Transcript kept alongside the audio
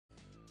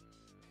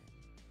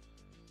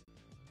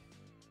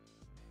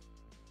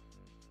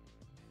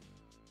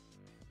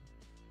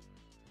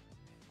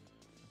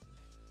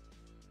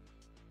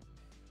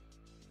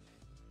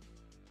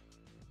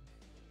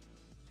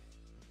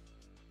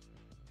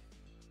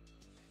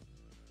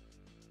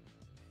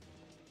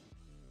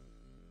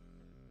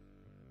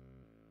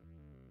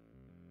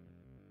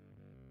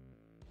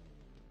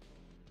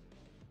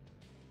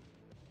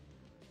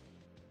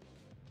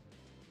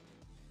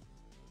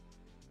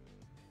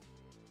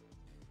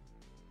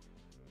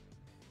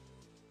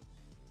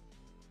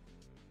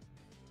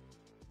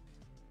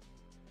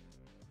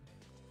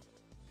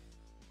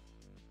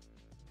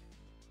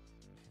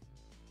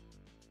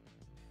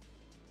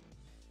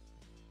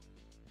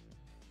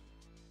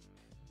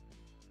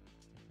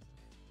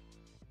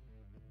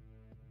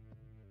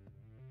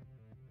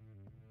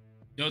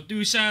Yo,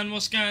 Dusan,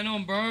 what's going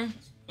on, bro?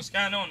 What's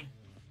going on?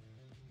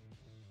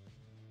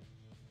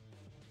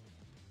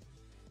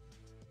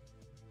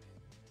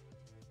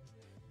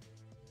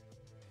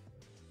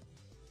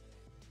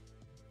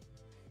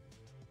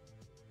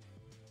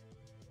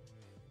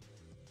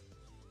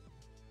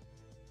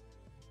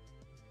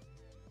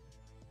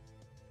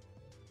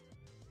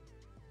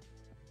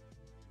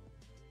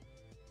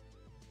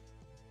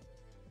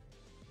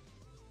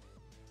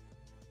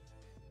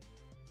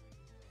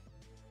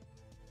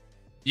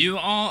 You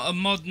are a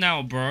mod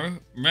now, bro.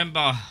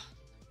 Remember,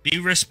 be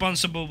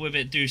responsible with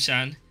it,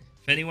 Dusan.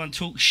 If anyone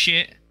talks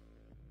shit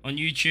on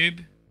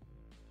YouTube,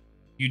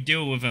 you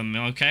deal with them,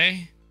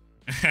 okay?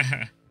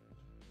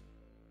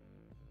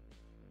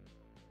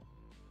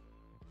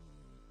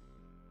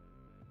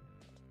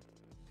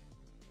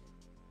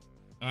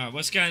 Alright,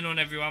 what's going on,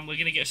 everyone? We're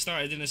going to get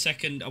started in a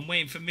second. I'm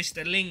waiting for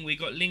Mr. Ling. We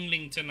got Ling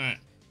Ling tonight.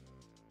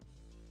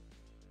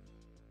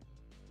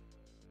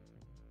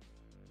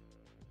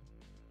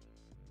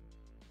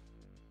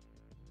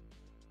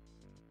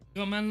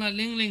 Got a man like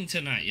Ling Ling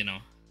tonight, you know.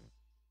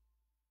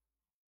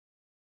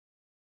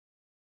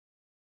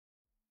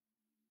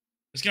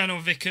 What's going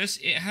on, Vickers?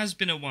 It has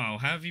been a while.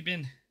 How have you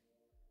been?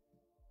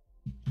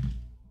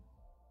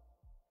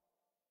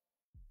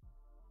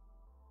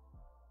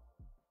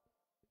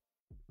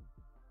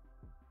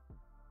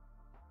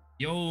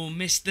 Yo,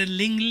 Mr.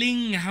 Ling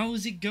Ling,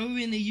 how's it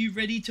going? Are you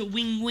ready to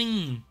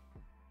wing?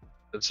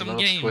 That's Some a lot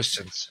games. of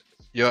questions.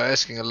 You're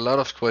asking a lot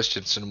of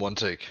questions in one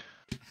take.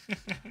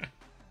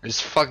 It's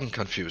fucking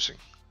confusing.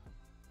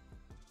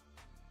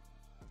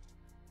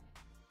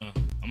 Oh,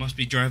 I must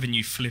be driving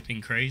you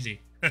flipping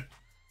crazy. Fuck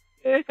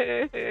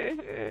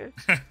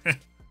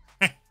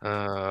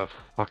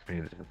me,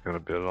 this is gonna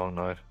be a long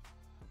night.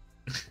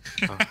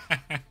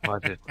 Why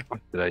did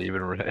I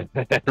even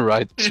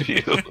write to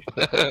you?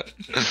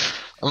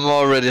 I'm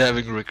already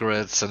having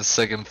regrets and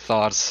second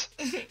thoughts.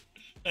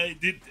 Hey,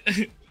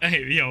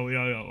 yo,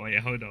 wait,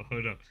 hold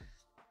on.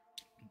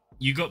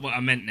 You got what I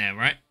meant there,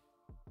 right?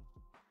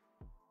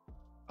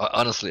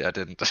 Honestly, I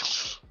didn't.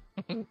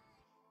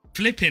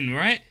 Flipping,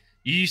 right?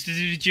 You used to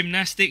do the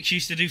gymnastics, you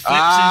used to do flips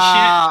and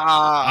shit.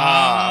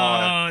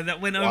 Oh, that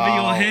went over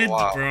your head,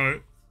 bro.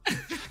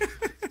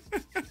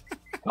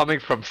 Coming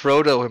from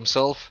Frodo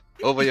himself,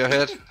 over your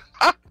head.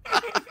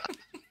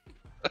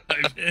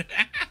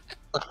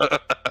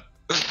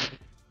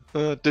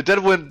 Did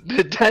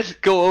that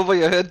go over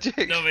your head,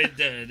 Jake? No, it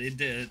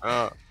did.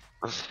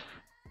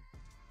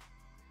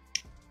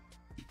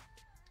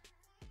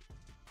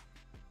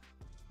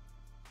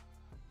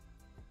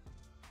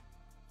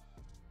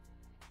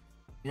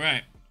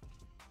 Right.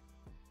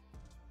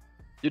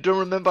 You don't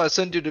remember I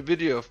sent you the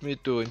video of me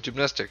doing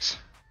gymnastics?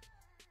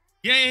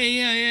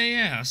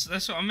 Yeah.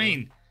 That's what I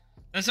mean.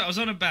 That's what I was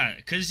on about.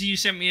 Because you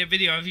sent me a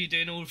video of you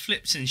doing all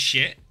flips and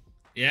shit.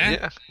 Yeah?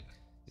 Yeah.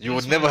 You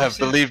would never have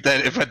believed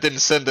that if I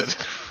didn't send it.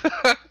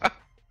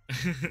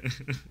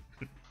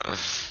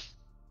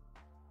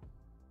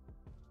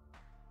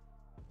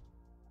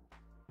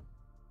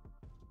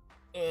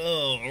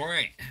 Oh,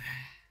 alright.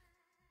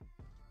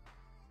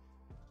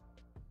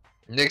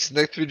 Next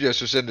video I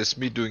should send is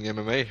me doing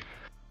MMA.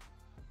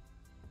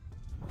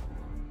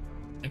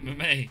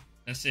 MMA,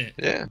 that's it.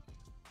 Yeah.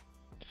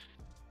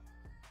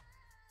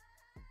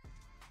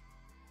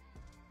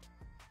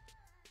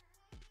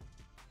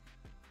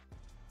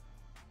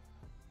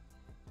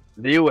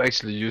 Leo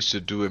actually used to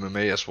do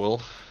MMA as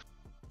well.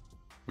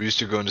 We used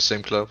to go in the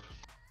same club.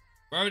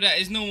 Bro, that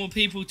is normal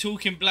people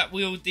talking Black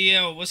Wheel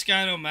DL. What's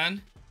going on,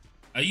 man?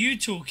 Are you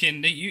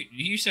talking?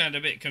 You sound a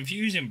bit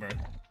confusing, bro.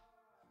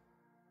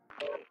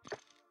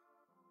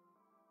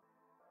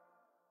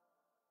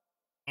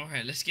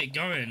 Alright, let's get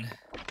going.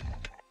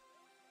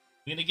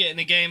 We're gonna get in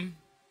the game.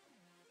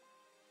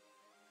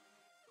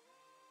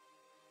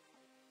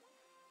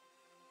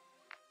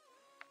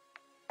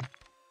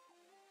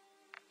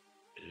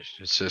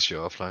 It says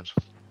you're offline.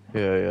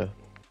 Yeah.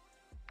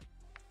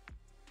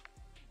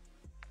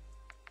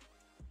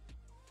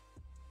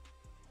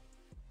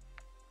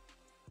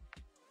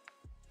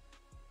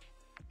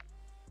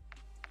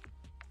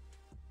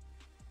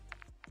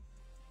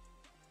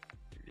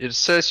 It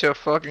says you're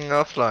fucking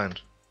offline.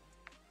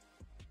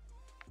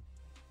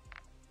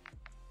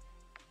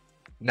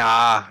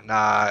 Nah,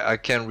 I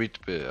can't read.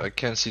 I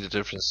can't see the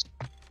difference.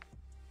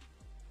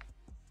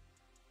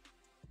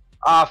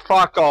 Ah,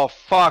 fuck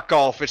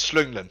off, it's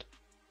Slungland.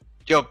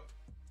 Yo.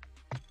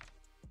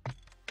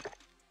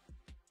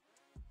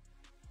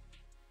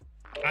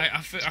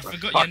 I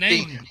forgot your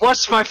name.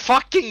 What's my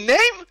fucking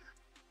name?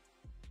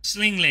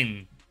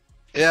 Slingling.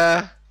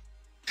 Yeah.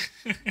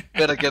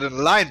 Better get in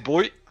line,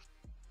 boy.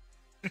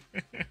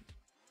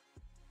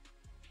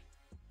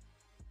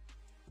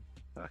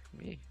 Fuck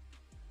me.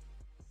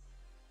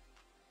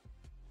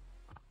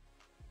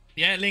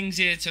 Yeah, Ling's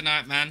here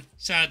tonight, man.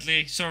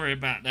 Sadly, sorry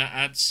about that,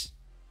 ads.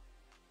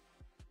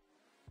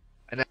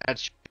 And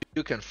that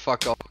you can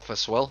fuck off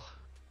as well.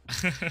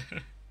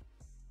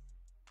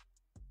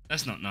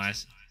 That's not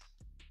nice.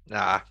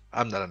 Nah,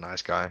 I'm not a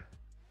nice guy.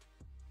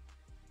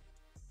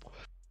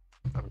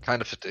 I'm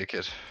kind of a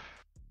dickhead.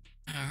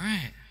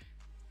 Alright.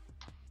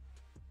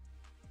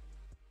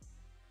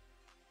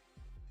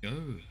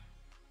 Go.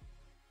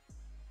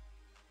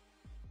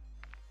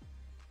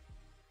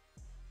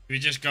 We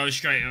just go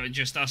straight,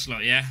 just us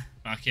lot, yeah?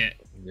 Fuck it.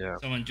 Yeah.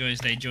 Someone joins,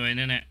 they join,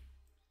 innit?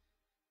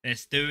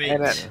 Let's do it.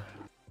 Innit?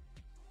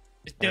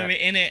 Let's do it,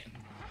 innit?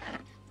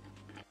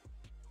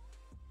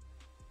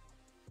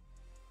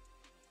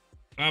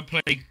 I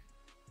play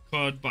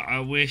COD, but I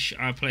wish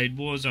I played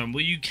Warzone.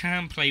 Well, you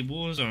can play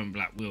Warzone,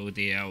 Black Wheel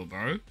DL,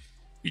 bro.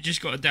 You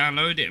just got to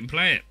download it and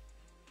play it.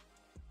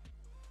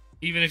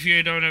 Even if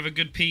you don't have a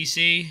good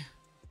PC,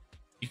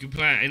 you can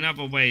play it in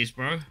other ways,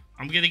 bro.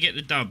 I'm going to get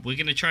the dub. We're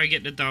going to try and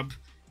get the dub.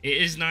 It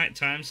is night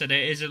time, so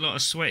there is a lot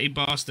of sweaty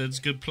bastards,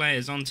 good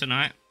players on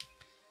tonight.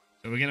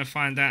 So we're going to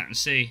find out and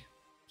see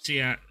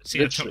how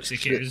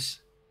toxic it is.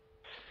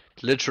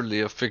 Literally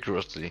or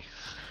figuratively.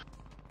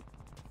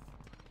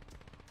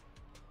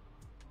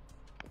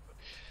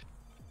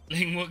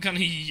 Ling, what gun are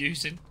you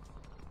using?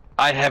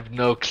 I have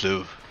no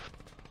clue.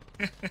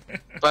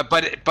 but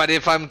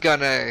if I'm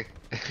gonna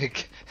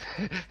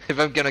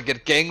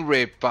get gang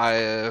raped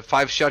by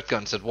 5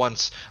 shotguns at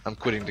once, I'm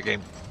quitting the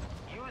game.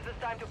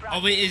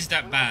 Oh, it is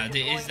that bad.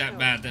 It is that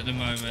bad at the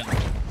moment.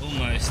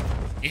 Almost.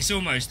 It's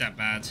almost that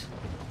bad.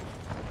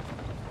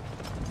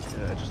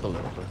 Yeah, just a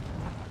little bit.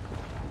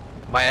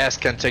 My ass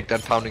can't take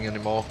that pounding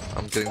anymore.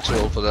 I'm getting too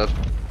old for that.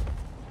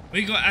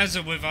 We got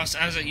Azza with us.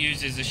 Azza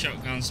uses the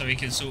shotgun so he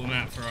can sort them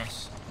out for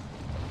us.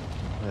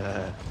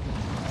 Yeah.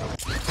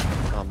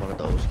 I'm one of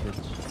those kids.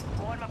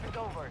 Warm-up is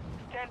over.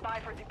 Stand by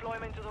for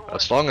deployment to the war.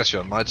 As long as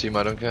you're on my team,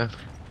 I don't care.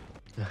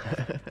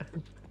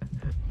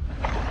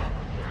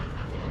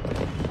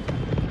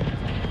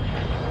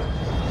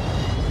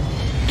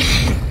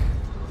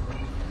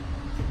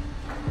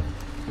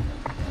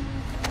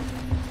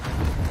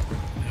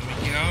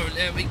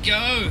 There we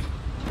go.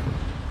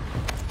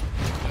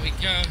 There we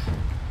go.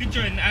 You can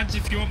join the ads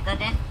if you want,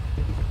 brother.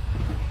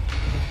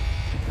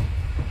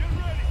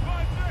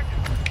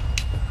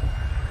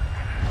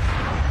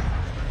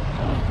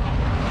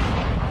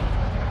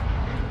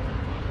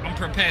 I'm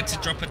prepared to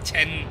drop a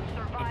 10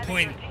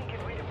 point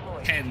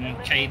 10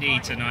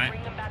 KD tonight.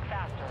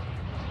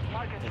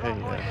 Yeah.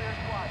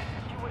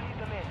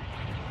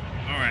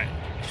 Alright,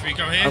 should we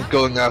go here? I'm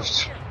going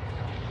after.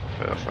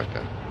 Oh, fuck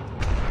that.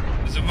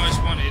 There's a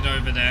most wanted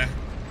over there.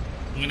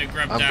 I'm gonna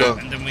grab I'm that going.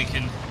 and then we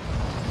can.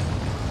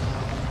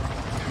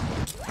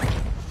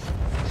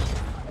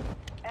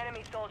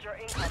 Enemy soldier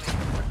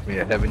incoming. We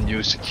haven't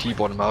used a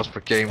keyboard and mouse per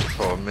game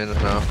for a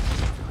minute now.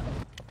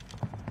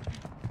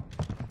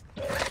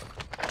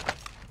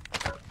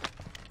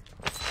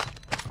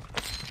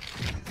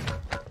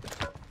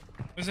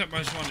 Where's that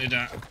most wanted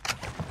at? Your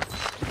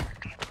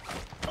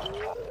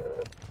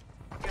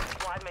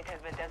squad mate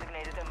has been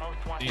designated the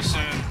most wanted.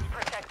 Decent.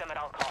 Protect them at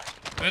all costs.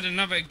 We had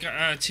another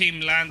team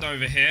land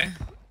over here.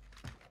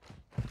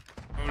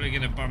 Probably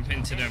gonna bump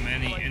into them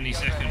any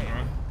second,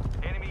 bro.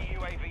 Enemy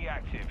UAV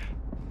active.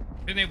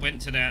 I think they went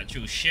to the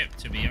actual ship,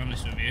 to be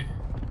honest with you.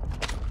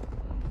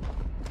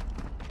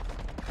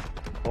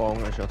 Oh, I'm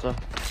gonna shut up.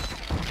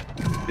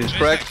 He's Where's that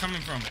cracked.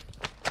 coming from?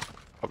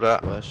 Up there.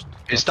 West.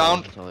 He's That's all I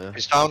down. can tell you.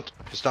 He's down.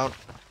 He's down.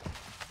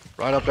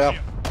 Right up there.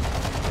 At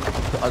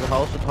the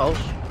house,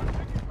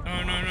 No,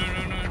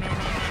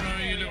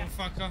 you little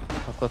fucker.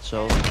 I've got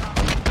cells.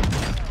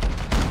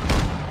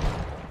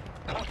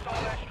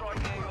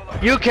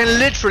 You can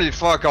literally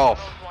fuck off.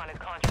 Most wanted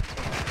contract.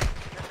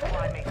 Your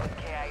squad mate was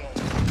KIA.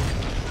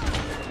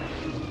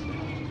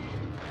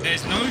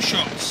 There's no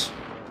shots.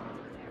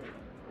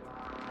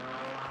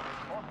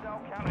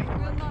 Hostile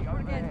counter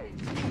overhead.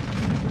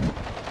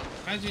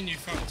 Imagine you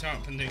fucked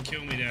up and then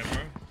kill me there,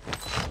 bro.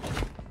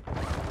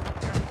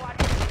 Your squad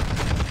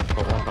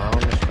Got one down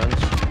this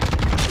fence.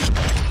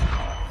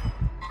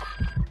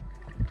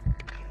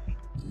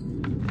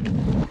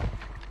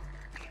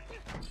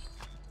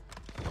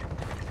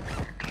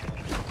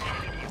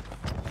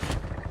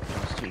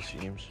 That's 2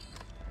 teams.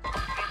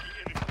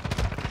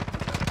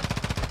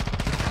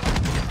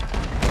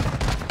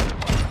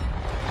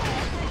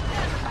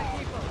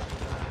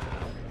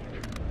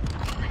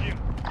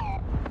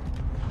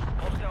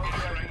 hostile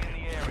UAV in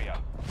the area.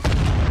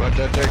 Right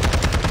there, Dick.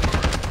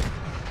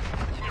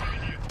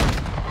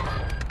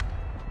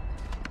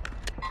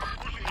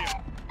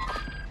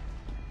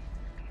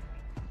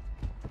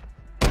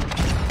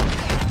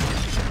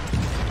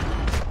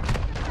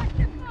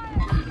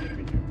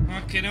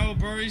 Fucking hell,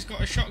 bro. He's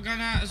got a shotgun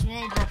out as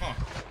well, brother.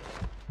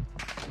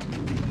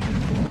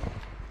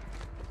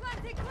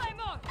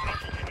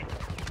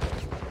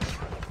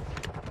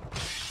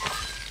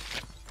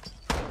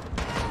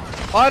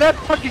 Oh, that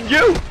fucking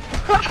you!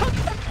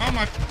 Oh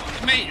my,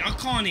 mate, I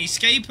can't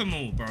escape them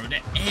all, bro.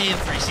 They're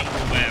every single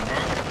where, bro.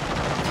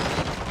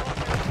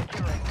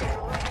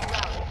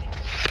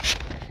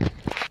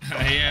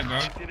 Yeah,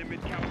 bro.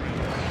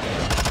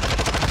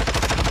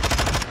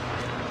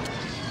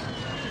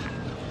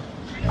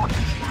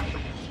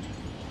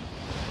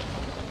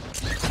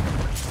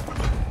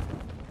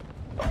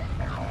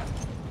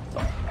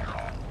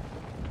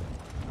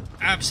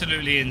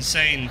 absolutely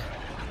insane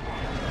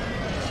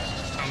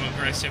how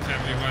aggressive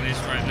everyone is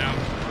right now.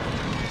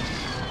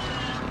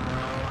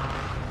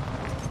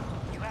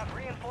 You have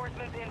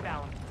reinforcements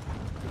inbound.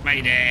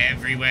 Mate, they're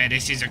everywhere.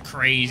 This is a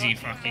crazy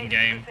fucking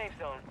game. Safe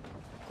zone.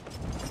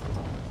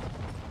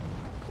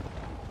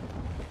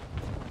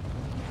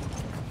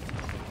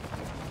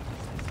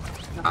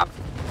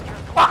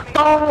 Fuck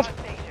off!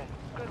 Station.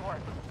 Good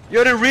work.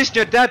 You're the reason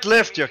your dad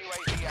left you.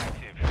 UAV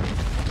active.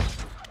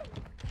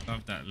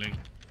 Love that link.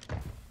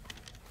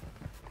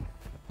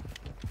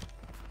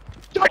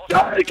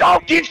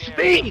 Don't give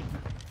speed!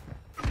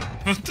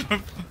 What the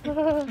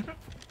fuck?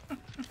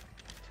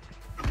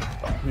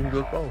 You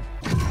go go.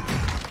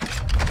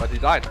 But he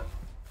died.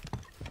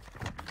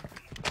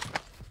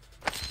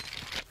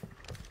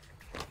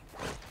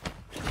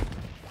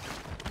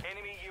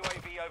 Enemy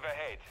UAV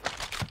overhead.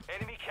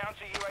 Enemy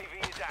counter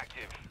UAV is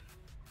active.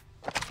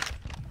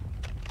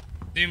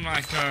 Seem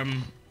like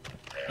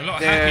a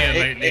lot happier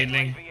lately,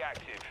 Ling. UAV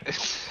active.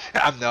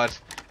 I'm not.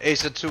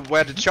 Is it to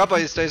where the chopper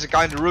is? There's a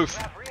guy on the roof.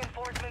 You have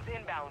reinforcements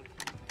inbound.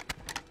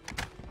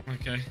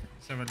 Okay,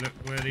 let's have a look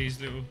where these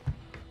little.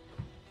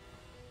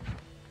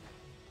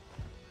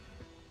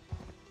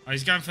 Oh,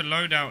 he's going for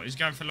loadout. He's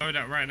going for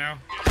loadout right now.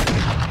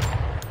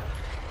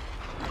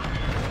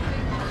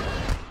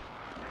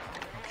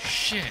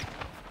 Shit.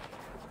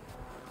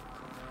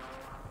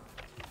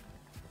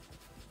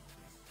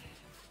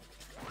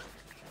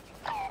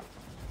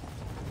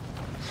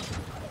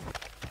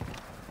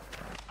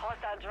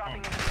 Hostile dropping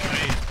into the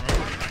Please,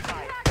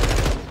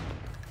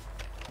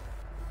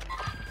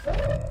 bro.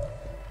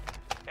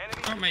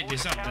 Enemy Can't make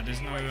this up that there's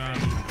no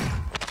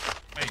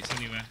mates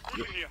anywhere.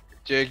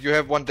 Jake, you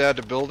have one there at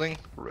the building?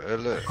 Really?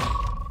 We've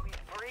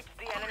breached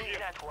the enemy's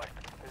network.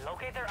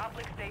 Locate their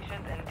uplink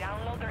stations and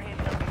download their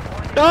intel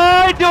before they...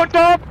 Die, don't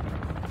stop!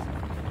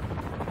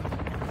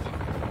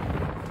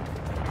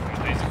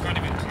 Please, I can't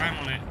even climb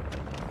on it.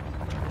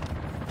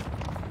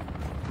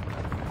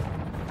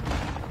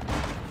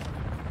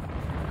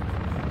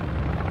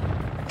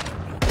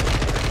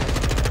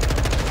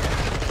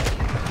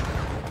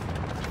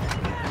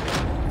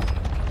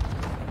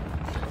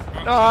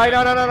 No,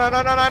 no, no, no, no,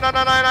 no, no, no, no,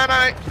 no, no,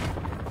 no.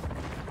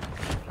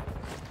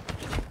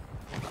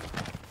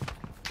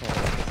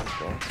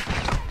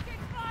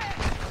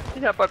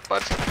 Yeah, but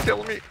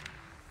kill me.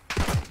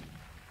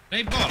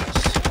 They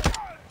bots.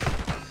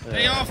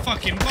 They are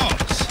fucking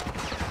bots.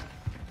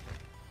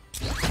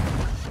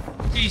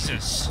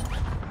 Jesus.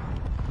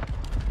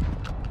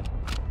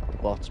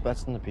 Bots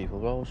better than the people,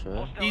 bro,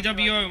 sure.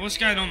 EWO, what's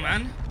going on,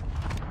 man?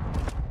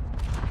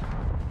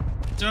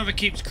 Server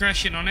keeps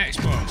crashing on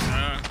Xbox.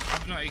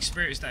 I've not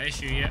experienced that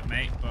issue yet,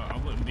 mate, but I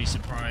wouldn't be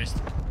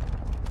surprised.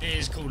 It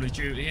is Call of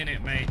Duty,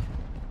 innit, mate?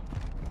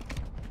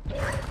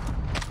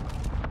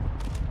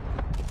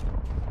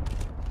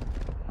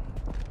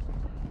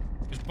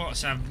 Because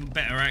bots have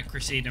better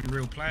accuracy than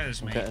real players,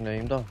 I'm mate. getting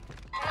aimed on.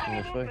 In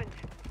this way.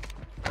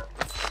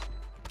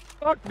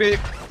 Fuck me.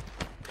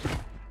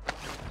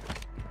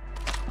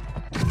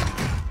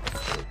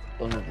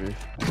 On the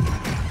roof.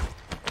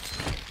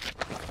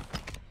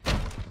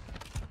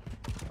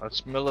 I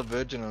smell a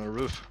virgin on the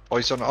roof. Oh,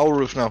 he's on our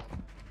roof now.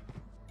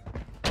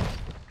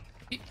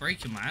 Keep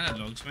breaking my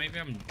analogs, maybe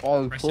I'm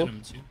Oh, pressing cool.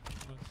 them too.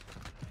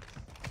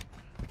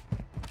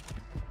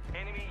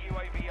 Enemy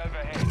UAV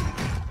overhead.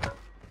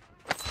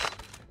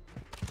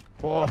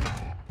 Oh.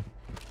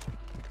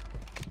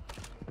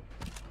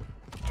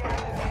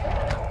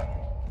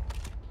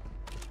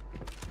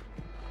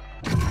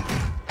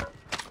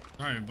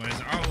 Alright, boys,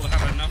 I will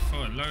have enough for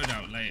a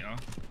loadout later.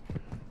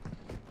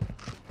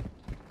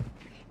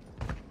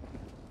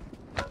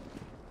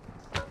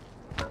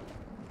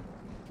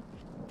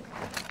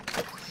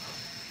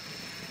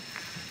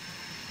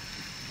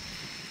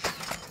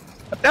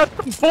 That's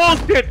some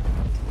bullshit!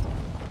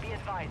 Be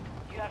advised,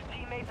 you have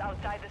teammates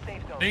outside the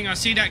safe zone. Thing, I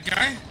see that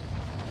guy.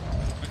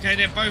 Okay,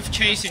 they're both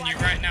chasing you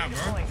right now, bro.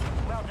 Deploying.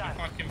 Well done.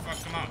 Fucking fuck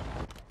them up.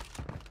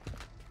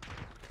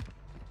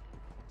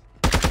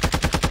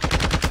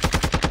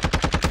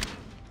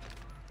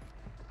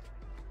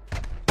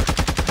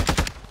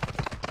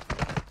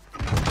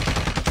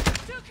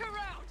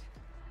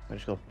 I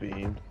just got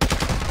beamed.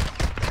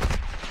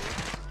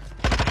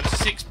 There's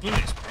 6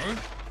 bullets, bro.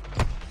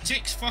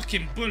 6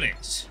 fucking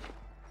bullets.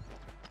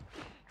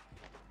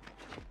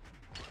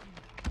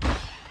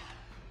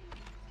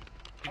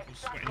 People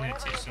Extract sweating their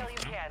whatever tits intel off you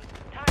now. can.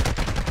 Time.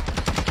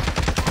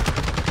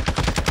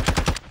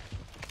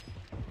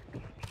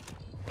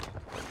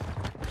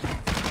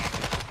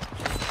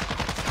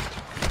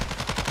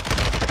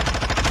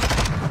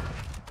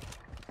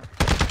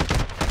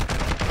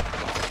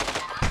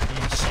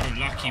 You're so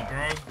lucky,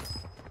 bro.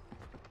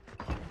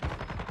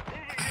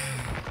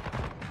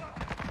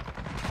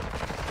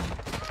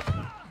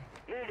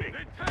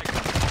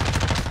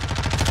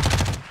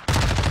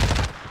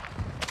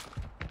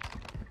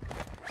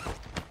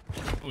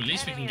 Oh, at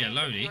least we can get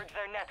Lodi. Towards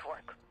their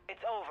network.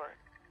 It's over.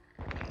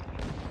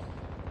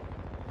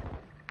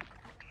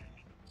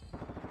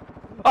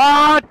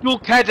 Ah, du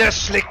kan da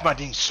slikke mig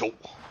din so.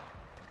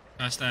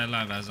 Try to stay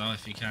alive, Azar,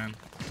 if you can.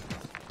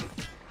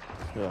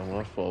 Yeah, I'm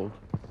gonna fold.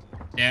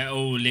 They're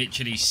all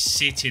literally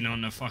sitting on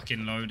the fucking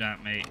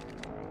loadout, mate.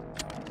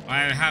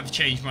 I have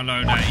changed my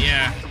loadout,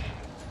 yeah.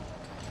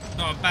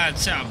 Not a bad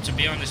setup, to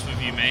be honest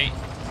with you, mate.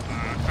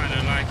 I kind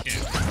of like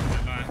it.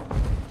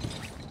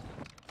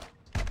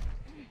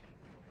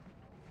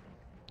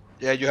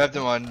 Yeah, you have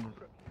them on.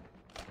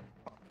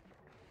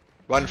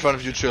 One in front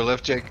of you to your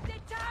left, Jake.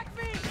 Yeah, I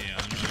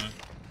know.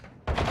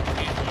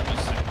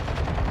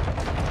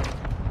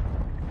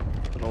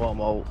 Don't know what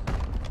I'm out.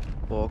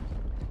 Fuck.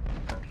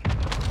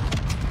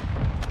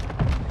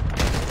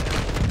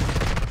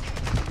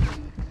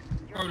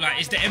 Bro,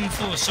 like, is the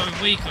M4 so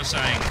weak or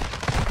something?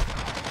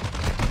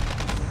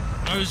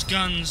 Those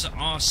guns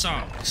are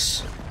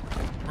sucks.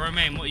 Bro,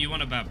 man, what you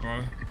want about,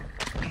 bro?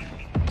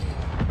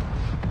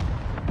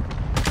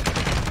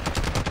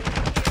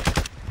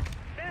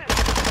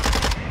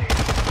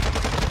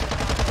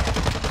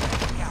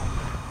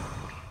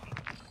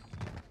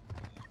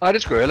 Nej,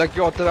 det skulle jeg heller ikke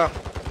gjort, det der.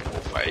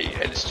 Hvorfor i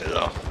alle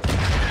steder?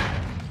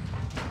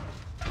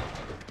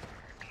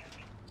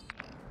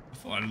 I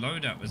thought a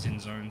loadout was in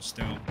zone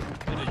still.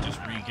 Could have just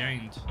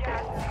regained.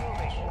 Gas is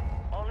moving.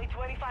 Only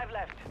 25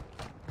 left.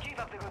 Keep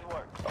up the good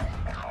work.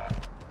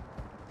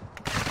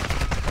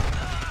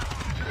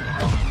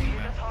 We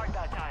hit us hard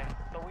that time,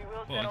 but we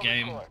will What a settle the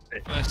game.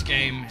 score. First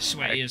game,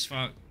 sweaty as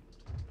fuck.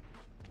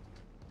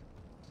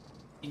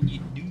 Can you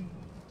do?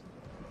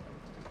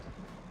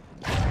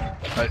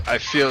 I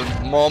feel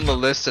more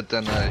molested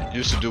than I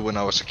used to do when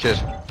I was a kid.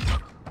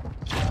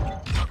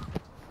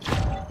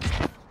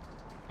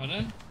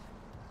 Pardon?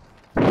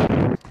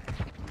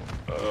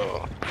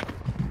 Oh.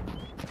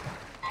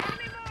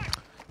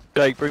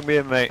 Jake, bring me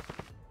in, mate.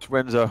 It's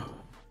Renzo.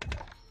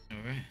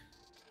 Alright.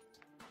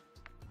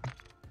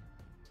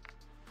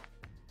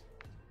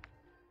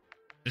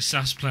 The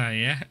sus player,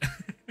 yeah?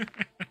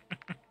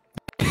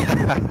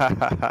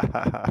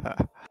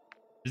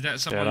 Is that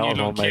someone that you was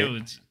lot my mate.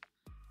 killed?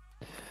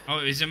 Oh,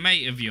 it was a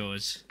mate of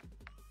yours.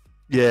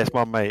 Yeah, it's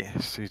my mate.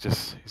 He's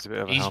a bit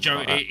of a He's hound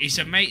like that. It's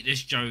a mate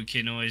that's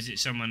joking, or is it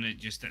someone that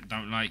just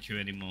don't like you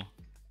anymore?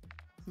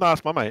 No,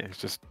 it's my mate. It's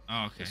just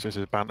Oh, okay. it's just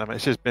his banter, mate.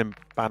 It's just been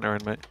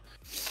bantering, mate.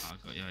 Oh,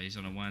 I got you. He's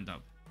on a wind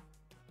up.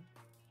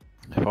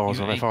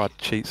 If I had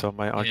cheats on,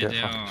 mate, I'd Yeah, get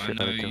they fucking are. I shit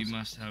know load of you kills.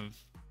 must have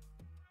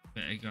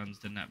better guns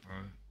than that, bro.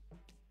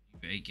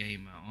 You're a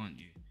gamer, aren't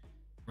you?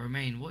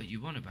 Romain, what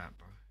you on about,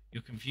 bro?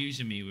 You're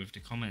confusing me with the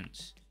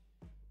comments.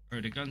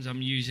 Bro, the guns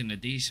I'm using are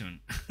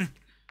decent.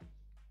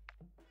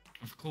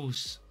 Of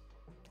course.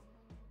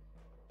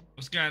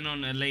 What's going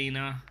on,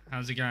 Elena?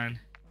 How's it going?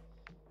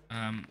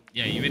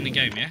 Yeah, you in the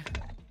game, yeah?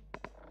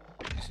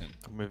 Decent.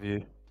 I'm with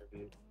you.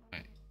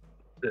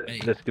 Hey,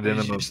 Let's get in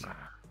we're them.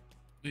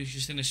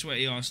 just in a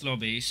sweaty ass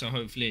lobby, so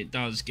hopefully it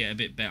does get a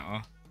bit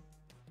better.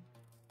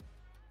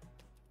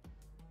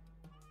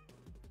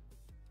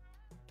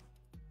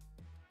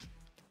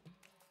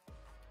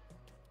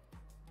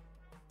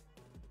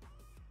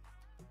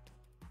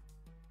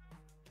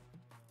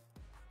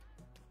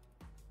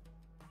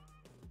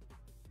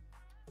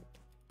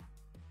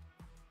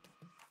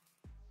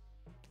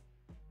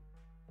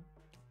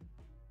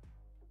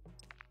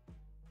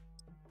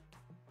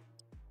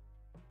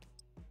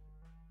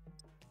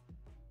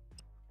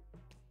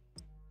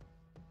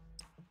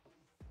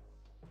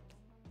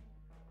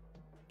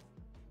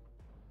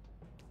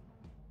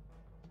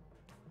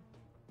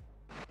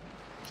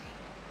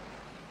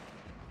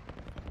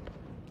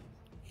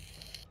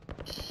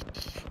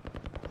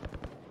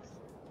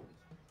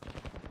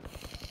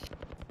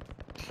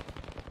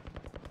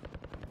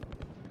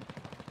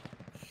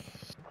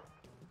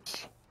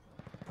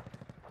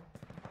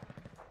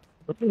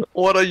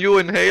 What are you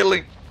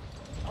inhaling?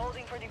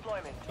 Holding for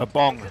deployment. A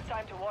bong. It's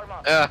time to warm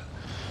up. Yeah.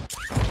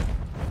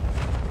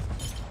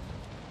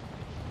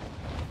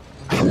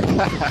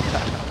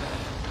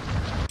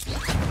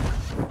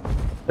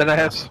 Then I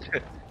have.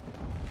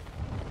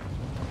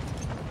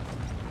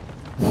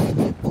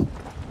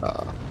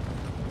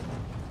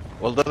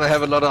 Well, then I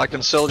have a lot I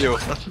can sell you.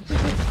 Training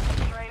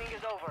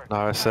is over.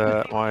 No, it's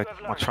my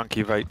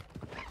chunky vape.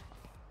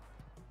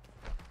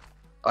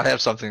 I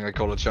have something I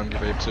call a chunky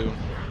vape too.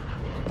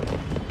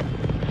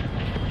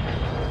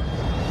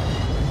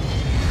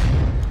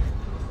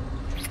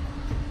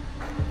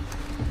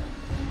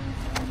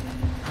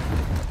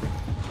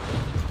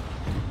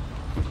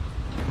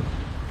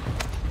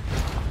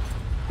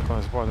 Oh,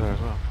 there's one there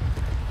as well.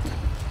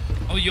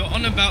 Oh, you're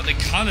on about the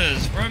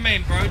colours.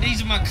 Romain, bro,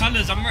 these are my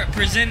colours I'm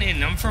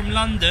representing. I'm from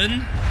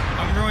London.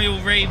 I'm Royal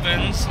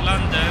Ravens.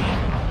 London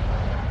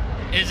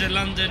is a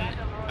London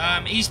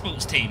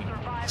esports team.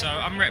 So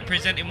I'm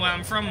representing where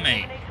I'm from,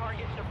 mate.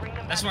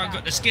 That's why I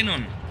got the skin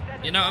on.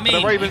 You know what I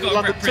mean? The Ravens You are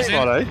gotta London team,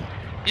 are they?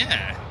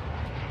 Yeah,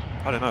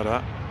 I didn't know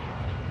that.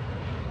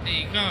 there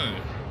you go.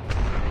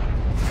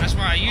 That's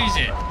why I use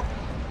it.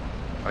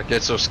 I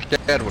get so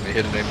scared when you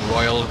hear the name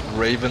Royal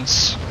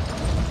Ravens.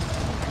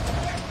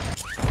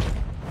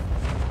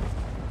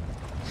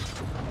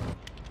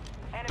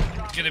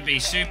 It's gonna be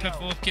super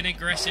fucking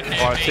aggressive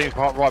here, Right, mate.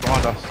 team right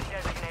behind us.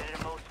 Designated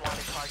a most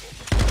wanted target.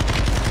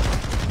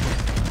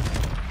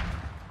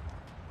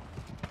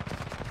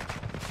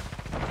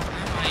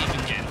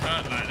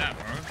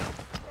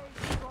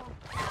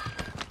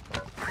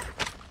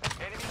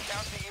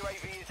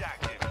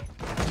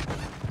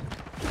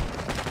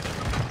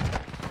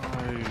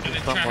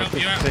 Let's try Front to line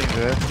help you out. team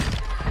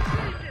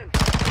there.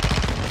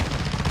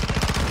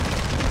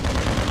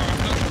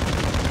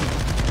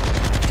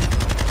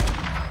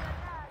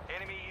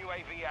 Enemy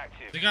UAV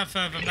active. They got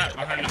further back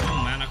behind the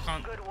wall, man. I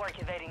can't. Good work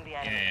evading the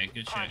Yeah, enemy.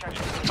 good shit.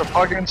 Contract So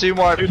fucking team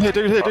wipe. Dude here,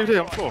 dude here, dude here,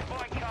 on the floor.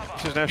 Find cover.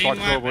 This is an Team airstrike as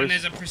well, wipe and boys.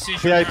 there's a precision.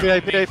 PA, round PA,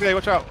 on me. PA, PA,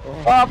 watch out.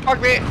 Oh,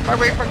 fuck me, fuck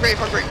me, fuck me,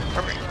 fuck me,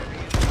 fuck me.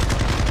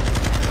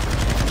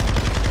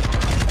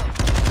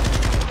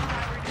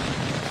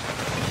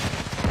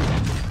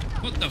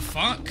 What the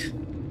fuck?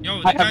 Yo,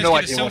 I the have guy's no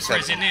gonna idea what's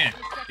self-res in happening.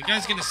 here. The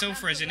guy's gonna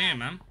self-res in here,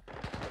 man.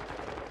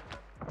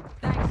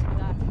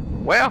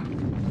 Where?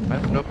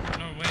 Man, nope.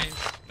 No way.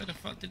 Where the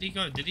fuck did he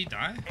go? Did he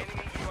die?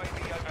 Enemy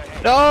UAV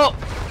overhead. No!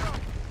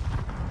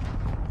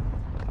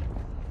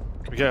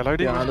 Can we get a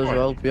loading? Behind as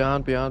well.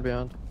 Behind. No, we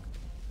can't.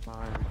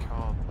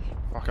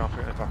 Fuck, I'm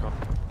putting it back on.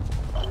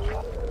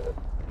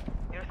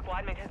 Your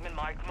squad mate has been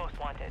marked most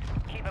wanted.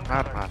 Keep him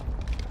Mad covered. man.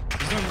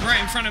 He's on right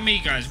in front of me,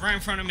 guys. Right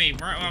in front of me. Right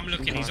where I'm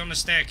looking. He's on the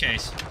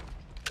staircase.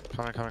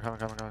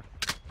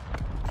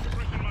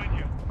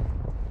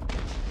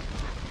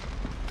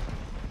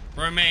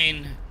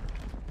 Coming.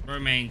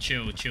 Romaine,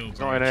 chill, not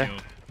bro, in here. chill.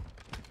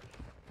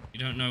 You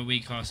don't know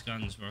weak ass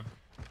guns, bro.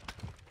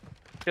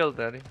 Kill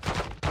daddy.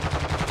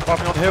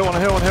 Bump me on the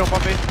hill,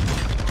 bump me.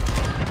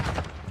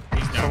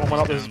 He's down. Someone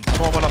went up, he's down.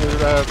 someone went up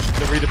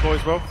to redeploy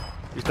as well.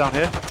 He's down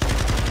here.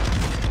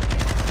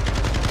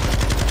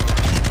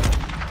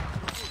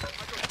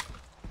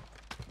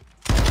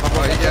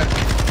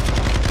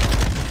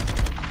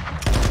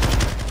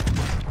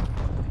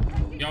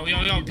 Oh,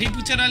 yeah. Yo,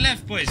 people to the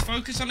left, boys.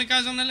 Focus on the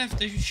guys on the left.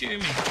 They're shooting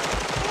me.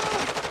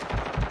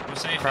 We're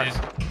safe Cracks.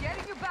 here.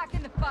 Getting you back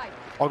in the fight.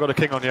 I got a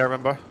king on you,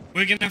 remember?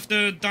 We're gonna have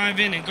to dive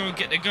in and go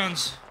get the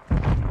guns.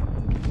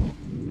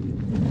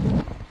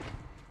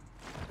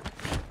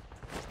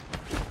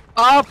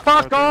 Oh,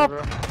 fuck off!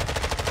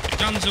 The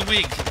guns are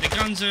weak. The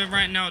guns are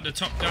right now the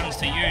top guns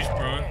to use,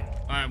 bro.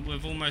 Like,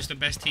 with almost the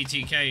best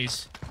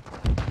TTKs.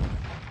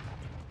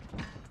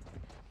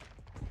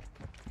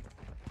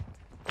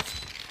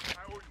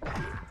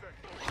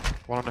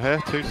 One on the here,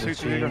 two.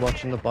 Team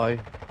watching the buy.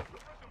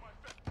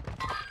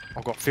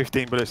 I've got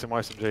 15 bullets in my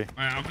SMG.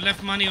 Alright, I've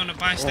left money on the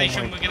buy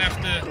station. my We're gonna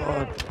have to.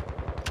 God.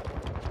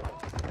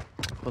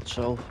 Good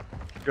self.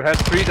 You had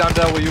 3 down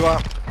there where you are.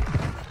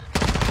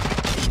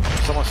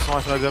 Someone's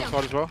sniping over the other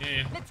side as well.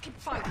 Yeah. Let's keep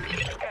fighting.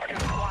 Your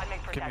squad mate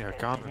Give me a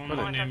protected. gun. One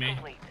more near me.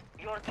 Complete.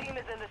 Your team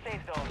is in the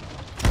safe zone.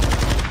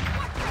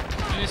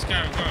 Let this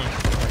guy go.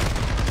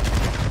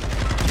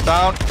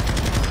 Down.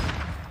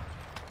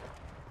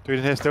 Dude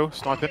in here still,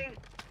 sniping.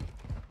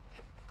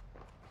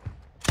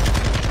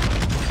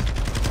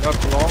 Not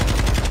long.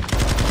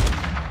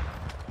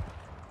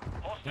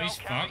 Well, he's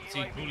fucked.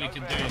 All he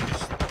can do is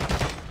just.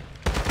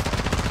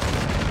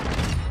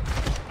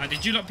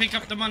 Did you lot pick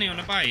up the money on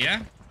the buy,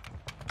 yeah?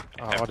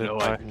 Oh, I didn't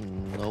know.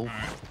 No.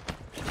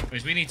 Alright.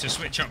 Boys, we need to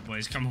switch up,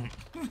 boys. Come on.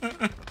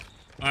 Alright,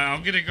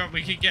 I'm gonna go.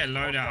 We could get a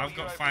loadout. I've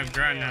got 5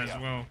 grand now as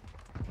well.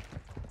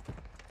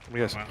 We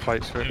get some Wow.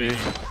 plates for Here we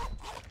it. go.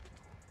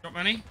 Got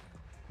money?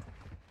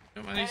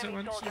 Got money,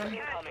 someone? Soldiers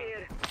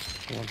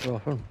incoming.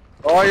 Drop him.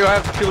 Oh, you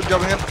have people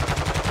jumping in.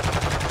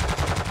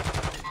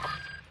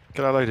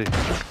 Get that lady.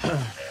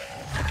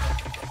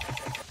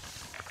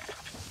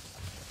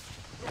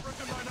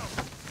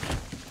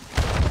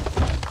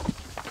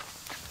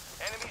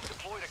 Enemies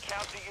deployed a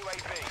counter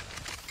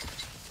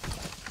UAV.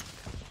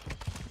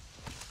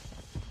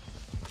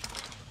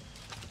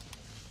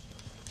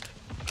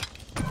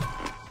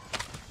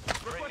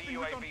 Friendly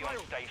UAV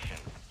on station.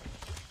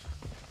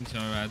 So,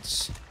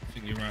 lads. I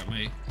think you're right,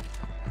 mate.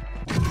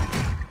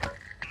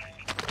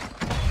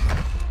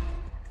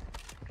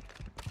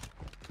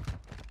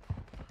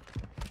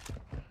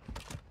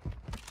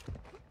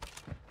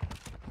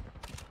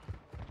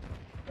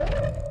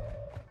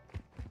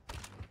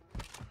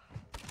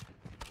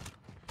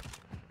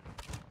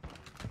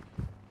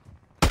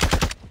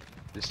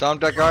 He's down,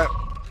 that guy.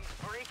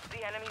 Breach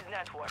the enemy's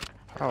network.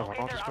 Oh, Locate I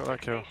their just got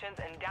that kill. stations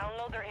and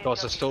download their Thought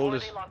the intel stole before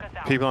is- they lock us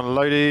out. People on the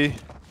lady.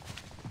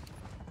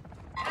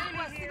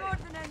 Requesting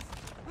ordnance.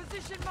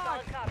 Position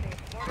mark. Copy.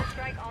 Mortar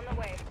strike on the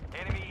way.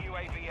 Enemy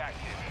UAV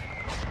active.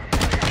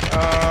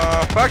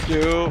 Fuck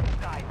you.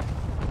 Guys,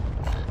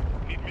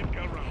 Need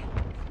mid-gun round.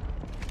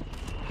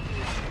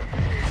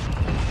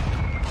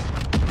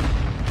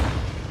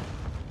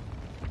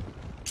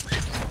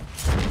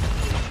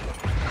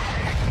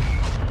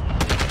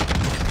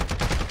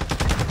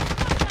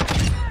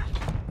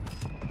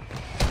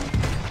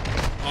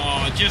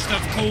 Oh, just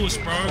of course,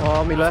 bro.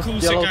 Oh, me left, Of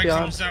course yellow the guy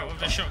behind. comes out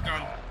with a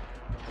shotgun.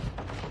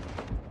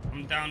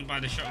 I'm down by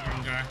the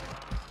shotgun guy.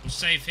 I'm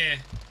safe here.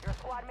 your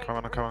squad mate Come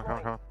on, is come on, come on,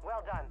 redeploying. come on.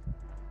 Well done.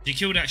 Did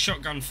you kill that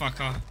shotgun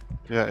fucker?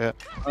 Yeah.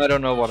 I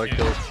don't know what I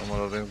killed and what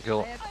I didn't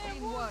kill.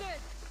 Teamwork.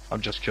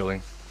 I'm just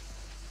killing.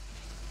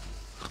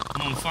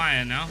 I'm on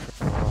fire now.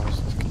 Oh, let's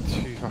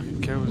get 2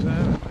 fucking kills there.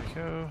 There we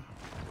go.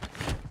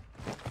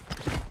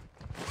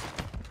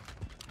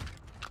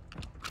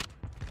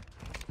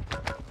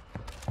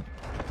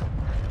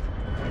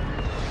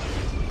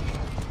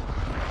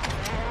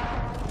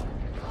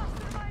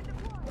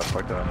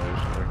 fuck that, I'm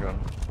using their gun.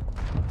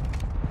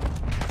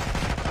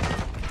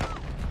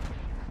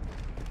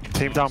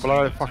 Team down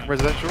below, fucking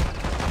residential.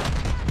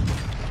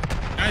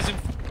 Guys,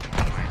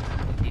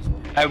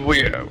 And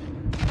we are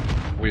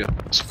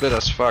split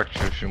as fuck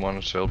if you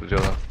want to help each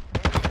other.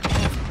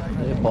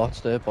 They're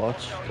bots, they're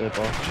bots, they're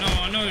bots.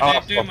 I know, Oh,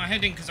 they're doing fuck. my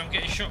heading because I'm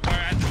getting shot by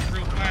actual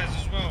real players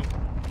as well.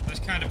 That's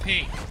kind of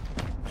peak.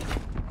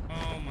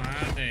 Oh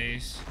my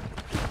days.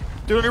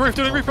 Dude on the roof,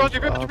 behind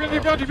you,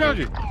 behind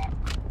you.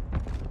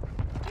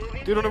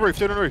 Dude on the roof,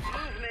 Yeah.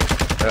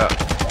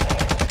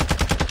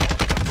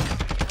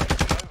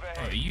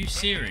 Bro, are you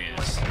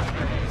serious?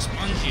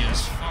 Spongy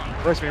as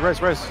fuck. Res me, res.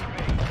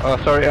 Oh,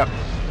 sorry, yeah.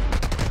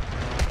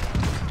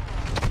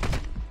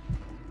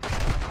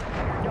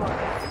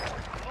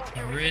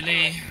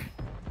 Really?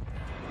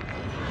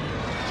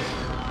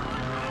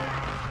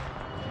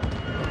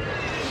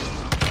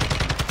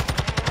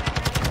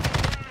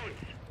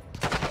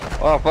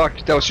 Oh fuck,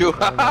 that was you.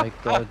 Oh my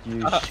god,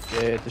 you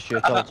scared the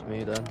shit out of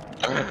me then.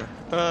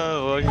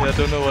 Well, yeah, I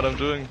don't know what I'm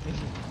doing.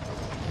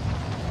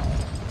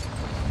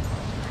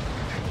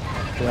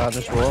 Behind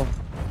this wall.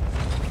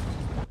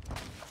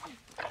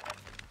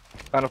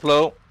 Kind of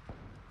low.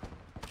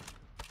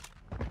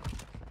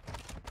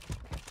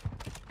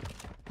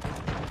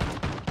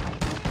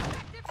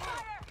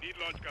 Need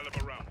large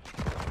caliber rounds.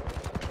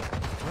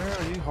 Where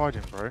are you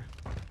hiding, bro?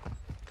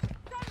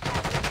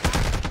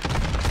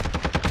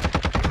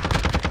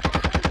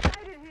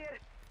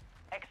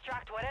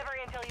 Extract whatever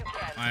intel you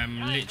can. I am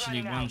Time is literally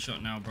running one out.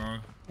 shot now, bro.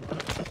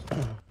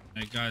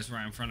 No, guys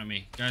right in front of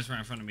me. Guys right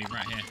in front of me,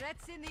 right here.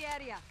 Threats in the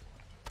area.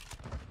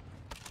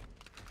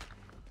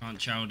 Can't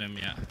chow them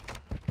yet.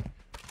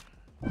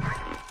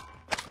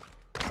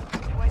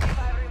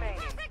 25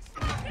 remaining.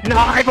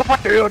 Nej, hvorfor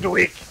dør du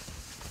ikke?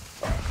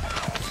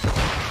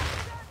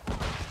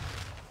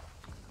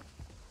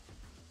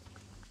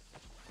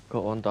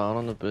 Got one down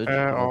on the bridge.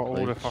 Where no are all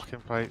the plates. fucking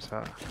plates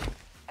at?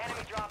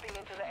 Enemy dropping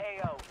into the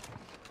AO.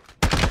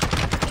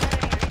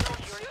 Enemy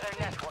resecuring their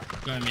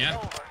network. Got him yet?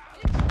 Over.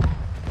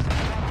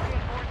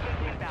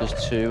 Reinforcements inbound.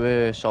 There's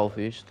two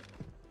southeast.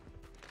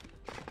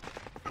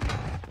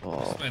 Oh,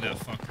 That's where that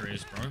fucker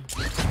is, bro.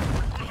 Fire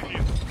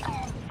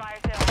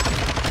sale.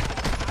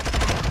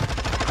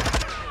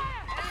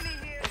 Enemy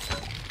here.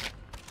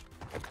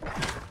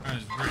 I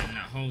was written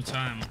that whole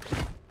time.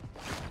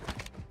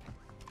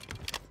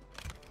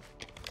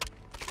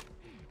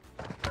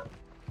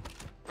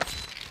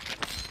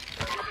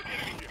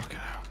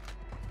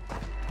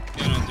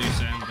 You don't do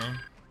something, bro.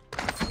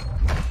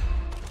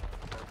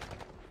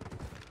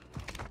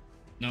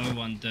 No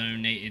one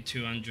donated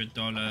 $200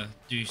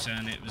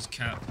 Doosan, it was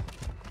capped.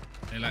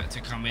 They like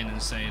to come in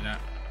and say that.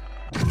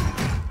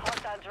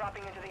 Hostile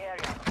dropping into the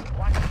area.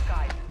 Watch the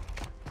skies.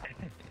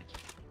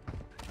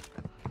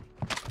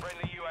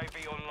 Friendly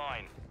UAV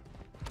online.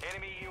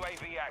 Enemy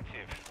UAV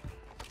active.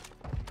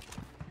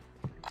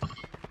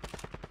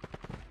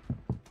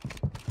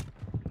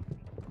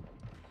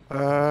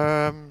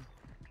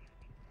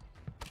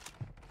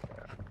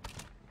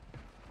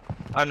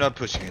 I'm not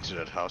pushing into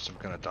that house, I'm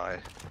gonna die.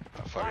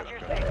 Oh, fuck Watch it, your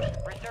I'm gonna six.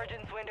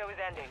 Resurgence window is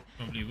ending.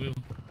 Probably will.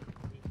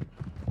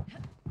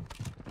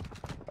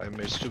 I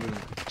made stupid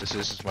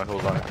decisions my whole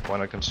life. Why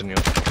not continue?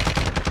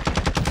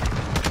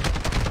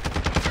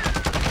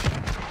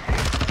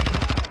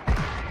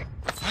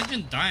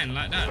 Imagine dying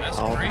like that, that's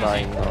I'm crazy.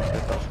 dying now.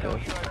 That's Hostile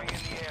good. UAV in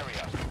the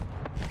area.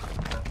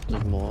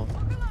 There's more.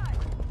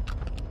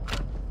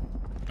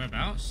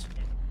 Whereabouts?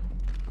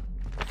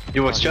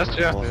 You was just,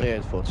 yeah? I hear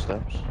his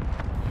footsteps.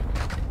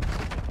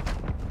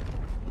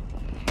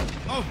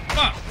 Oh,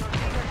 fuck!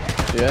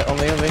 Yeah, on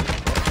me.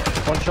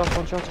 One shot.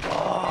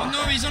 Oh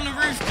no, he's on the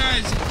roof,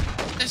 guys!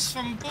 That's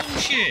some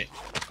bullshit!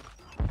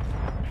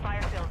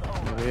 Fire sales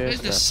over.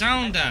 Where's the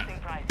sound at?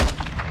 Price.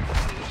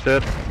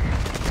 Dead.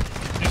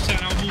 Just saying,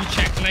 I will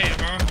check later,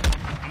 bro.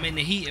 I'm in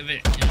the heat of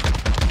it. You know,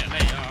 check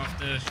later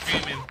after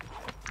streaming.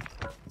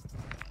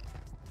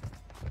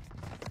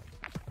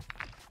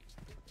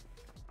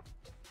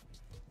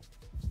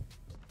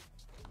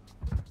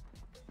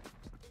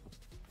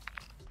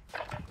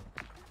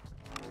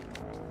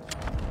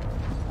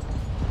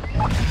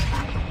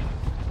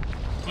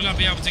 Will I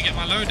be able to get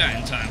my loadout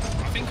in time?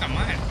 I think I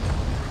might.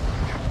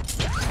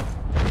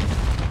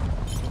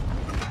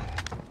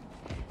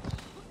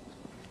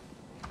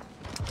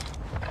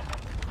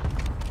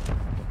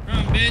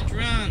 Run, bitch,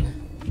 run!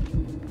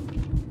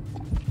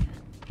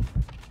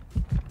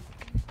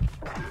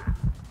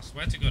 I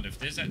swear to God, if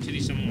there's actually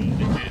someone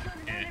legit here.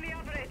 Enemy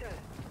operator.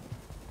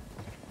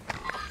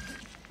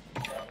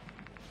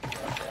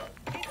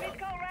 Keep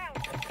go round.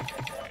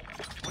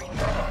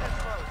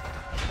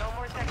 No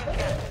more second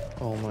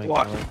chances. Oh my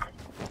What? god.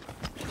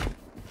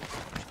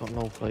 He's got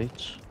no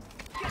plates.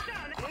 Get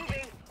down.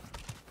 Moving.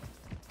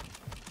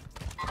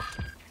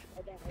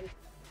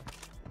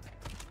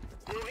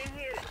 Moving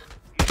here.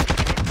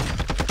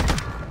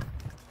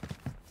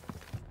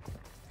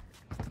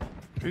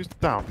 Who's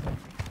down?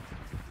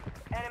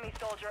 Enemy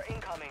soldier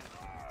incoming.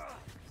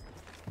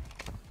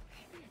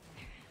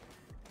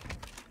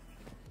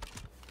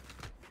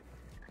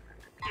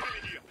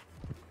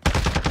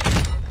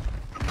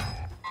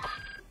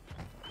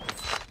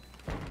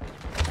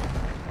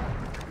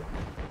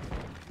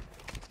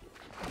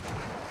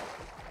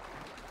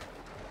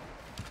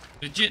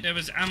 Legit, there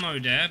was ammo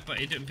there, but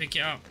he didn't pick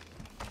it up.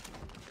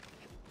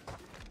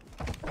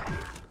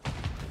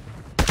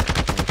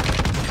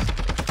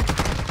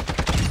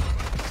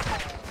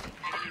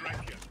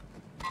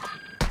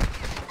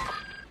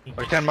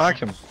 I can't mark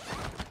him.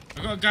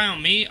 I got a guy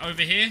on me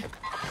over here.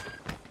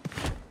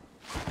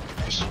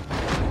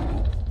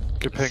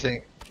 Good ping.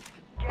 Think.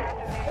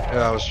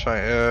 Yeah, I was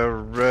trying.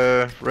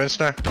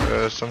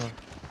 Rensner. Some.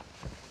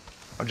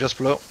 I'm just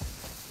below.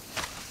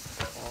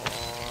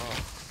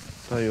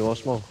 There you are,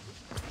 Small.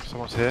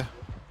 Someone's here.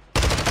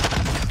 Head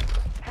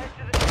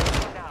to the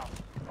station now.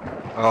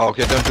 Oh,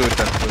 okay. Don't do it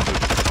then. Don't do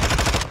it.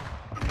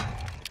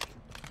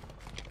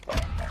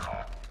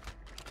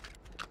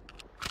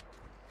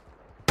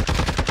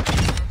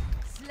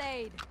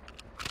 Slade.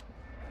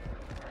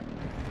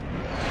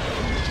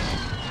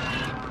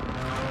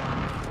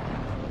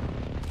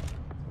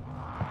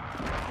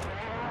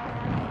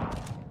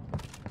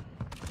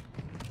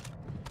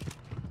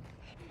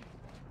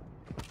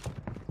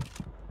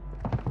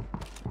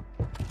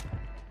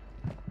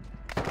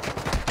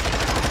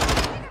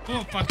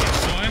 Oh, fucking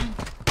saw him.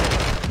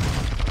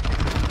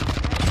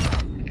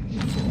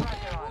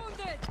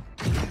 Wounded.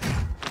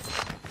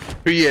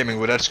 Pre-aiming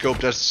with that scope.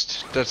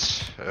 That's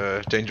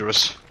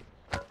dangerous.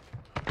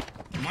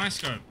 My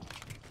scope.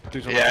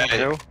 Dude's on Yeah, the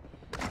hill.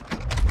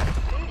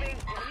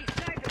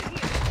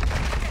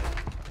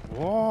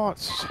 What?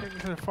 Hit me in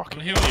the On fucking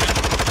the hill,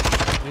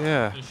 yeah?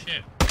 Yeah. Oh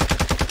shit.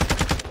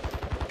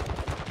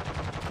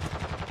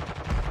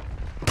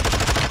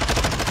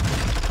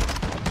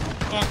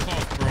 Fuck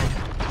off, bro.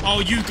 Oh,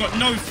 you got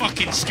no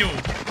fucking skill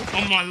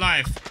on my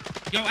life.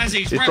 Yo,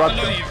 Azzy's He's right right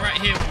below there. you,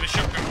 right here with a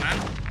shotgun, man.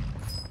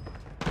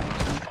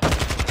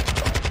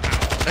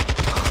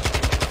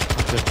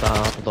 Just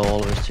downed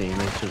all of his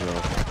teammates as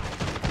well.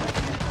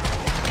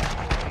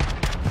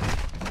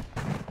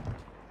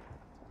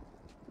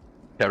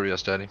 Carry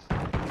us, daddy.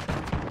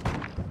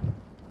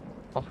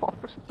 Oh,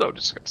 so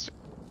disgusting.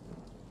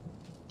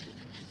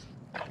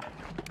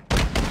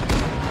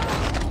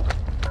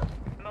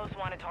 Most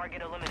wanted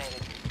target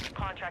eliminated.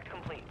 Contract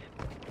complete.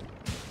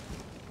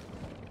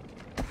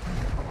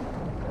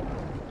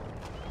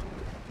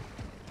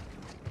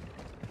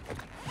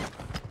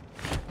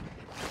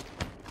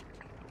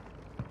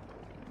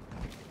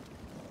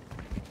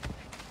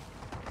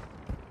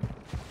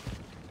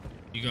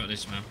 You got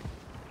this, man.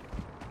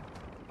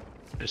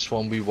 It's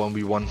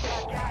 1v1v1.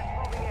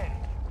 Gas moving in.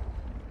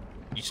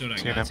 You saw that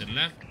See guy him. to the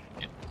left?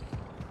 Yeah.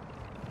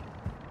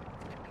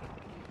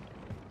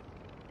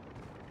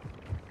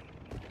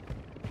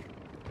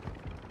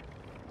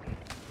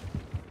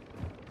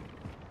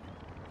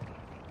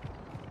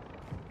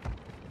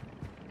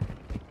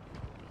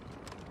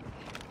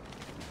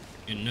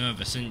 You're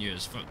nervous, aren't you,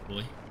 as fuck,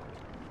 boy?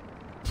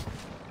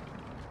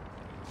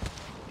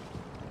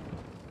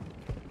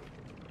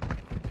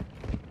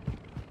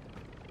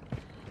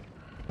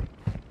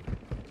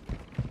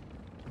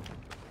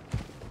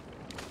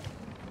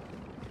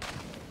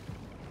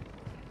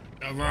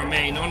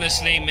 Romaine,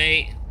 honestly,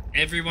 mate,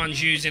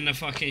 everyone's using the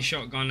fucking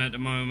shotgun at the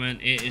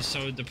moment. It is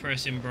so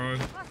depressing, bro.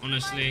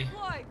 Honestly,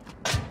 Deployed.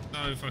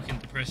 so fucking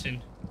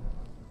depressing.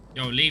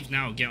 Yo, leave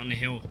now. Get on the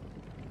hill.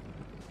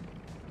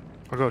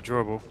 I got a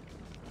durable.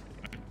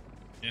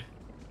 Yeah.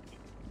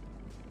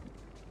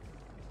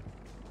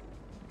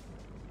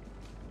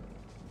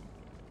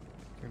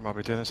 We might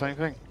be doing the same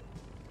thing.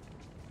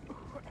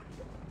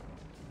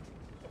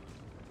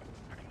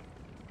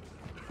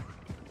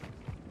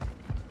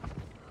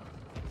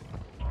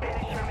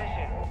 Finish your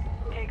mission.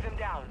 Take them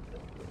down.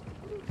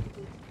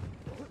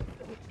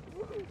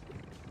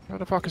 Where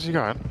the fuck is he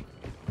going?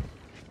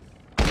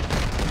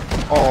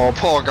 Oh,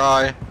 poor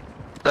guy.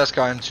 Last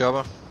guy in the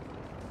chopper.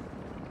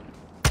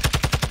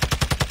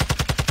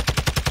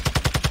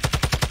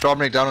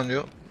 Dropping down on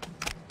you.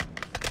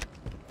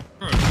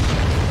 Bro,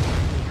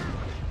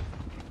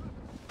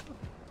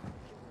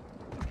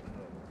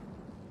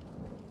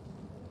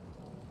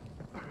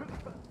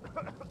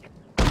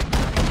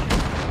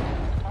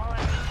 All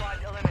enemy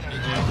squads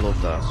eliminated.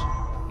 Love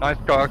that. Nice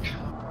cock.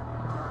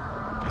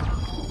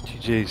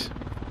 GG's.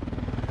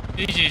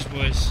 GG's,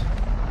 boys.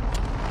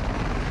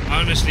 I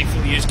honestly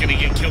thought you was gonna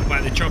get killed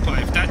by the chopper.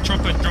 If that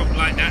chopper dropped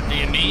like that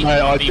near me, Mate,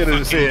 I I'd be didn't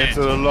fucking see it dead.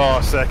 until the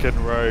last second,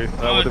 bro. That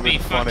would I'd have be been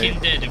funny.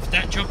 fucking dead. If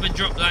that chopper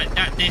dropped like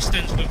that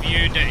distance with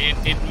you that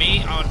it did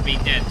me, I'd be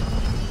dead.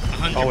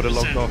 100%. I would've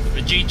logged off.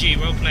 But GG,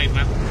 well played,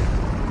 man.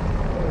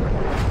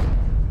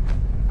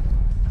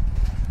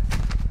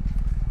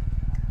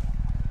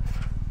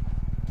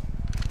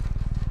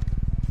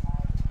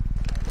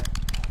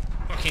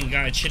 Fucking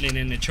guy chilling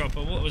in the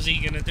chopper. What was he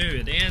gonna do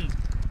at the end?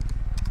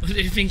 What did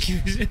he think he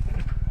was?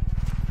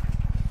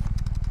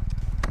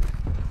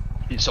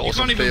 He's You also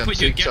can't even playing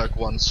put your TikTok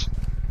once.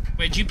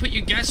 Wait, do you put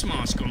your gas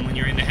mask on when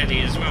you're in the heli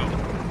as well?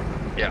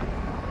 Yeah.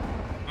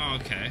 Oh,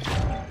 okay.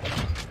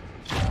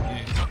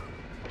 Yeah.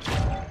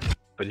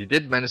 But he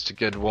did manage to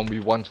get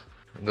 1v1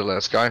 in the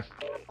last guy.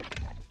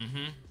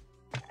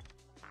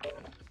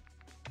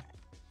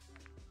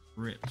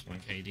 Ripped my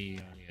KD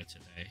earlier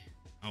today.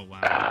 Oh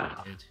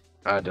wow, he did.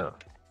 I don't.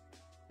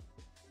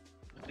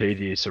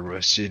 Haiti is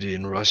a city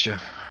in Russia.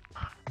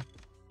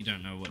 You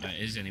don't know what that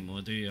is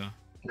anymore, do you?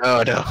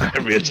 No, I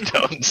really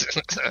don't.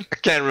 I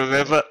can't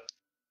remember.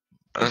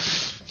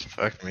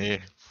 Fuck me.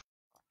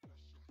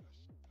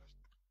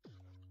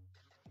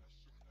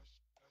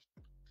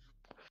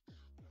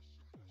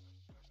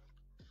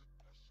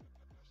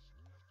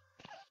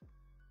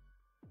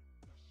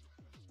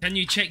 Can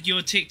you check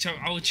your TikTok?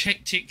 I'll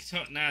check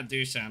TikTok now,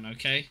 Dusan,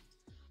 okay?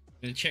 I'm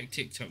gonna check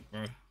TikTok,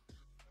 bro.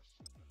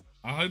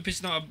 I hope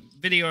it's not a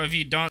video of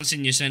you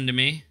dancing you're sending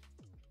me.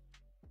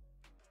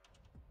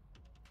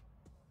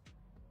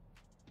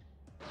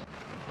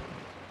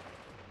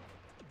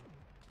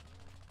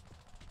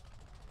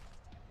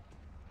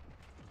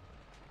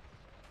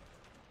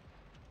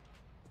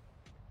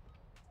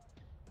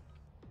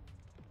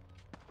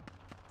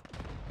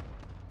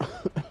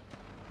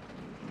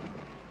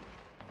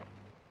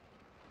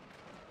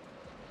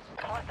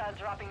 Hostiles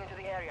dropping into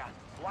the area.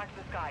 Watch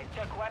the skies.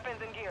 Check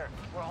weapons and gear.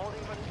 We're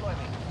holding for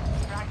deployment.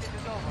 Practice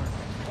is over.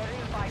 The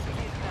real fight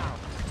begins now.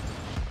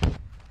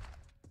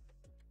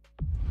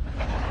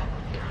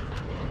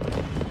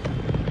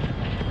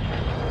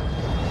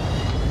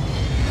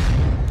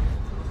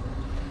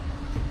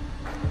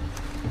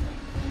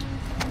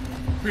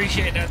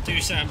 Appreciate that,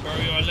 Dusan, bro.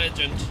 You're a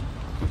legend.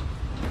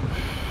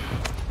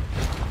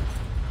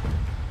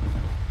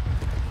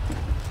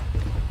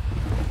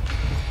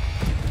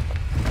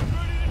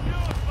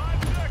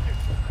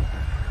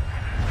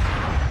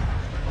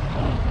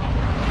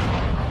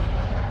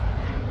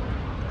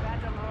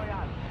 Battle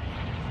Royale.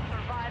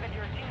 Survive and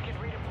your team can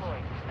redeploy.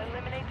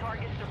 Eliminate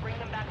targets to bring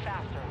them back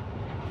faster.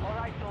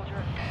 Alright,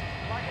 soldier.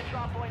 Mark a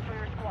drop point for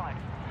your squad.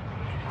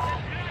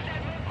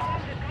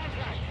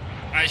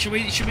 Alright, should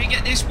we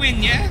get this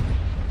win, yeah?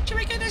 Should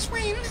we get this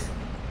win?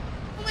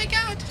 Oh my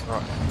god.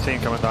 Right, team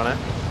coming down here.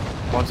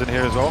 One's in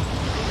here as well.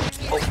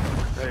 Oh,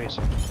 there he is.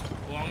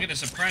 Well, I'm gonna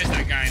surprise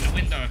that guy in the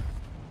window.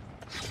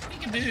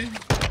 Peekaboo.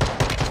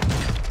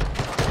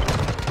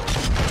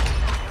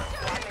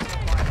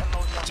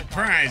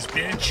 Surprise,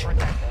 bitch.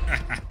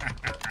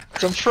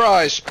 Some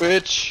fries,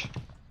 bitch.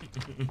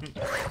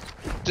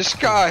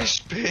 Disguise,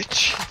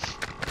 bitch.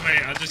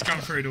 Wait, I just come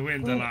through the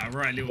window like a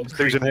right little Who's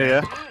creep. in here,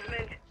 yeah?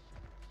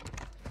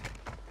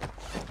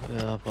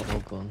 Yeah, I've got no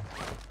gun.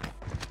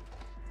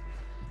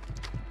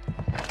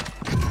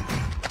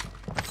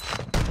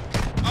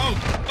 Oh,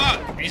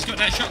 fuck! He's got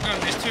that shotgun.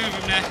 There's two of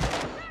them there.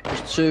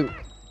 There's two.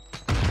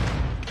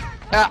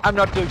 Ah, I'm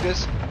not doing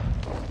this.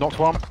 Knocked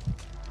one.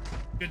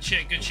 Good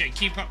shit, good shit.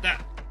 Keep up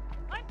that.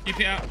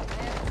 Keep it up.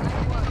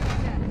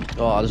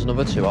 Oh, there's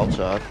another two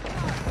outside.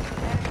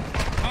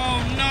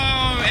 Oh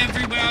no!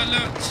 Everywhere I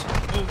looked.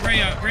 Oh,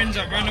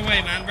 Renzo, run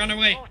away, man. Run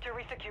away. Move to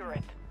resecure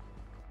it.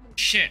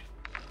 Shit.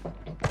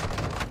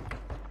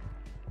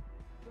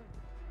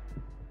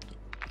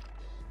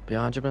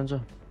 Behind you,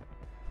 Benzo.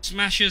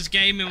 Smashers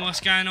Gaming, what's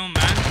going on,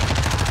 man?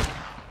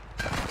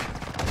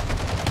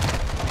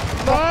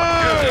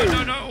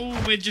 No! No,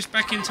 oh, we're just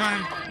back in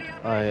time.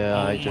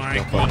 I Oh just my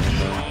got god, back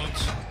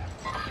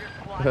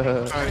in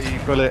Lord. 30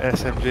 bullet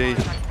SMG.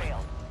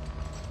 Failed.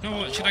 You know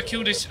what, should I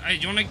kill this? Hey,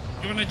 you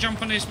wanna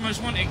jump on this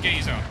most wanted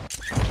geezer?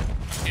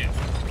 Yeah,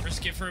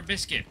 risk it for a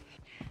biscuit.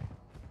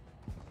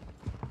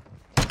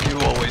 You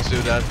always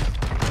do that.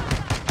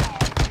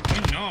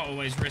 You know I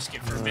always risk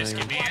it for a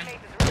biscuit, man. Squad mate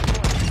is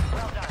redeployed.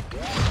 Well done.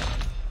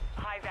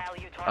 High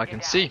value target I can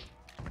down. see.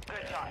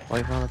 Good job.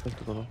 Why can't I pick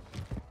the gun up?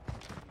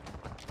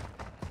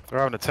 They're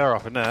having a tear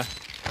up in there.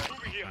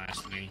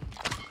 Nicely.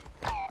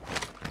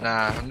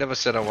 Nah, I never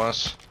said I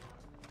was.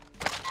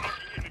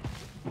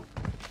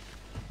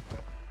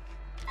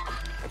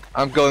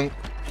 I'm going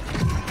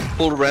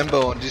full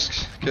Rambo on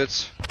these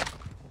kids.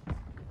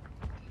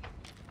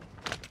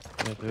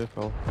 Yeah, do it,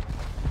 bro.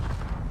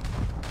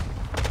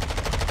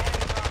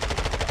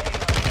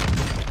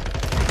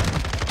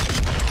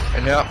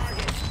 And yeah.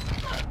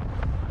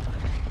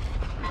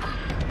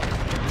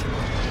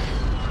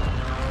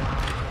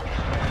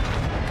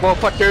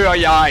 Hvorfor dør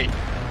jeg?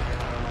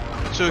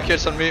 Two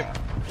kids on me.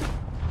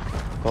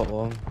 Got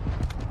one.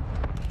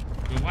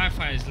 Your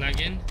Wi-Fi is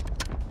lagging.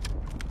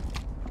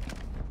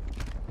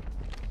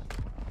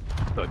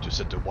 Thought you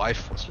said the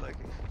wife was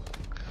lagging.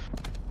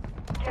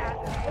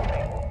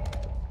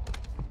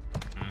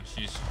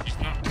 She's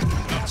not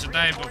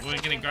today, but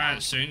we're gonna go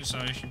out soon,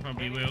 so she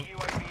probably will.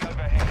 UAV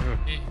overhead.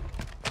 Yeah.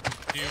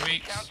 2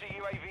 weeks. Counter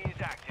UAV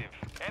is active.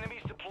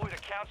 Enemies deployed a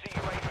counter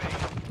UAV.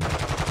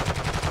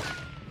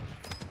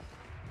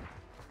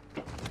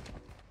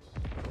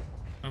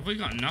 Have we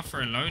got enough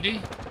for a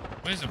Lodi?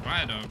 Where's the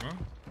buyer though, bro?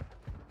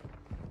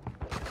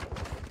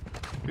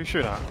 Who's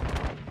shooting at?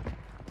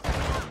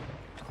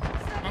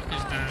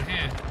 Fuckers down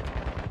here.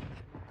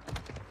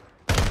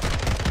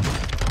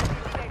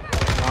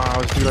 Ah, I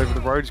was dude over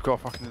the road. He's got a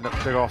fucking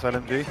big ass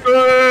LMG.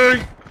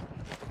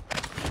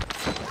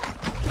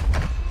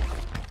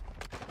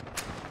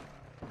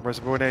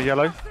 Reservoir near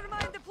yellow.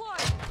 Mastermind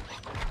deployed.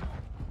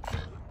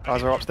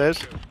 Eyes are upstairs.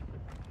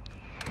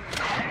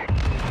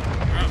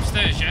 We're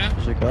upstairs, yeah?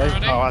 Is it Where guy? are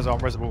they? Oh, eyes on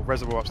reservoir.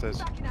 Reservoir upstairs.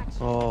 Back in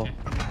action. Oh,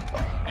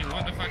 Hey,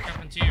 what the fuck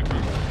happened to you, bro?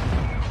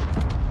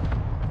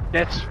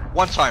 That's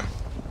one time.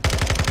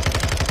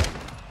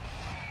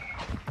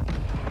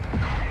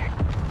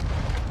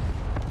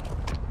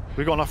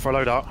 We got enough for a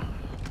loadout.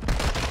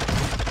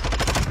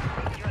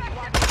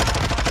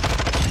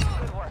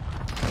 Good work.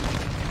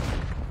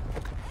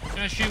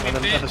 Don't shoot me, And the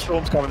bitch.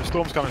 storm's coming, the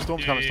storm's coming,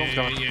 storm's coming, storm's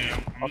coming. Yeah.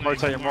 I'm not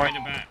rotating even worried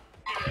right. about-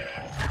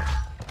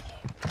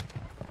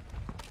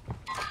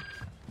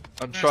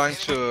 I'm trying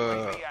to.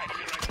 UAV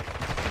active.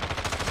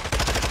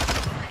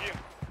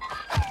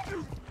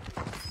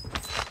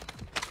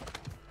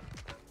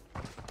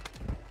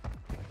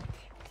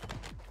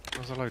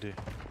 Where's the loadie?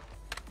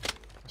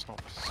 It's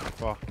not so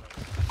far.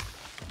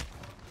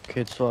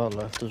 Kids far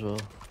left as well.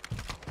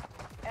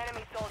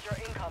 Enemy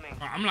soldier incoming.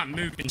 Right, I'm like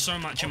moving so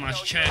much in my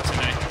chair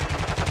today.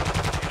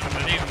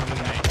 Unbelievable,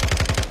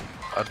 mate.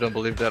 I don't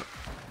believe that.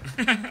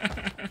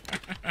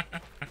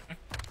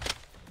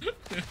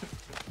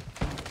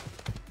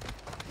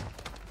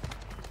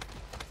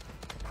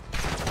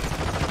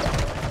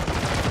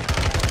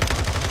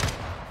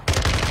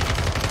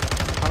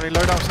 How many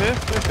loadouts here?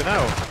 Flipping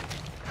hell.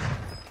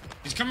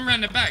 He's coming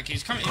around the back.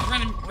 He's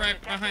running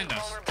right behind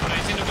us. No,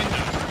 he's in the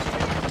window.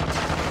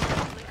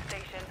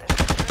 Stations and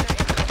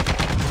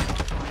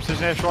incoming.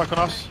 Precision airstrike on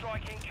us.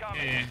 Strike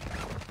incoming. Yeah.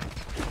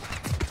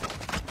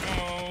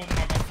 Oh,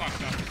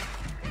 motherfucker.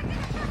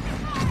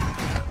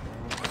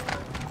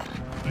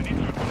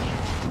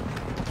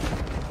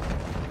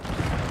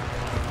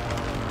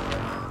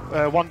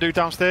 One dude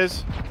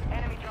downstairs,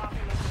 Enemy dropping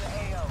into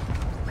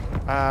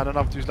the AO. and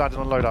another dude's landing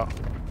on loadout.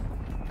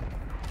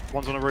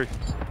 One's on the roof.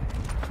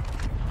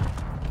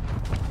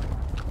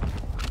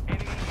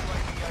 Enemy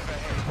UAV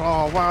overhead.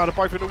 Oh wow, they're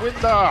both in the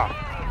window!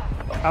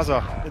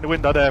 Azza, in the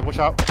window there, watch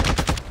out.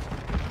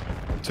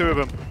 Two of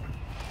them.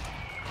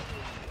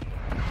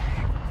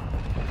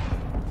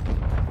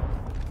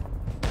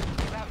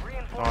 You have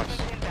reinforcements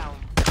Nice. inbound.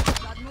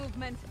 Got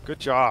movement. Good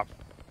job.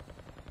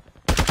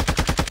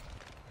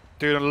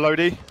 Dude on the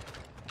loadie.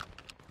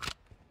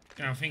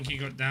 Yeah, I think he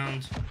got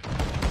downed.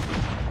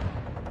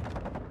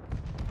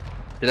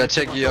 Did I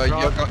check your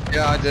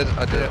yeah, I did.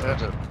 I did. Yeah. I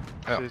did.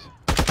 Yeah. Cheers.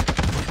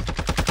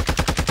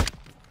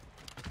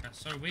 That's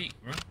so weak,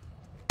 bro.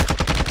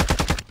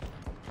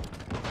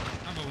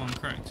 Another one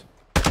cracked.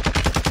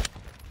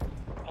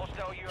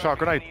 Hostile UAV Shot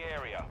grenade. in the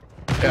area.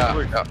 Yeah.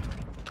 Roof. Yeah.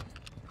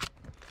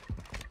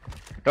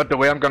 Got the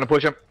way. I'm gonna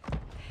push him.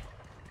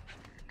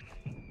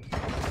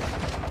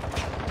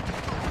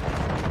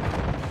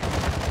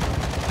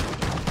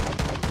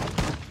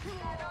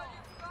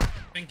 I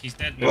think he's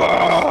dead now.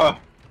 Ah!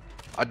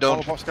 I Bottle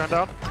don't. box going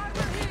down.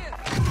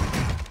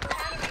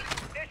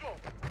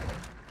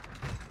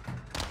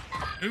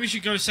 Maybe we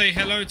should go say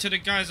hello to the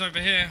guys over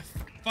here.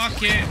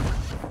 Fuck it.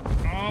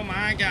 Oh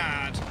my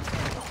god.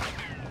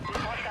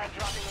 Hostiles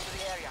dropping into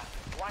the area.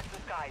 Watch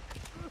the skies.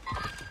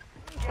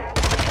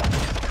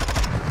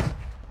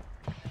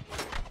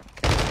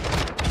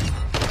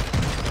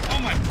 Oh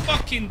my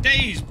fucking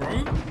days,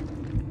 bro.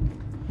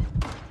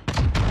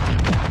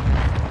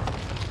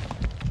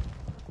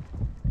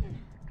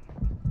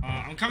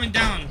 I'm coming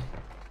down.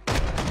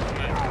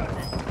 Right,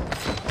 bro.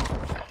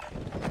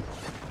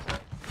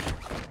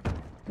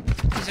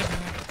 Where's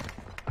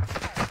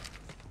everyone?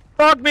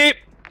 Fuck me!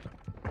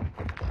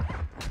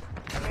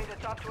 Made the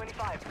top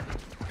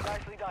 25.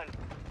 Nicely done.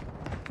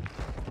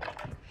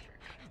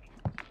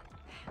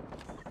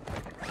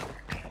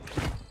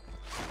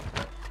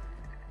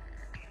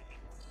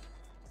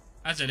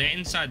 Azza, they're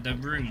inside the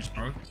rooms,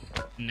 bro.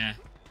 Nah.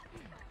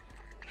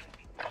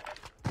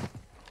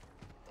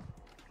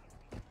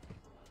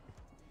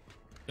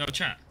 Yo,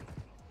 chat.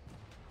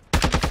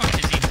 What the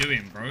fuck is he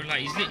doing, bro?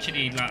 Like, he's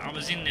literally, like, I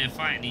was in there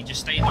fighting, he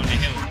just stayed on the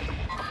hill.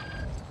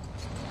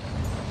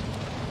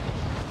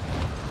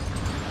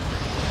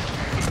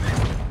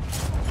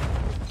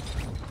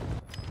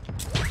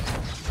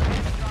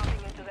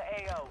 Dropping into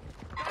the AO.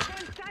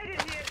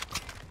 Sighted here.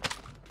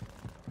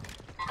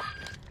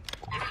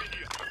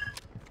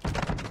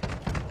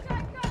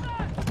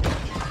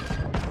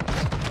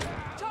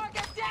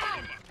 Target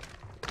down.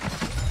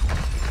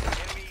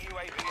 Enemy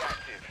UAV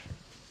active.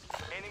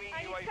 Enemy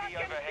UAV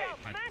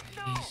overhead.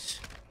 Jeez.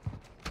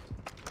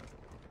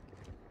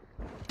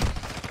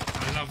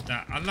 I love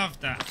that. I love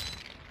that.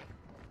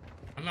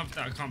 I love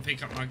that I can't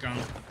pick up my gun.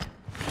 Enemy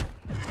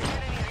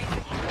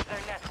reaches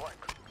their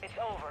network. It's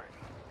over.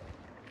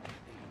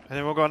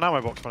 Anyone got an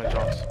ammo box by any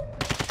chance?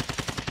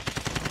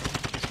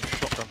 Need some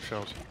shotgun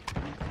shells.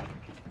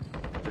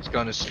 This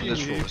gun is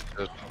this room is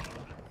good.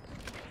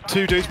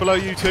 Two dudes below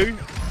you two,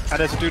 and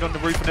there's a dude on the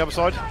roof on the other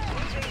side. Get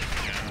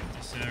out of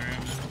this area, man.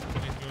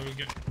 Where we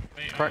get-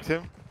 wait, Cracked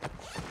him.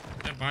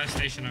 There's a buy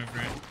station over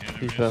here. Yeah, there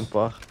He's is. went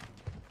back.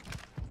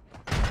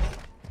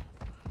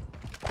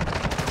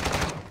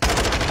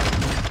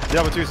 The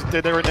other two,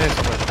 they're in there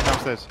somewhere,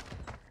 downstairs.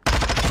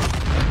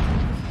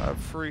 I have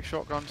 3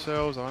 shotgun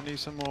shells, I need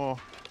some more.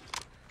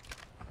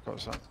 Got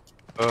some.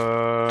 I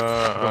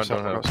Got some,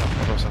 don't I have. got some,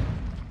 I got some.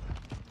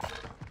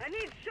 I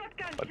need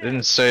shotgun. I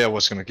didn't say I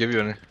was gonna give you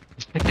any.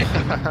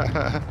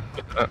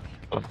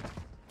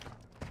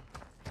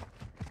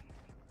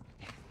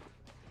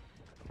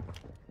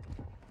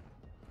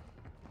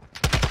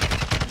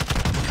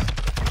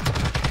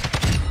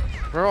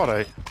 Where are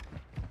they?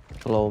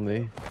 Below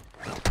me.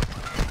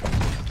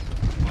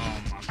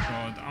 Oh my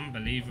god,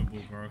 unbelievable,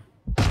 bro.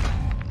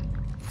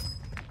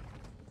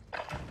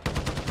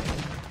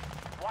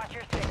 Watch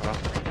your six.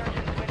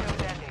 Resurgence window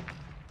is ending.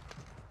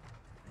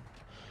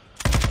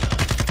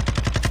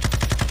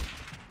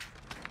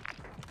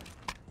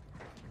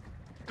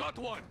 Got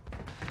one.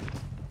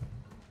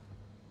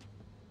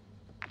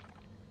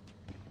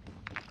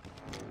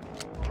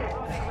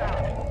 Losing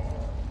round.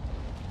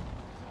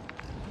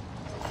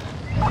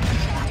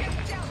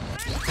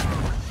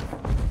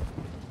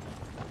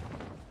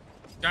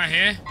 Guy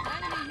here.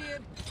 Enemy here.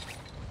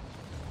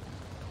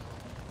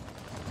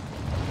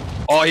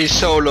 Oh, he's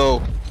so low.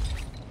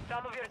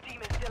 Some of your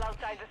team is still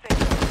outside the safe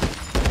zone.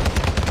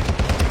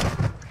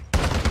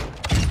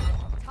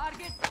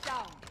 Target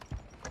down.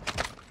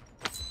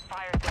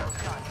 Fire sales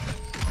done.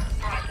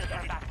 Prices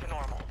are back to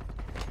normal.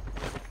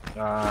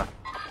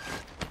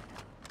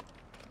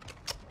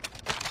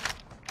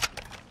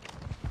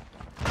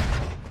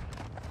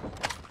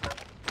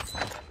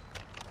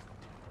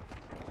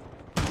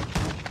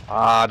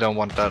 I don't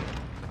want that.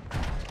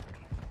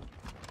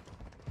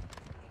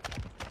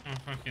 Oh,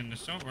 fucking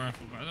assault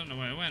rifle, but I don't know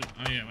where it went.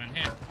 Oh yeah, it went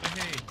here. Oh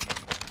hey.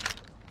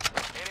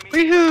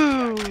 Enemy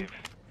Woohoo! active.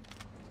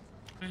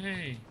 Oh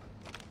hey.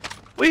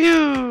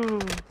 Woohoo!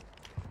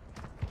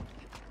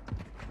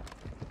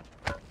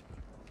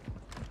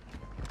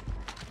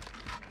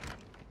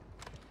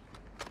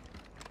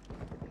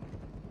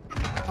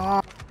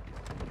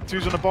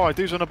 Dude's on a buy,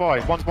 dude's on a buy.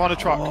 One's behind a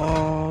truck.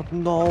 Oh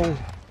no.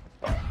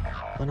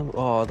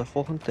 Oh, the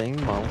fucking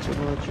thing mounted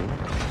on a jump.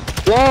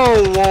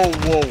 Whoa, whoa,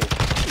 whoa.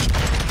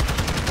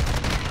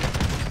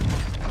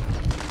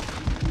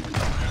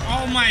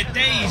 Oh my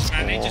days,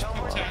 man! They just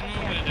popped out of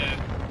nowhere there.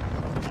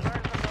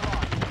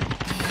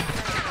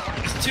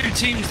 There's two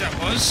teams that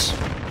was.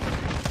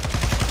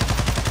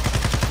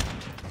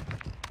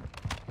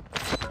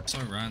 So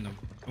random.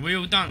 Are we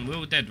all done? We're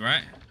all dead,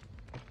 right?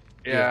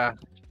 Yeah.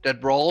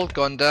 That brawl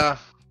gone there.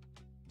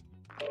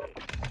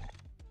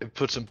 It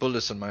put some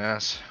bullets in my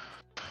ass.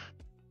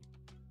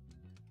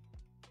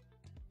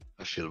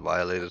 I feel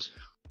violated.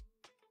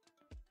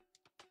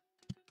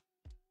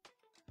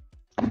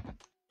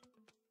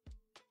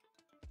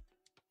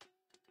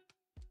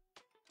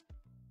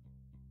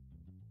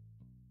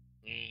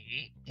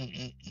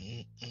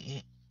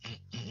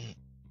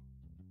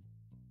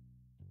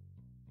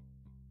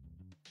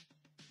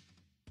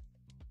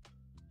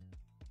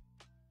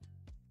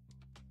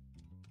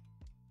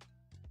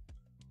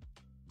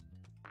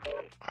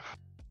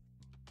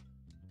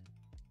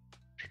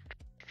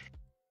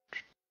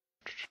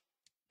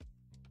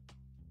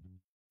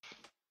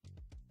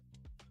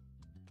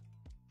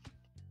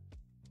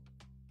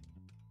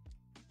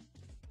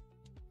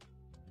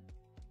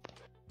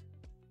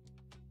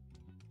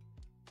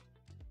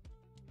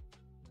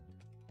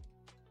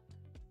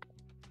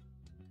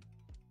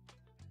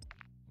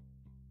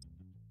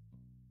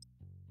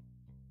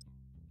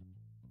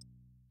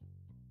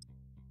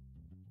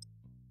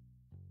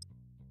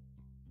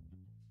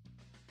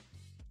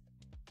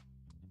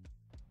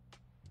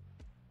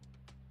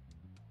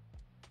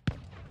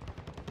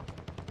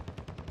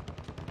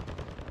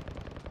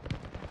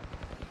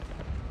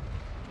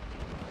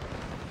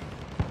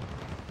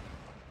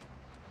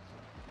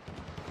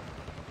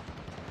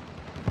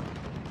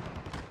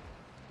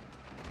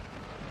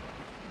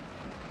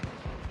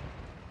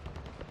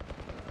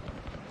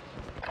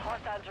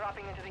 Hostiles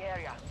dropping into the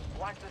area.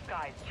 Watch the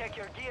skies. Check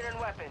your gear and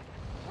weapons.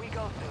 We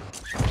go soon.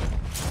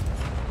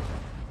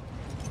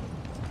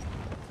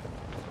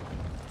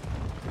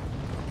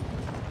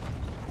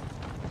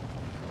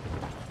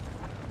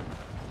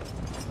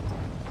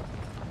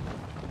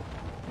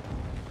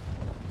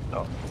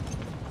 No.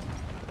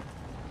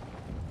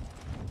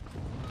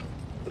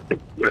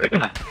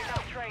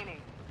 Enough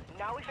training.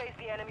 Now we face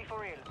the enemy for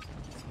real.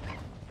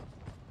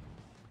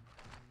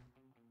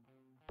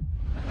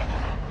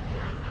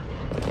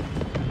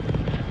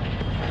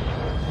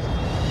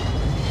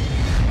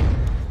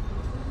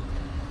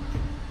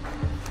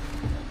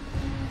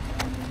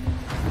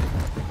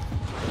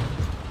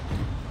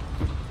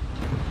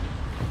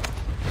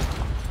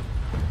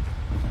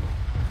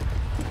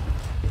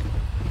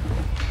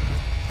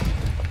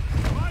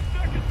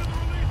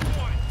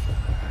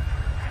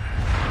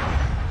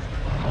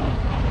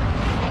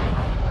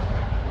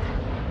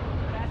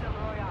 Battle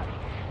Royale.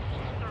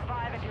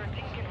 Survive and your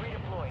team can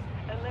redeploy.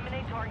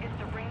 Eliminate targets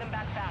to bring them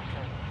back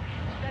faster.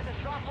 Set a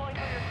drop point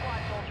for your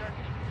squad, soldier.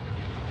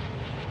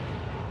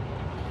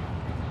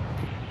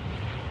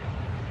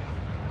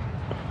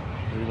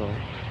 Reload.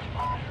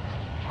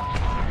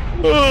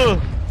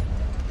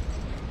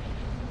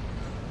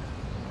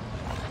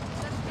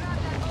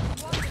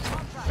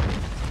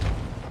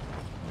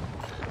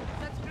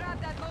 Let's grab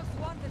that most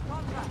wanted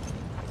contract.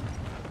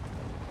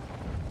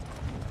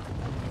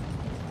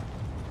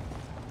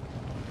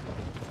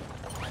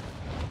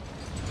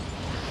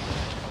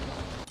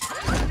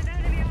 An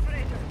enemy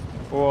operator.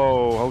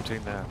 Whoa, whole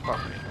team there. Fuck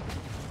me.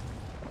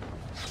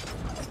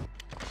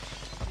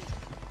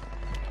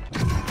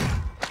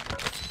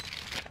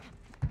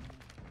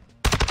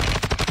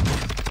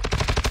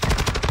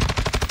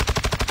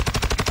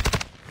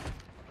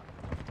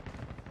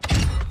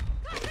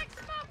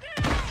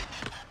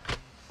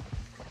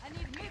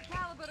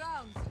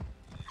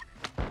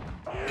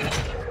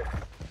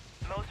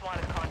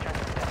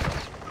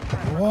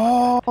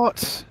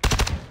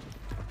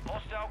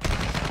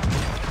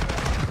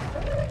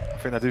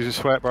 think that dude's a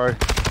sweat, bro.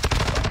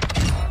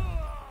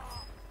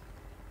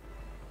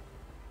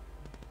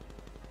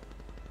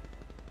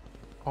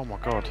 Oh my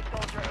god. Enemy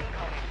soldier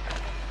incoming.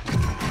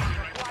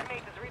 Your squad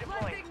mate is redeploying.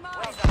 Planting mine.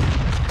 Well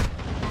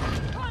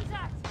done.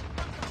 Contact!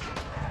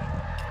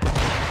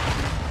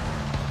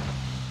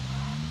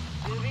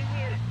 Moving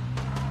here.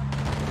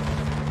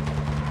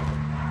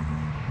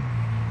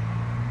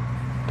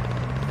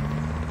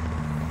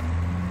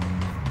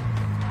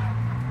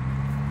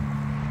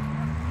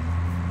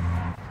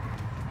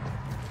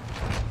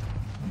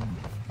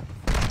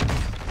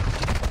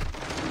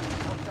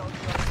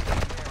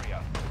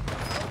 Area.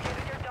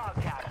 Located your dog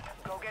tag.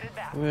 Go get it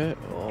back. Where?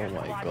 Oh Your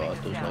my squad god, mate is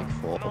there's down. like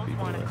 4 Most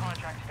people wanted there.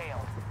 contract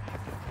failed.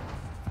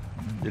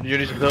 You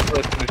need to build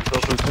it. You need to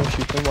build it. Don't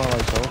shoot them while I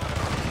talk.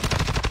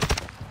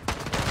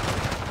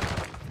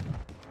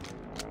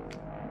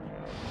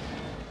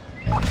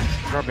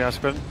 Grab me,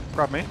 Aspen.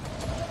 Grab me.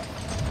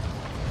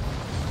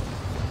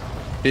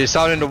 He's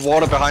down in the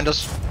water behind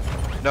us.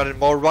 Not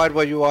anymore. Right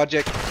where you are,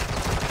 Jake. Stop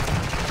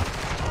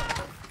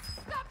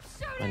I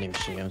shooting! didn't even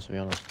see him, to be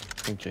honest.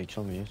 I think Jake's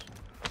on mute.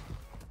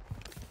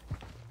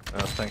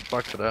 Thanks,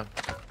 fuck for that.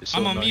 It's so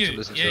I'm on annoying to mute.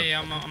 listen Yeah, to.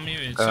 yeah, I'm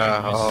muted.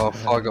 Sorry, boys. Oh,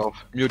 fuck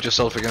off. Mute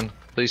yourself again,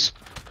 please.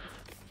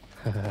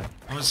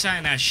 I was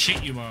saying how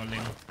shit you are,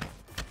 Ling.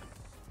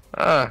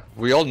 Ah,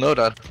 we all know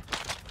that.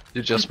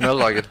 You just smell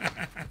like it.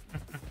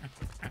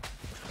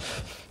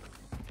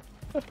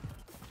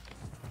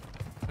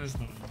 That's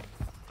not.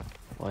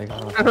 My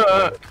god. Your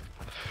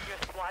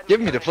squad Give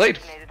mate me the has plate.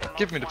 designated the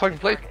Give me most the fucking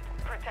plate. wanted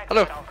target. Protect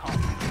Hello. at all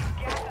costs.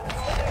 Gas is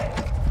moving.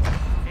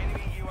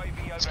 Enemy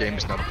UAV This game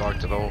is not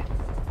bugged at all.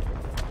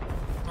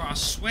 Bro, I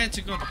swear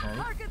to God, bro.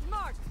 Target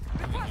marked!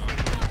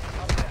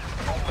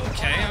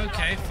 Okay,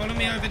 okay. Follow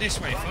me over this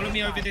way. Follow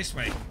me over this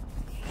way.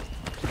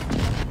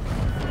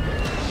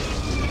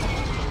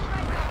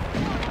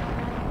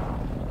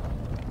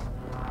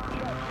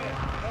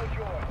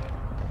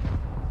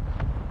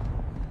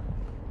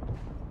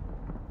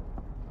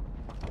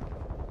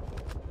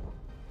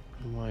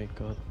 Oh my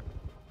god.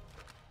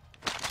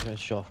 I got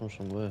shot from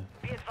somewhere.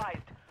 Be advised,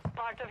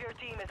 part of your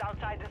team is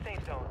outside the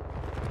safe zone.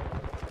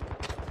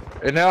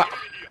 In there.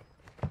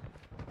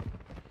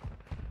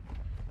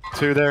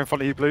 2 there in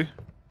front of you, Blue.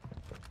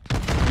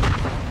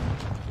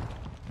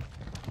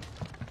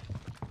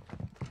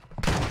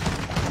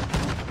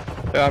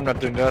 Yeah, I'm not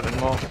doing that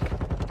anymore.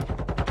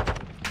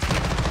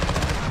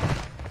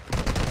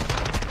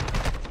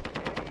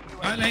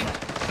 Right, Ling.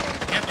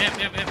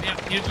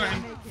 Yep. You got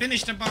him.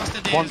 Finish the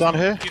bastard there. One down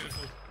here.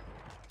 Beautiful.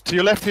 To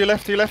your left, to your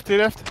left, to your left, to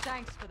your left.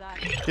 Thanks for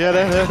that. Yeah,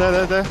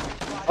 there.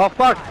 Oh,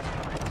 fuck!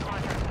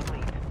 Contract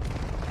complete.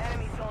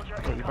 Enemy soldier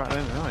Got you back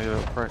incoming. then. Oh, you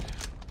little prick.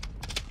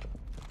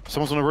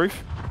 Someone's on the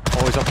roof.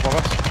 Oh, he's up above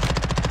us.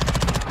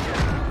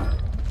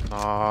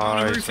 On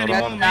the Nice. roof well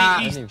anymore, done. mate.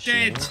 I He's didn't see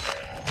dead. him.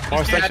 Buy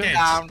He's station? dead.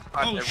 Down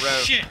on Oh the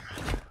road. shit.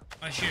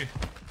 That's you.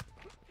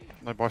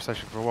 No buy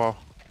station for a while.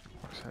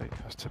 Fuck's sake,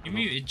 that's You typical.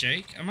 muted,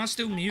 Jake. Am I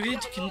still muted?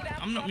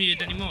 I'm not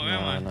muted anymore,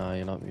 am I? No,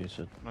 you're not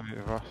muted. No mute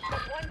with us.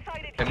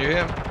 One-sided Can you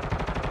hear him?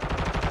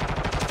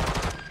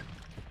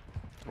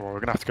 Well, we're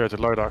gonna have to go to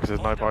loadout because there's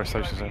no buy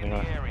stations UAV in the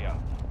anywhere. area.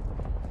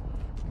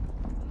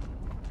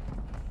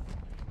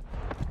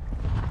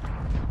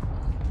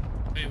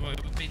 Tell you what,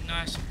 it would be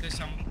nice if there's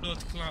some blood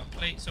clot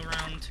plates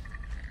around.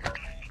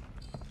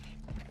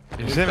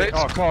 You see me?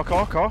 Oh,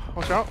 car.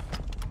 Watch out.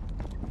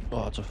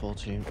 Oh, it's a full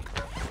team.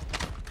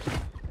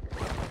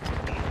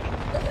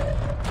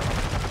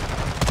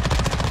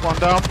 One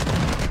down.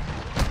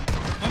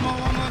 One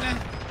more there.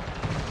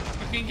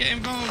 Fucking get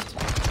involved.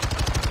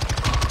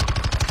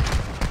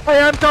 I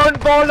am down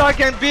ball I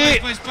can be!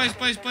 Boys.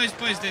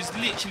 There's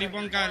literally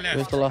one guy Where's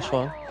left. the last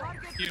one?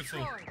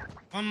 Beautiful.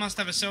 One must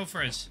have a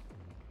self-res.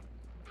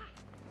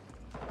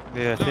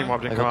 Yeah, team wipe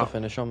I didn't come got the out.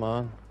 finish on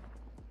mine.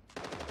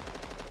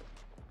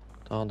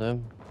 Downed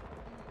him.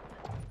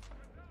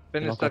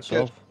 Finish Knock that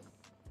kid. itself.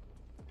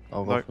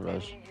 I'll go No. for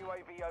those. Enemy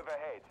UAV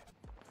overhead.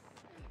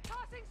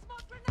 Tossing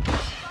smoke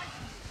grenades!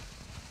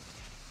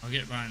 I'll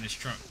get behind this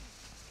truck.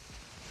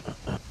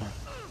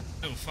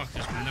 Little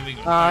fuckers, man. There we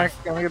go.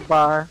 Can we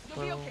goodbye?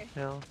 You'll be okay.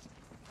 Enemies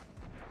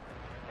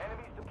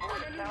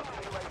deployed a counter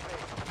UAV.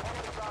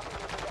 Enemy dropping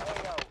into the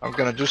AO. I'm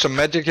gonna do some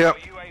magic here. Our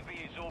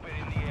UAV is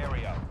orbiting the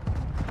area.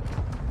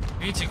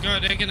 We need to go.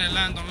 They're gonna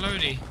land on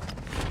Lodi.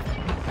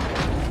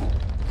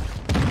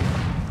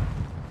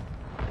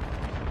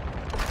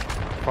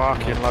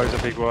 Fucking loads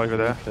of people over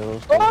there.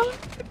 Kills.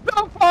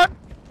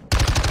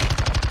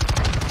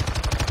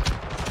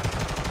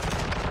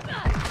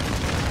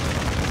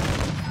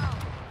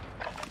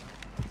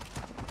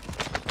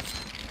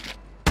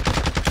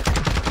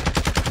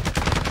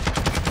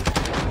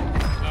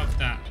 Love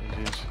that.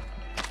 GG's.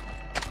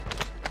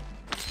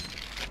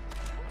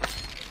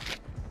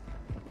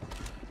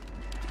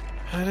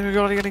 And then we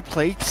got any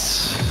plates?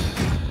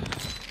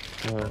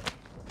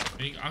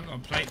 I've got a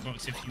plate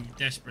box if you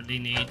desperately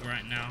need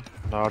right now.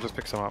 No, I'll just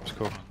pick some up, it's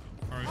cool.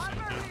 Throw some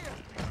down.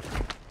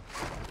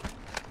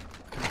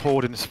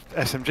 Poured in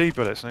SMG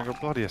bullets and I got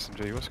bloody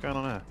SMG. What's going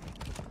on there?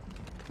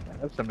 I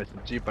have some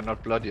SMG, but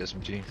not bloody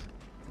SMG.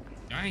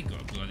 I ain't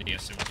got a bloody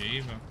SMG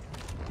either.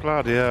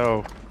 Bloody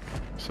hell.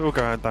 It's all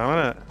going down,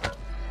 isn't it?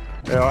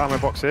 Yeah, ammo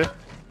box here.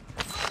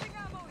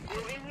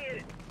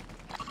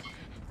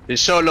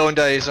 He's so low in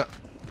there, he's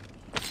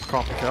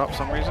Can't pick it up for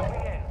some reason.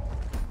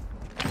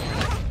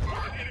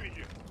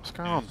 What's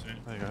going on?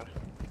 There you go.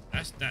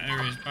 That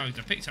area is bugged.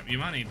 I picked up your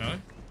money though.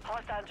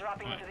 Hostiles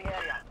dropping into the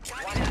area.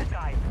 Watch the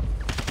skies.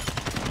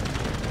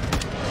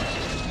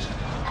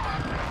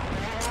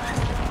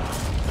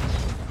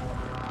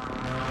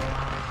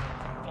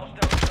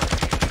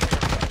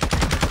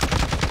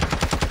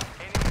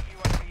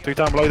 Two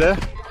down below there.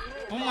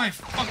 Oh my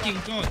fucking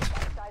god!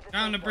 Go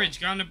on the bridge.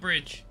 Go on the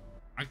bridge.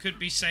 I could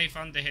be safe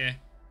under here.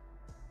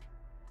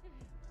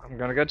 I'm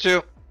gonna get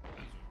you.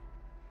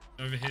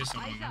 Over here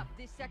somewhere. Eyes Man. up.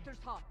 This sector's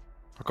hot.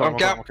 I got him,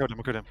 Okay. I killed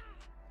him.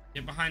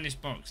 Get behind this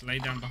box. Lay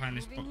down behind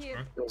this box,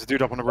 bro. There's a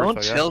dude up on the roof Don't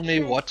though, yeah? tell me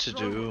what to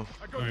do.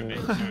 Sorry, mate.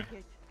 Sorry.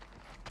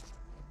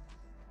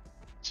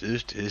 Do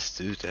this,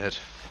 do that.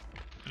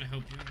 I'm gonna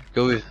help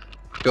you.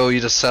 Go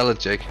eat a salad,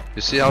 Jake.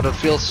 You see how that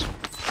feels?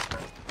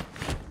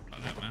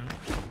 Like that, man.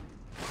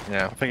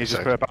 Yeah. I think he's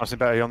just put a bouncing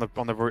Betty on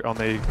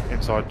the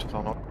inside, so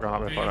I'm not going up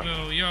there Hey, like that.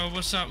 Will, yo,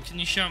 what's up? Can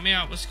you shout me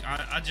out?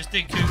 I just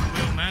did Cougar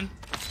Will, man.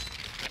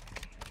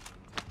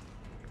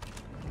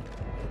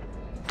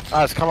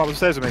 Ah, it's come up the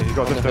stairs with me. You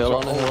got On this the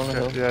hill, step. on the hill, on the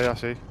hill. Yeah, I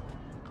see.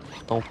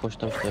 Don't push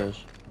them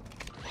stairs.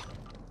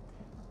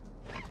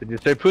 Did you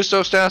say push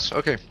those stairs?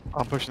 Okay.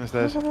 I'm pushing the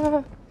stairs.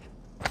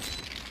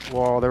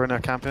 Whoa, they're in there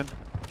camping.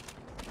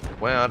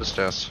 Where are the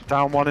stairs?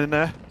 Down one in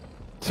there.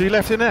 See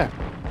left in there.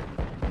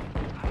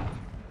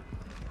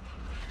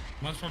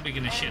 One's probably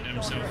gonna shit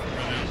themselves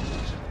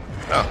right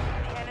Oh,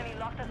 The enemy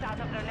locked us out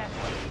of their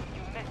network.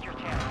 You missed your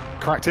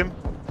chance. Cracked him.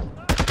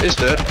 he's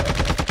dead.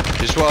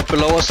 He's one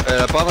below us,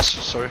 above us.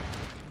 Sorry.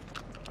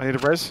 I need a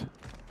res.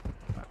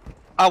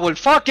 I will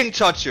fucking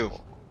touch you.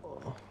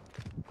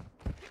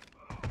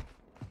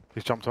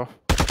 He's jumped off.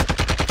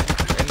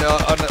 And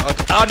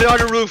on the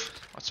other roof.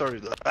 Oh, sorry.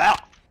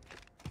 Ah.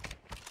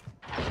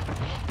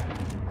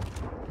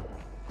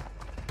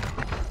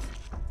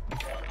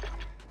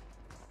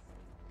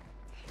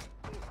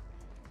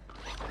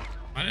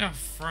 Why did I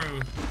throw?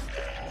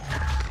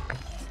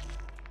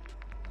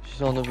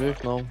 She's on the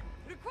roof now.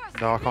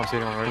 No, I can't see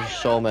anyone really. There's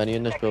so many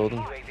in this building.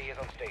 UAV is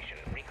on station.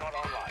 Recon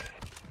online.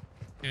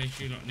 Yeah,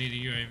 you don't need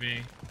a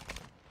UAV.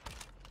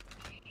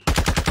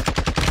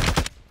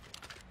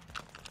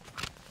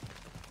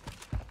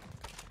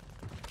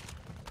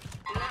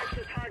 Mark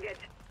the target.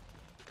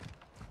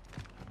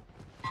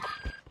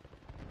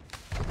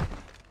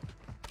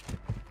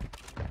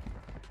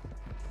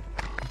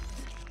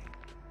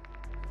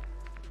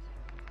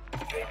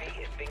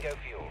 UAV is bingo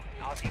fuel.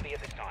 RTB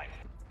at this time.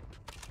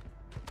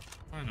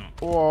 Why not?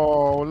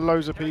 Whoa,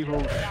 loads of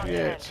people.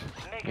 Shit.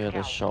 Make Yeah, it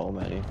there's count. so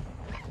many.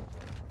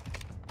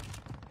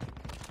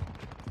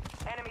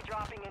 Enemy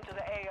dropping into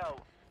the AO.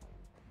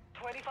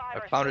 25 I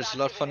are found still it's a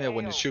lot active in funnier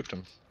when you AO. shoot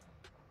them.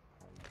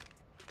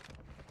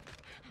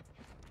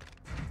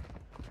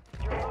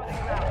 You're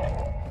losing ground.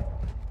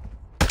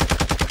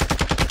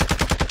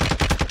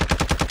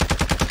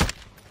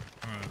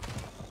 Alright.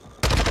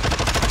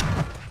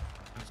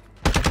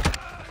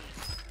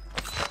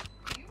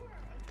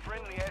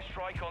 Friendly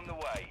airstrike on the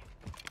way.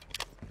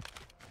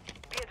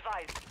 Be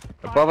advised.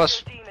 Above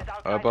us. 513 is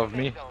outside Above the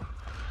me. safe zone.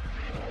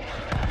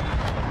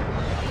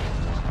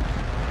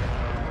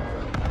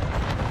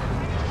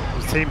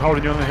 There's a team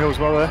holding you on the hill as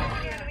well there.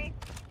 Enemy.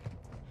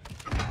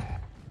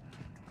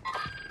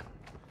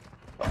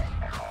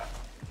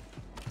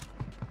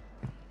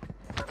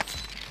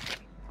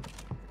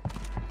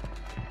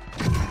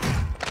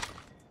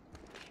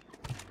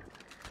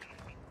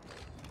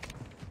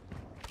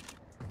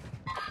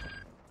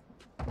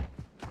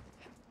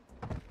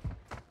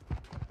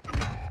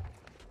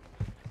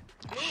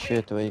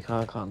 Shit, the way you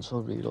can't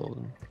cancel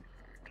reloading.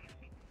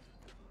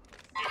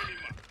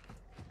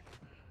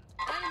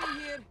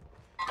 Enemy here.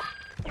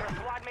 Your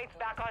squad mates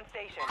back on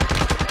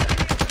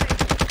station.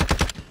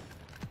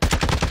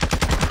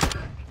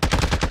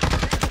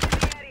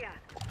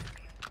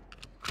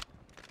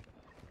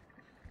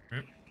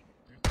 Yep.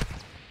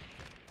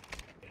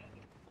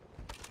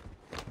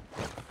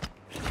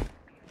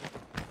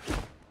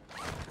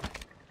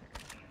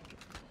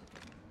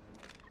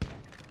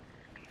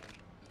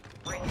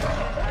 Resurgence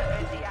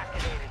has been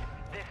deactivated.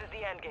 This is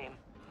the end game.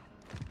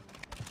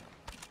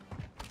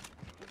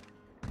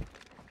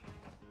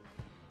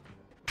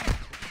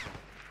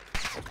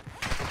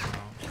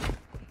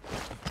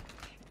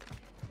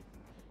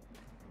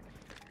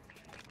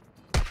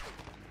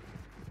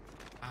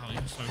 Wow,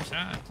 you're so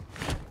sad.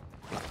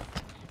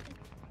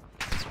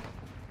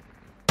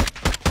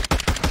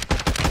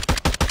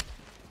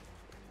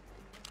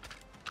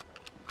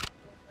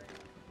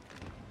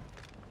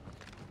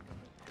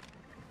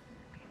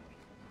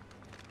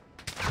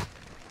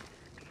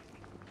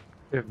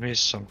 Give me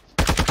some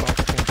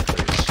fucking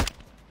place.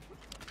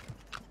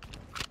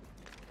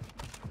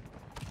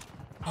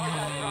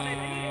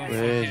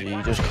 Where is he?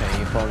 He just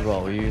came from,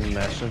 bro. You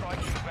messing. Strike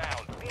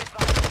inbound. Be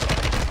advised.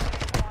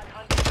 Squad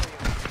hunting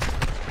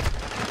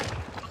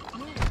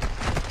for you.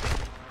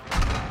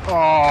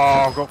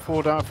 Oh, I've got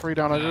 3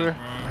 down over here.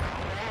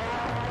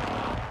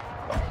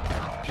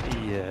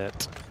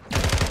 Shit.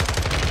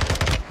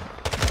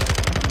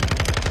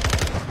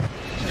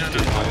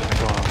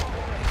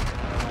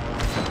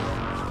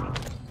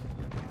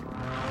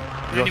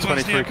 You got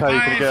 23k, you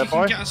can get a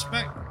buy? Get us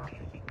back.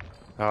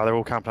 Oh, they're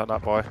all camping at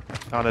that buy.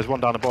 Oh, there's one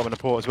down the bottom in the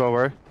port as well,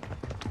 Ro.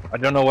 I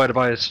don't know where the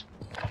buy is.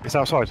 It's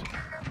outside.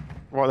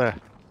 Right there.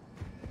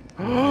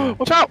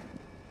 Watch out!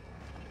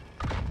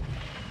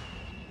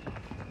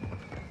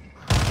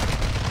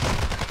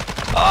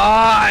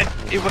 Ah,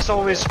 it was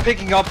always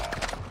picking up.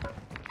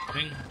 I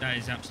think that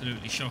is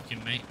absolutely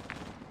shocking, mate.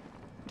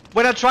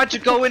 When I tried to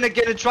go in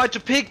again and tried to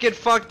pick it,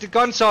 fucked the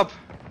guns up.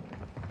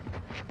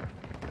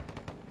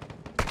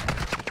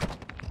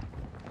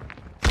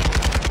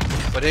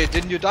 But hey,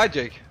 didn't you die,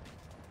 Jake?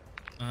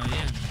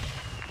 Yeah.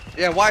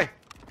 Yeah, why?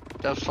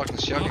 That was fucking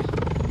shocking.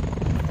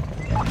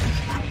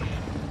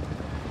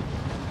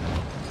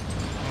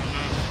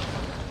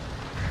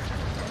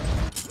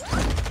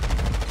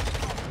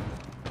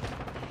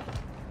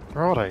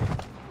 Where are they?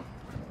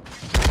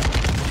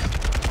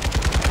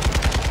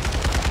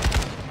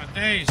 My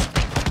days.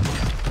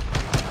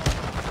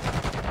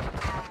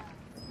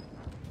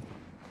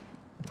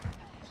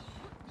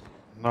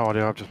 No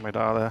idea, I've just made it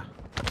out of there.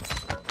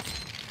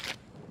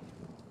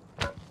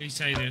 Please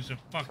say there's a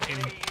fucking.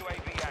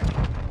 UAV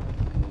active.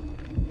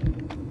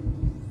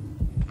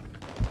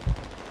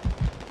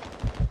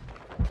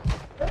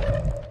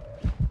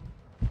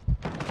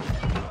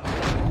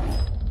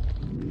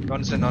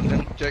 Guns in on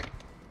him, Jake.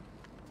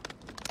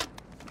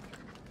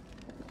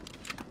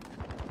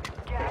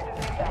 Gas is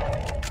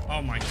inbound.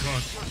 Oh my god.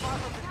 You're far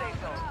from the safe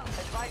zone.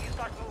 Advise you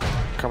start moving.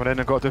 Coming in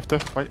and got a difter.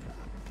 Wait.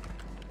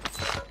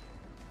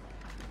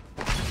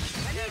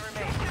 10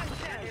 remain.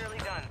 You're nearly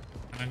done.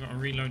 I gotta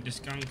reload this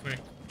gun quick.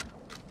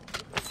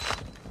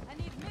 I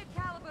need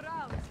mid-caliber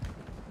rounds.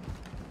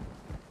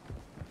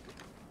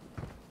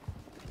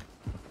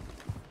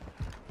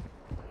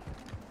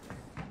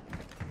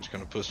 Just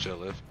gonna push to your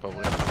left,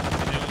 probably. They're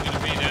all gonna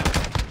be there.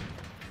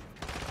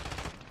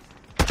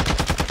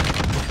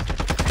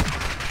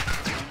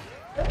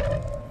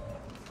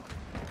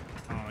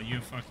 Oh,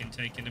 you're fucking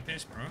taking a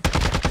piss, bro. Safe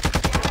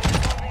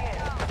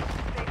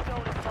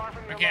zone is far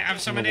from your Okay, have location.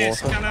 some of the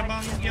this, water.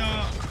 Calabang, yo.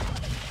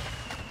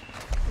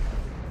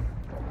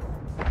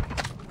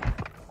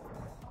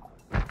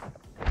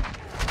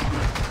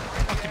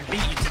 Fucking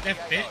beat you to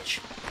death, bitch.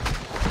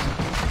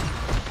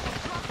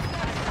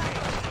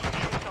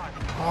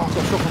 Oh, I've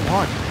got a shot from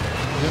behind.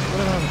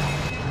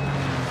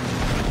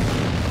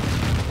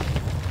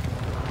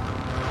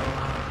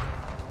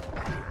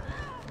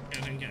 I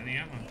didn't get any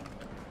ammo.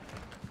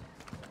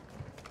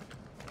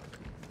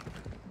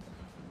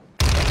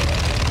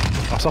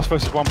 Our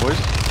suspect is one, boys.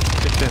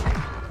 Kicked in.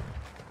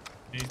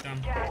 He's done.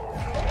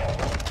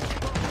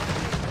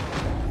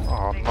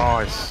 Oh,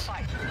 nice.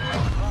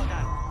 Well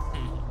done.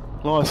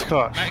 Nice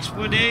clutch. Max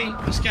Woody,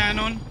 what's going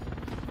on?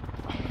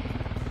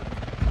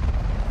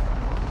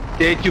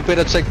 Jake, you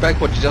better take back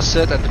what you just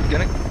said at the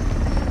beginning.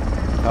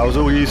 That was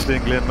all you,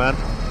 Stingling, man.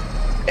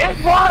 It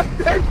was!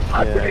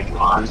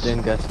 Yeah, he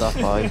didn't get that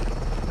high.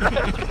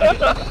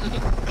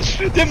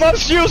 The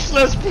most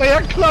useless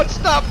player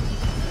clutched up!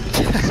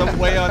 Some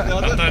way or I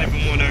another. don't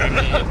even want to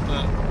admit it,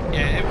 but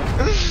yeah,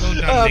 well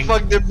done, Ah, Link.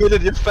 fuck the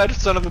minute, you fat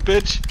son of a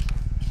bitch.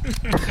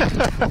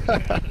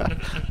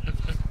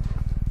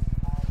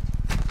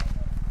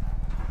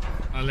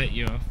 I'll let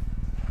you off.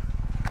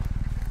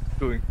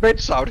 Doing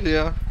bits out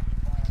here.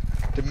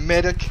 The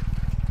medic.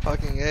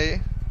 Fucking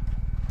A.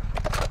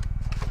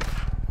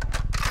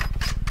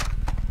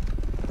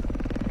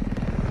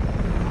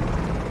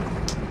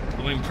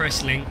 I'll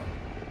impress Link.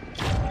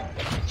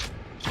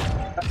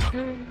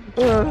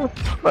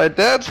 My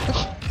dad.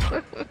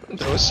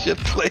 That was shit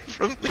play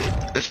from me.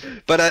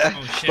 But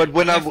Oh shit. but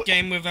when I Left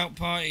game without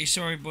party,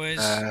 sorry boys.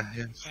 yeah,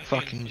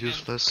 fucking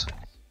useless.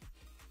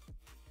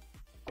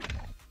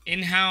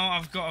 In how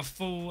I've got a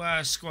full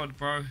squad,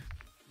 bro.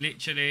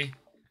 Literally.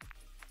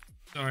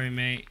 Sorry,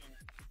 mate.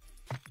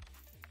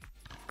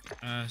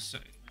 So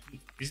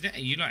is that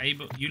you lot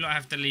able? You lot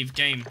have to leave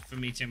game for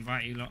me to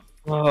invite you lot.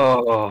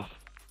 Oh.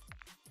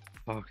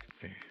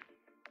 Okay.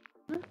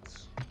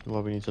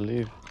 Well, we need to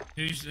leave.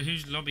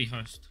 Who's lobby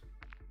host?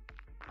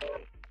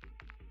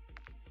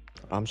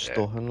 I'm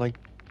stuck in like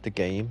the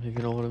game, if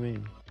you know what I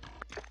mean.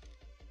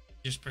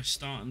 Just press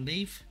start and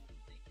leave.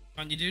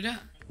 Can't you do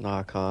that? No,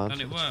 I can't.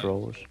 Does it It's work?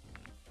 froze.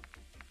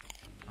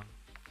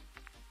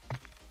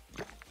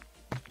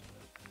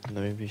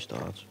 Let me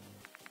restart.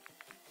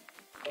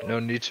 No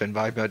need to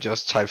invite me. I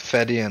just type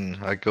fatty and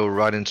I go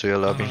right into your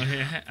lobby. Oh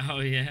yeah. Oh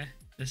yeah.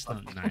 That's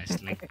not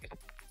nice, Link.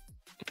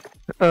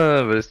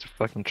 But it's the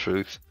fucking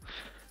truth.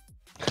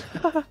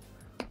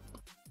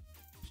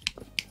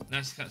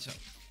 Let's catch up.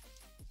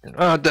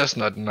 Oh, that's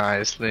not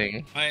nice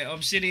thing. Hey,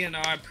 Obsidian,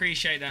 I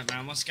appreciate that,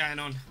 man. What's going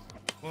on?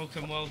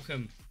 Welcome,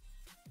 welcome.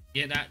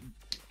 Yeah, that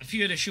a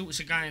few of the shorts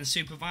are going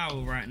super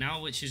viral right now,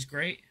 which is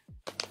great.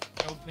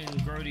 Helping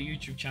grow the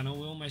YouTube channel.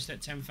 We're almost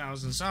at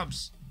 10,000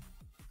 subs.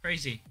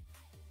 Crazy.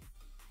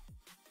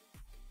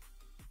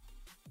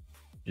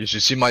 You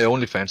should see my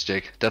OnlyFans,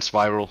 Jake. That's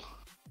viral.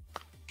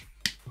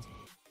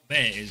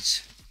 Bet it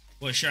is.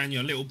 What, showing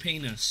your little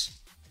penis?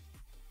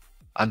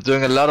 I'm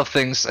doing a lot of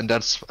things, and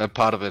that's a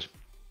part of it.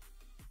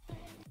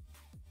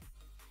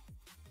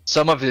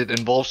 Some of it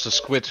involves the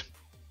squid.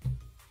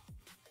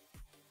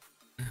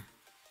 I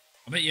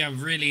bet you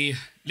have really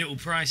little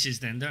prices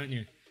then, don't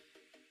you?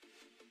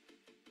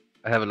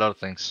 I have a lot of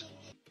things.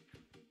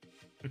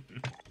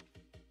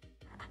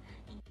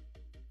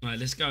 Right,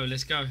 let's go,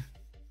 let's go.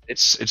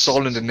 It's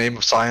all in the name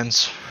of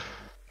science.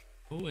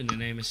 Oh, in the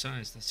name of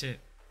science, that's it.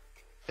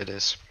 It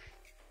is.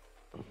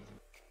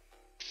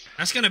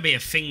 That's gonna be a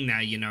thing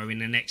now, you know, in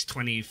the next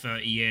 20,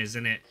 30 years,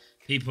 isn't it?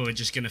 People are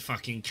just gonna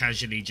fucking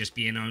casually just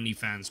be an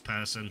OnlyFans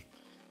person.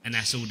 And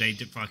that's all they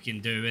fucking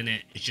do,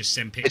 innit? It's just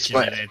send pictures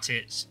of their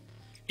tits.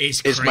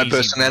 It's crazy, my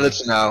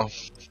personality bro. now.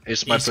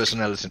 It's my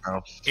personality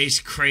now. It's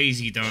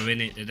crazy though,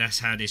 innit? That that's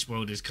how this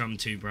world has come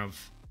to, bruv.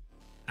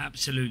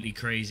 Absolutely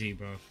crazy,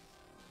 bruv.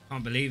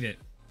 Can't believe it.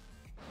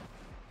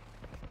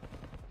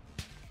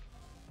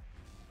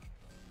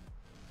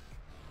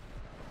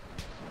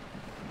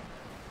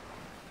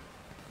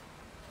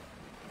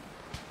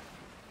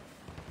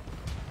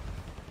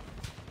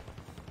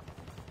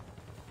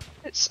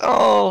 It's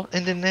all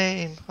in the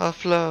name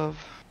of love.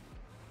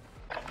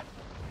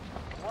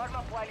 Warm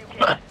up while you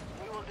can.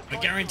 We will I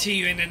deploy guarantee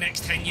you in the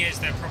next 10 years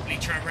they'll probably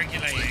try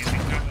regulating it.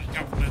 The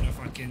government will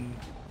fucking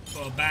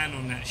put a ban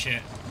on that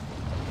shit.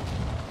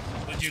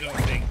 What do you lot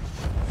think?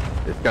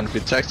 It's gonna be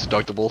tax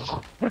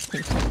deductible.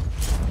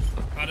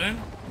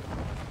 Pardon?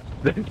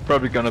 It's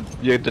probably gonna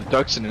be a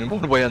deduction in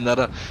one way or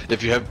another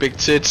if you have big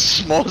tits,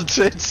 small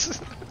tits.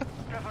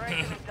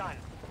 Preparation is done.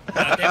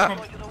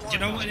 Do you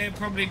know what there'll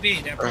probably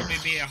be? There'll probably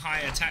be a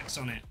higher tax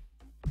on it.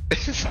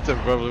 They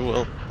probably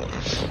will.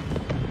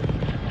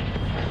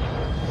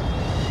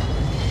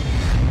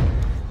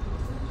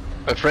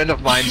 A friend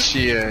of mine,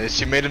 she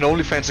made an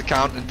OnlyFans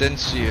account and then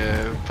she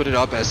put it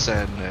up as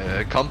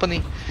a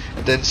company,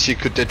 and then she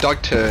could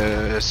deduct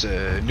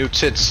her new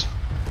tits.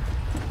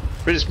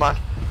 Pretty smart.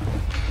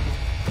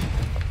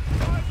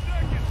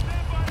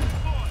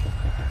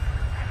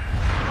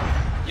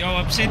 Yo,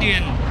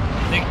 Obsidian,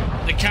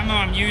 the camo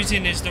I'm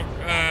using is the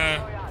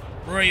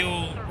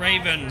Royal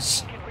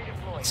Ravens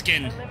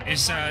skin.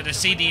 It's the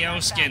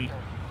CDL skin,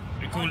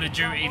 the Call of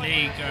Duty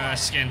League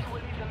skin.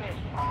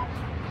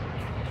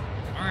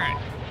 Alright,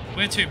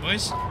 where to,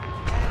 boys?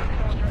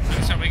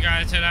 Looks like we're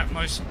going to that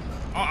most...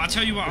 Oh, I'll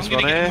tell you what, I'm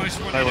going to get the most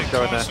wanted No one's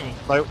going castle.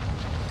 there. No.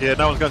 Yeah,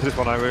 no one's going to this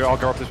one. I'll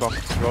go off this one.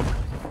 Go on.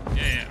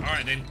 Yeah,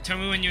 alright then. Tell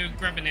me when you're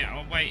grabbing it.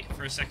 I'll wait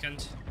for a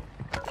second.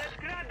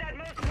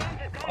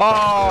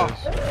 Oh!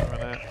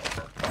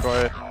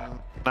 Got it.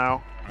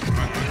 Now.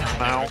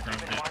 Now.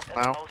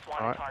 Now.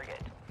 Alright.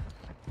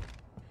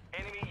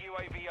 Enemy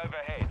UAV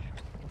overhead.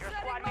 Your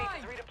squad mate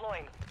is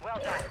redeploying. Well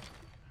done.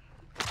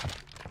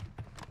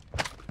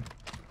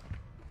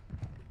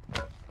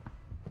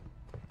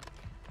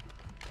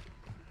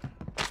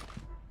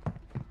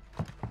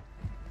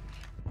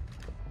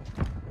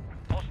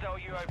 Hostile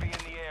UAV in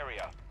the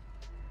area.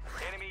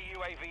 Enemy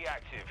UAV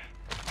active.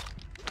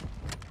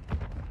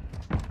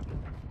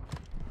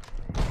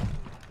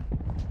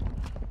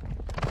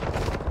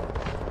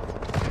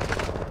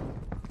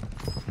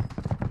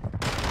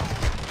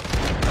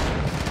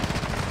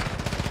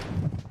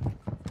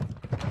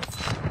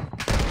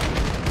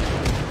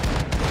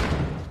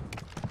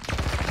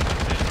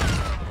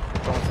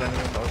 Someone's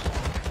landing on those.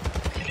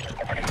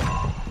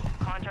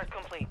 Contract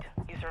complete.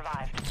 You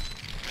survived.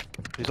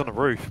 He's on the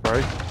roof, bro.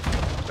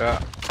 Yeah.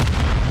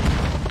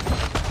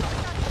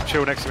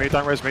 Chill next to me.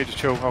 Don't res me. Just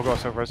chill. I've got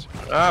self res.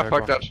 Ah, Yeah,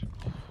 fuck go on. that.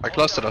 I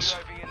clustered us.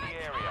 UAV in the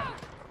area.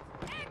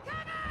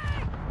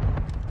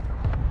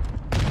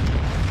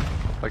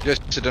 I guess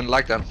she didn't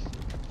like them.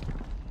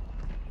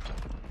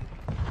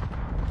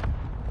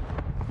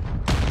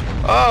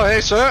 Oh,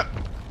 hey, sir.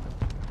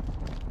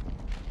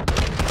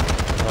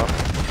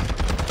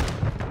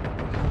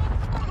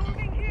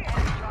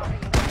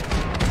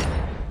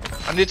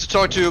 I need to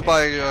talk to you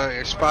by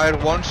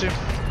expired warranty.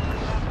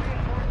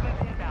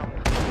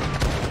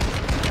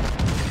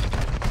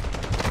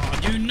 Oh,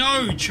 you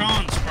no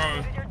chance,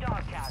 bro.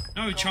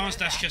 No chance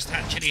that's just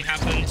actually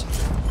happened.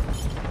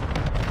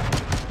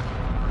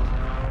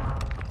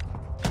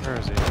 Where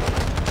is he?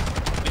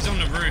 He's on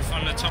the roof,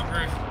 on the top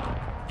roof.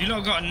 You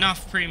lot got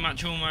enough pretty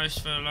much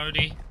almost for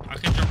Lodi. I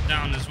can drop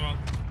down as well.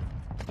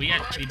 We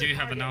actually do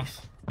have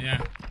enough. Yeah.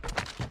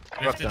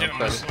 We have to do it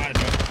on a slide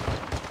though.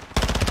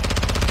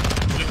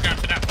 Look out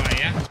for that guy,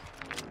 yeah?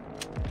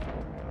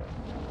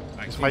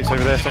 Like, His mate's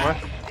over there somewhere.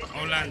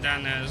 I'll land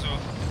down there as well.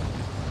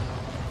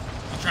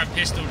 I'll try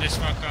pistol this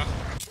fucker.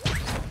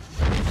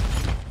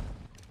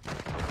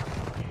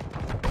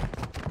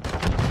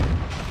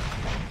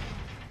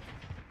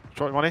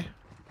 Drop your money.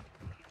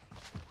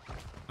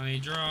 Money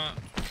drop.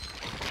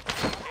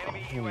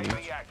 Enemy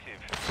UAV active.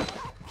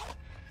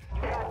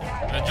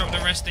 Drop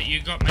the rest that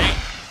you got, mate.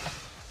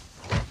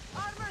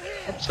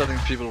 I'm telling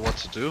people what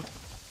to do.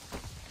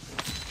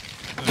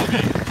 I'm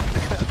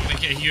gonna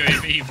get a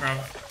UAV, bro.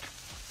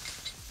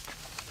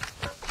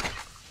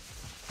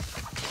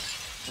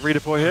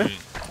 Redeploy here.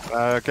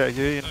 Get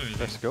you.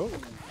 Let's go.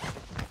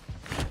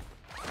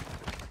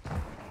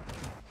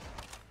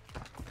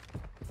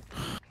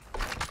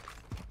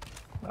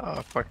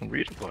 Oh, fucking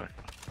redeploy.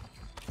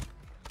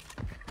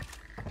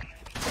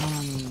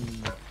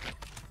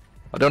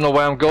 I don't know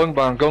where I'm going,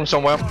 but I'm going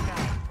somewhere.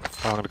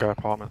 I'm gonna go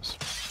apartments.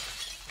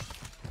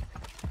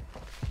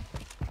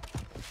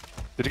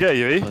 Did you get a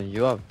UE? Oh,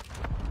 you have.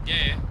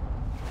 Yeah.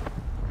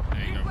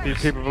 There you go.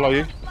 People below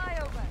you?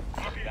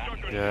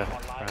 Flyover. Yeah,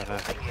 right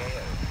there.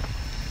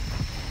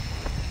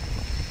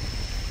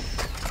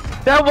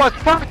 That was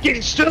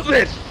fucking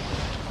stupid!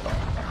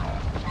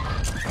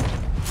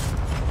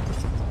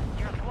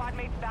 Your squad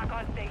mates back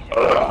on station.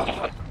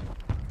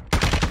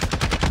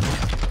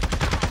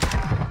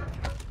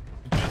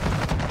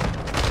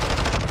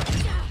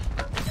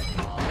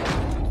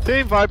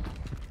 Team vibe.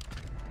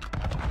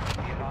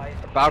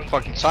 About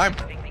fucking time.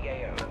 Look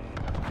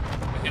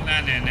at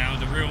that there now.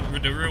 The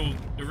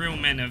real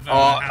men have.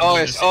 Oh, handled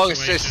the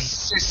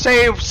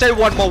situation. say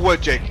one more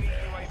word, Jake.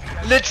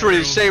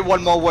 Literally, say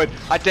one more word.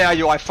 I dare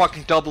you. I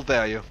fucking double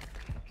dare you.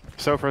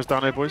 Self-res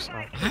down here, boys.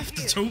 I have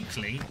to talk,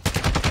 Lee.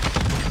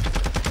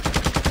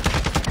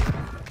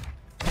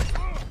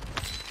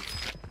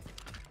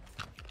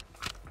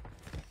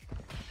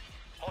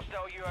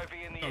 Hostile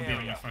UAV in the Gotta be on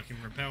the area. fucking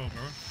rappel,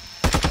 bro.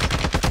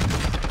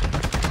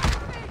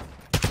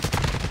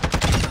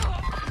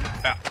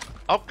 Yeah.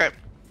 Okay.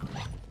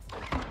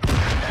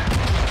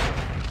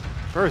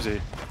 Where is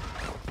he?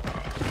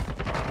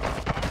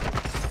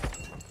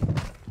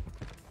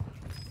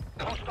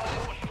 Hostile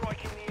mortar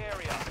strike in the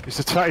area. He's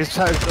there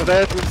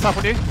with the tap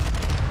on you.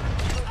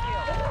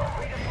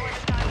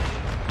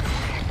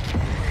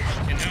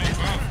 Fucking hell,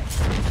 bro.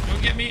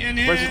 Don't get me in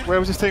here. Where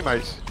was his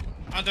teammates?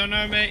 I don't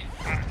know, mate.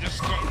 I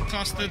just got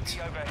clustered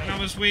and I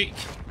was weak.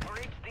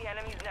 Breach the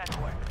enemy's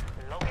network.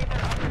 Locate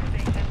their other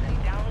stations and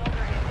download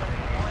their info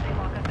before they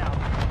lock us out.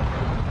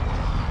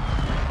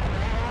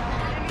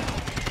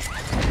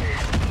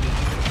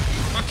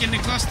 Fucking the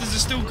clusters are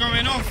still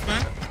going off,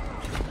 man.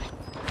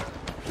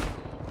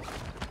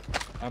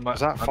 Is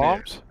that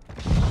farms?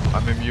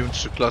 I'm immune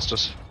to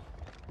clusters.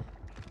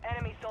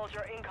 Enemy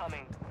soldier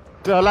incoming.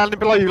 Landing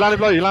below you, landing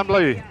below you, landing below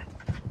you.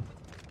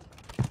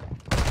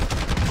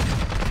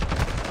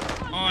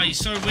 Oh, he's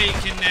so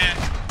weak in there.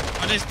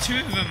 Oh, there's 2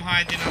 of them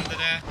hiding under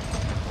there.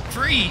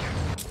 3!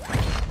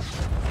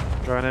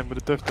 Going in with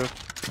a duff.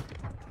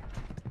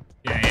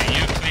 Yeah,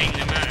 you're cleaning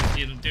them out if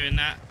you're doing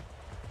that.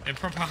 They're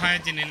proper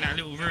hiding in that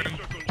little room.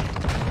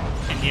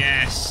 And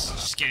yes,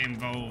 just get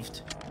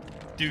involved.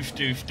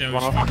 Doof those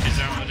One off. fuckers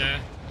out of there.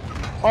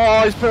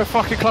 Oh, he's put a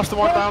fucking cluster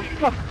mine down.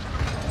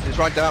 He's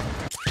right there.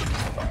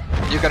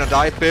 You're gonna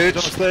die, bitch.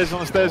 On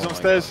the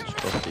stairs.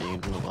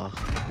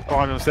 Oh,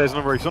 I'm on the stairs,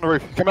 on the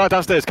roof, Come out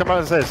downstairs.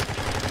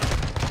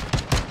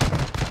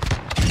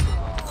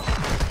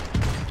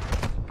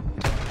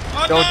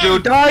 Oh, Don't no! you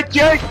die,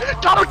 Jake!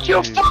 Don't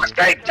you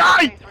fucking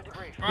die!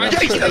 Right,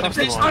 Jake,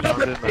 fighting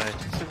them!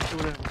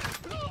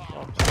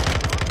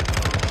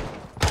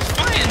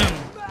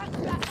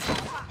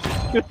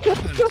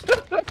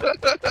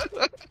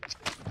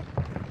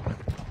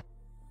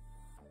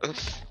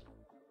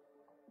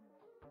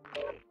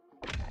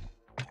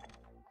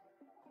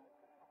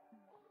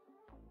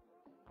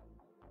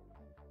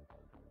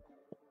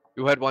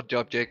 You had one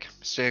job, Jake.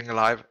 Staying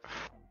alive.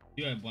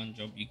 You had one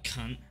job, you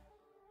cunt.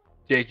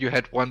 Jake, you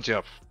had one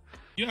job.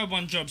 You had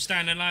one job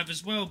staying alive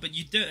as well, but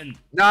you didn't.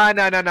 No.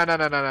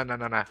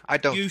 I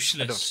don't.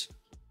 Useless.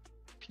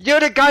 You're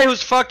the guy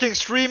who's fucking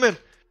streaming.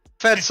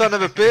 Fat son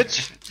of a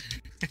bitch.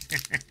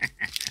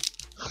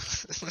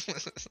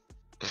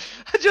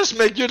 I just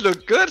make you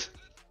look good.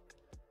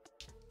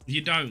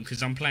 You don't,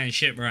 because I'm playing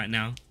shit right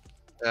now.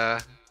 I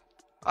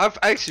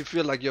actually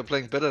feel like you're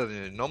playing better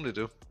than you normally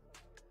do.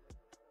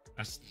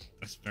 That's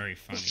very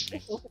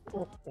funny.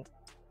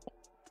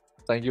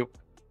 Thank you.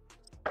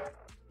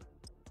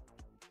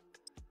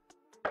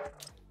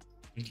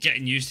 I'm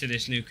getting used to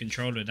this new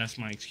controller. That's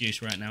my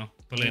excuse right now.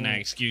 Pulling out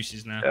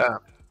excuses now.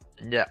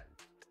 Yeah.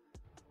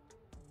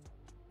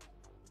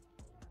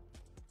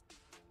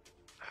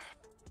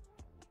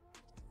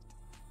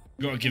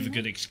 You gotta give a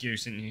good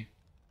excuse, didn't you?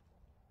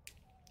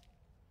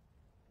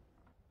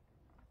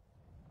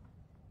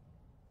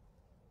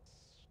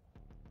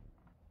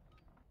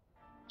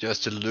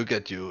 Just to look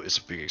at you is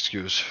a big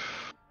excuse.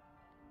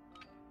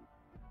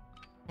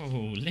 Oh,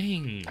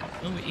 Ling.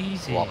 Go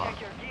easy. Wow.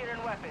 Check your gear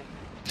and weapons.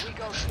 We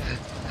go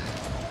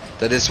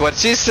That is what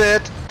she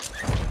said.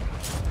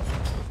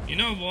 You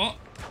know what?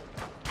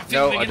 I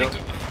don't. I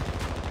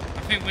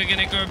think we're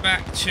gonna go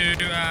back to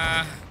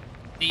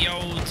the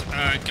old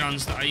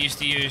guns that I used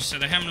to use. So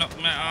the Hemlock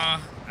Meta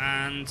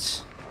and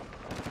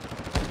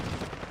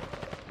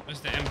where's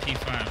the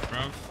MP5,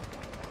 bruv?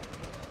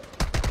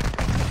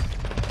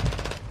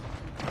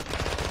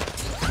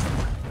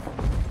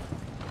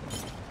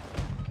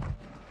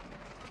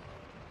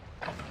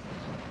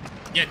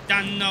 You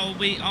done know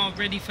we are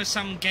ready for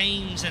some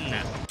games and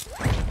that.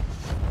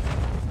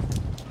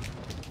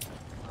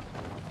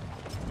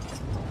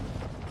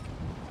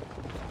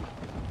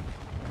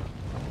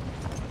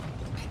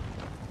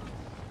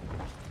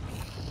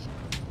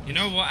 You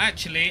know what?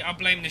 Actually, I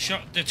blame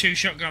the two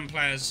shotgun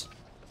players.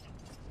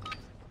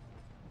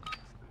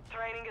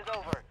 Training is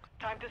over.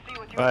 Time to see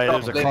what you Hey, Stop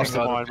there's a blaming cluster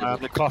other mine, man. people.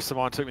 The cluster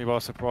mine took me by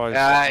surprise.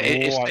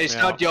 It's Wiped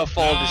not me your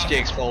fault. No. It's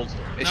Jake's fault.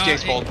 It's No,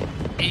 Jake's fault.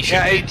 It should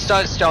Yeah, be-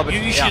 it's stop it.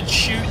 You Yeah. should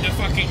shoot the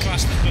fucking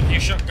clusters with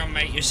your shotgun,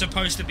 mate. You're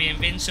supposed to be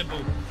invincible.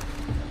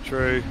 out.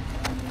 True.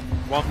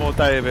 One more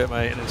day of it,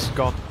 mate, and it's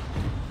gone.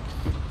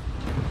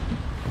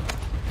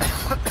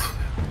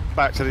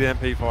 Back to the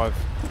MP5.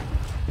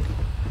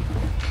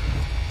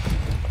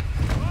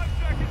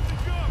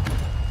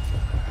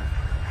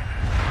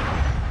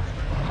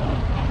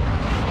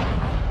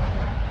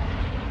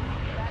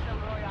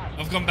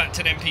 I've gone back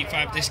to the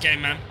MP5 this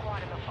game, man.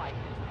 squad in the fight.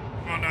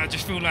 Oh no, I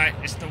just feel like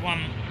it's the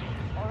one.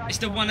 It's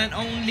the one and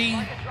only.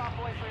 Mark a drop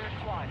point for your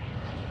squad.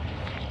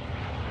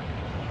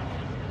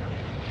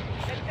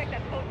 Let's take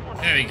that post one.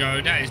 There we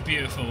go. That is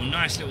beautiful.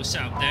 Nice little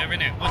setup there,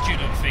 isn't it? What do you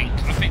lot think?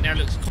 I think that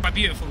looks quite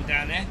beautiful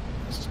down there.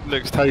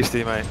 Looks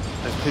tasty, mate.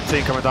 There's a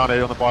 15 coming down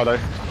here on the bilo.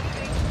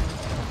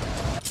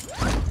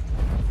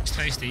 It's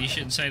tasty. You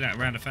shouldn't say that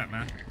around a fat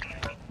man.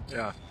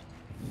 Yeah.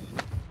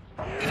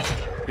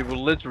 He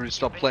will literally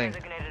stop playing.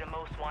 Designated a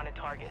most wanted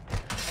target.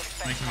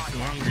 Making me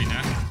feel hungry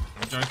now.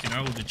 I'm joking. I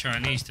ordered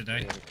Chinese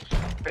today.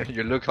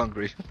 You look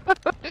hungry.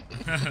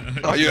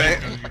 Oh, you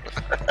ain't.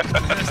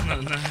 That's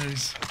not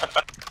nice.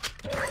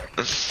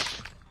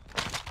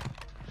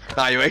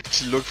 Nah, you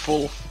actually look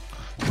full.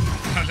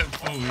 I look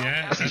full,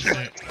 yeah? That's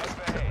it.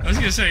 I was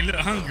gonna say, look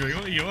hungry.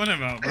 What are you on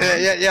about, bro?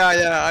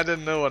 Yeah. I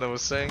didn't know what I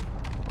was saying.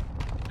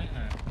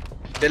 Yeah.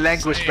 The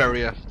language Same.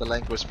 barrier. The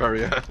language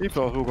barrier.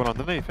 People have all gone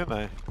underneath, haven't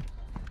they?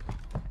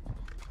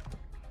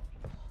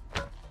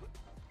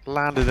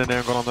 Landed in there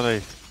and gone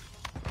underneath.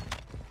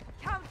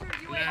 Counter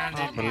UAV.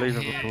 Landed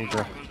Unbelievable, here,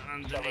 Bulger. gone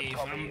underneath.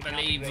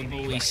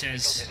 Unbelievable, he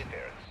says.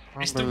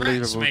 It's the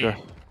rats, Unbelievable, mate.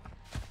 Joe.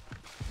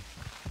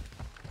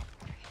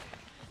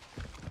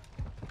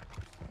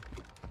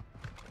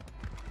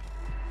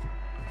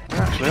 They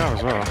actually are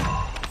as well.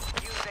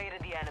 You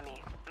evaded the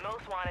enemy.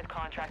 Most wanted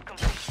contract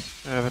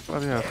complete. Yeah, they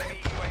bloody have. Enemy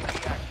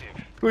UAV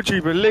active. Would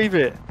you believe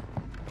it?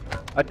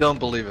 I don't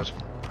believe it.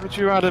 Would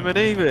you Adam and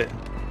Eve it?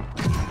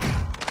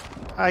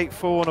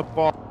 8-4 and a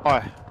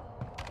buy.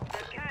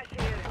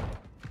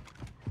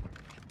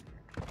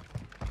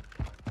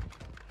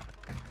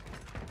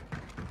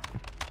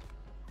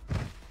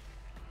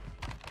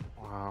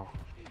 Wow.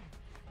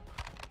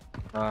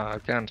 I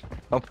can't.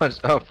 How much?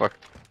 Oh fuck.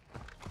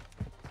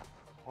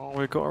 Well,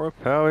 we've got a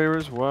repel here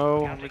as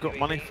well. And we've got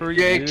money for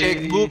Jake, you.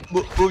 Jake,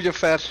 move your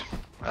fat.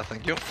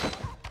 Thank you.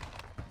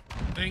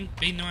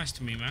 Be nice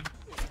to me, man.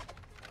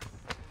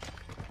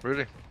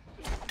 Really?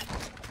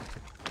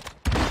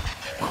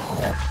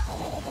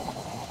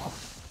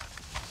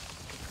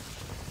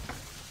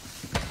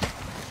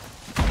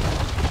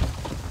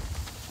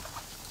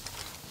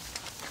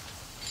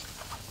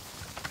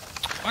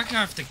 Why do I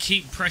have to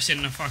keep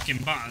pressing the fucking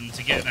button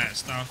to get that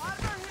stuff?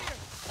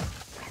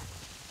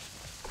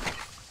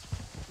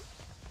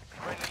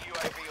 Friendly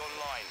UAV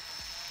online.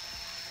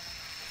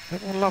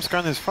 Everyone loves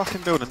going in this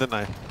fucking building, didn't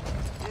they?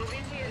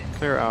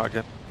 Clear it out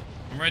again.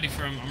 I'm ready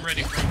for him. I'm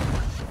ready for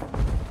him.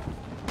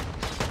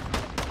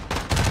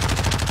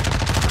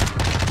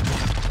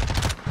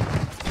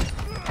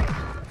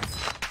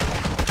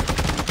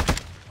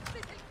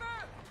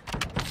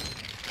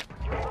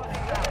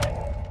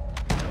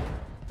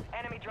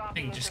 Enemy dropping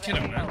Thing, into just the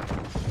kill him, man.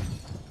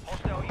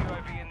 Hostile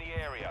UAV in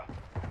the area.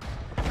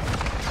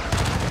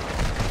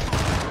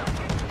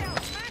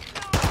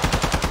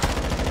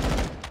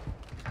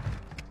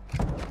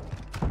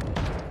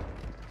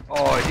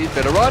 Oh, he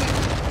better run.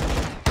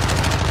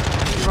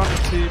 You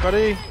running to you,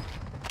 buddy?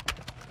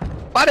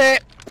 Buddy!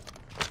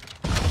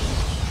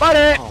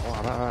 Buddy! Oh,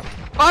 wow, that.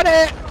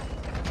 Buddy!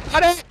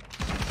 Buddy!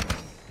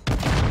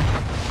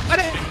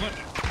 Buddy! What?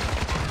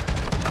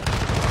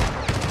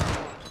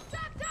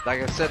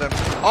 Like I said,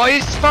 oh,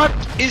 he's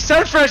fucked! He's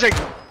self-freshing!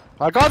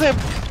 I got him!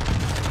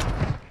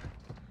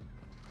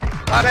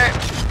 Buddy!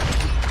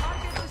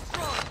 Target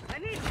destroyed. I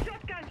need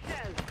shotgun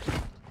shells.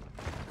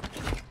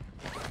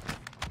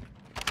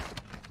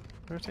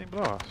 13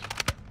 blasts.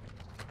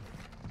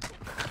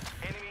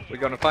 Enemy We're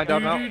gonna find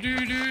out now. Do.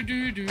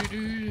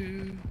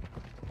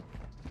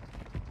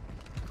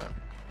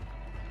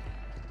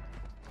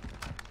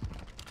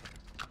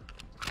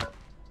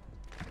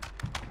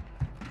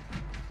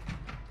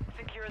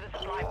 Secure the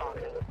supply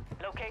boxes.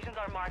 Locations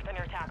are marked on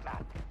your attack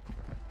map.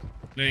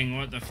 Ling,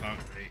 what the fuck?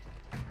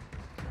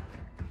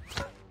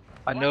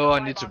 I know I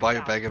need to buy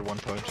you back at one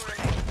point.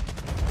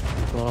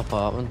 One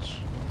apartments.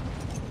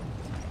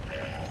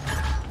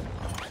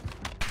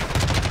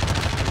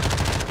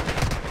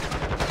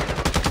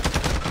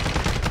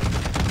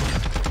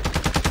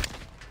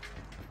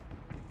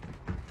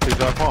 Two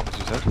dark apartments,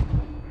 you said?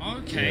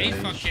 Okay,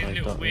 Yeah, fucking like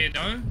little that.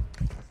 weirdo.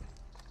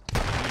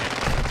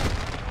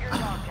 Secure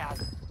lockdown.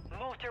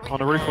 Move to On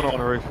the roof or not on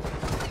the roof?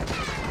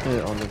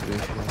 Yeah, on the roof. Yeah.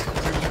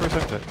 Who's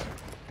first empty?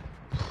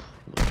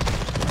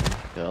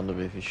 Yeah, on the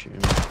roof he's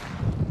shooting. 2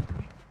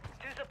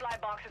 supply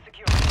boxes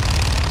secure.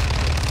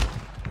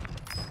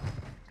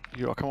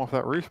 You gotta come off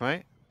that roof,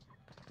 mate.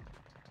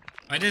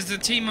 Oh, there's a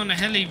team on the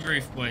heli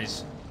roof,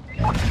 boys.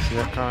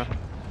 Yeah, come on.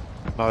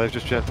 No, they've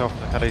just jumped off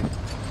the heli.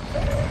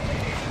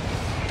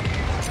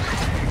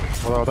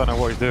 Although I don't know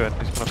what he's doing.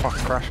 He's gonna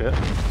fucking crash it.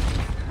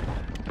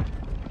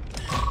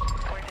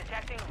 We're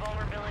detecting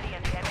vulnerability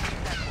in the enemy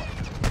sector.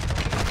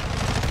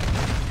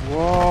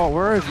 Whoa,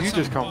 where have you Some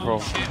just come from?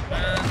 bullshit,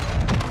 man.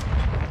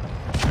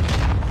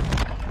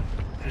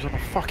 He's on the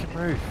fucking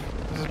roof.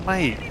 This is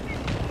mate.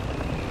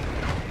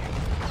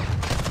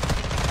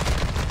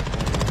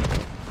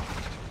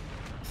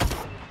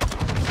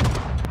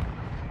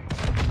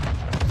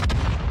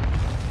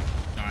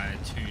 Died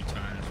 2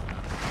 times, man.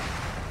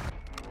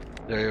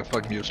 Yeah, you're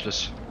fucking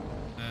useless.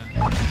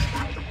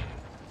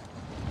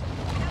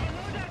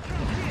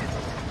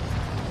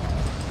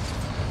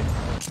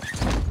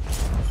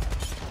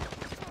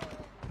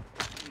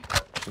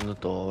 In the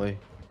doorway.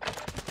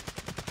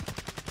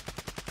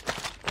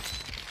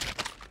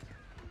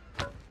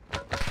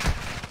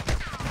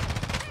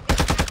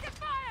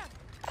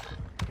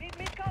 Need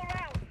mid-go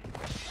round.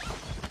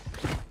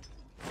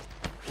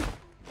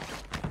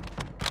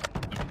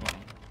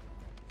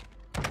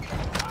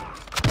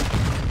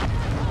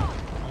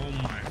 Oh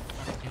my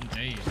fucking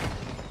days.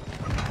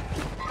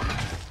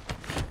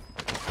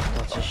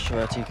 That's a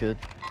sweaty good.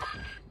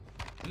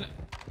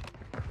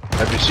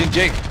 Have you seen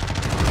Jake?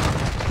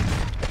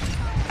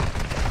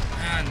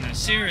 Man,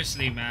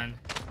 seriously, man.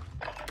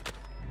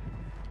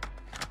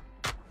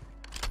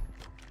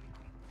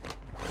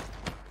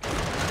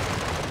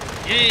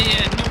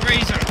 Yeah, not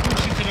Razor. Of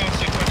course you could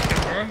ask a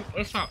question, bro.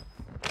 What's up?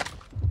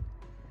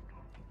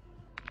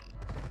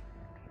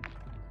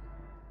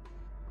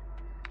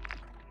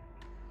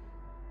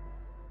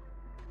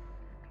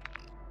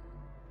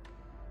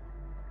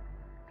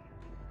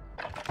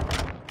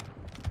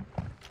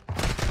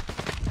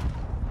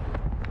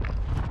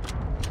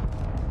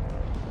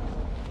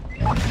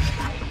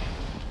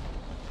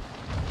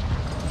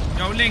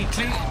 Yo, Link,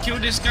 kill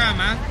this guy,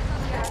 man.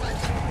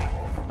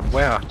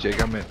 Where,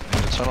 Jake? I'm in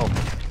the tunnel.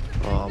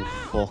 Oh, I'm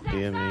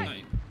fucking me.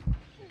 Like,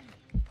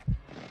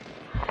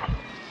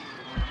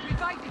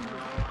 Reviving you.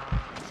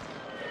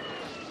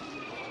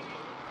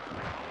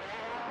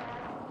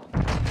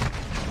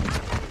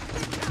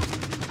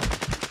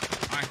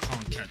 I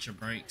can't catch a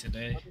break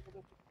today.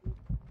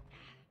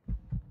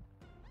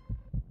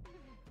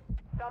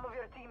 Some of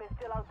your team is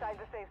still outside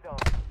the safe zone.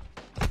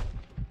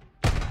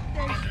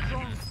 Stay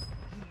strong.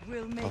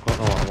 We'll make I've got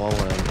no ammo on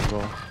him as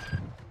well.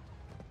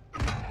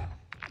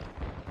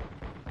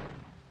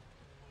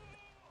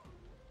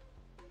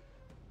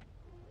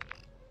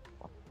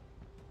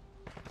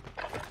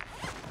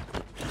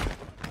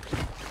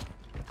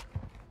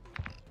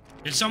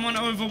 Can someone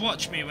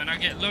overwatch me when I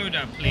get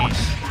loadout, please?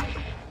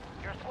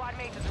 Your squad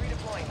mate is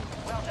redeploying.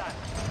 Well done.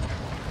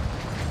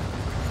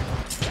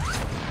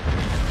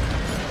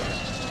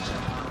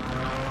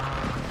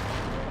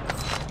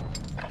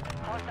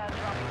 Hostiles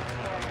dropping into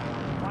the area.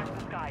 Watch the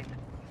skies.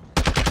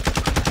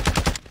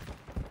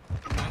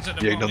 One's at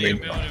the Yeah, bottom no of your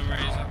mean. building,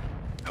 Razor.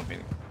 I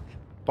mean,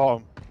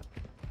 Bottom.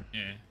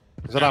 Yeah.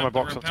 There's an Down ammo up the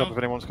box on top rappel. if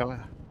anyone's coming.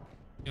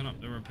 Gone up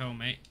the rappel,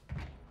 mate.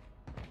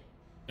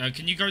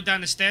 Can you go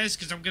down the stairs?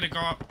 Because I'm gonna go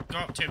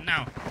up to him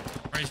now.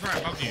 Right, he's right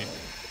above you.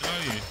 Below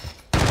you.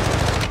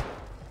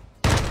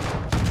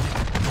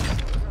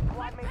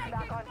 Squad mates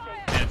back on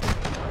station. Dead.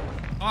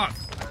 Fuck.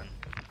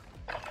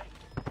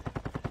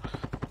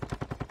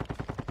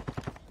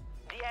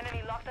 The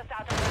enemy locked us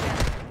out of the net.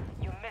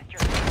 You missed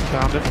your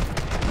Downed him.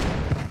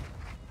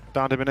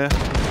 Downed him in here.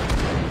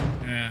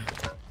 Yeah.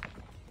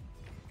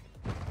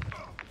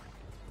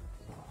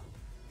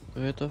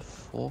 Where the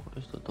fuck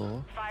is the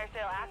door? fire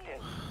sale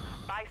active.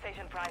 Buy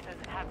station prices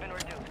have been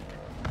reduced.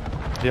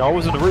 Yeah, I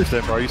was on the roof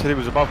then, bro. You said he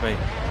was above me.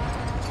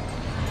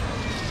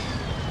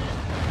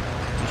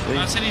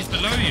 I said he's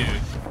below you.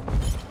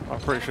 I'm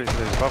pretty sure he said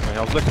he was above me.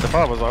 I was looking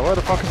above. I was like, where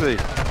the fuck is he?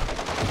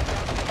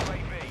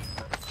 UAV.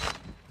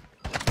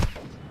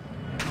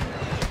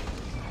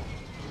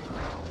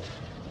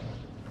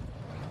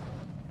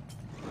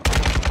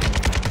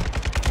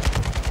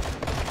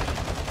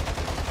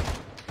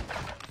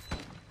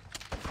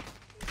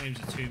 Flames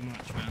are too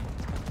much, man.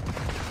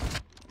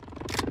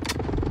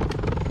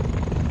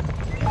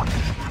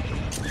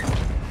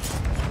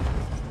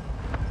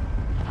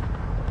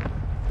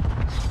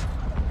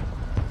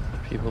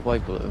 People by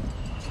blue. Contract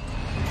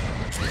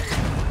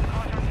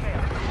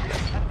failed.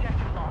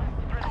 Objective lost.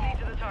 Proceed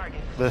to the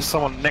target. There's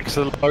someone next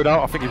to the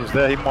loadout. I think he was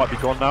there. He might be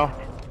gone now.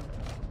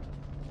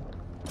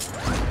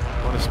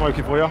 Want to smoke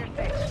it for you?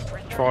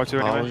 Try to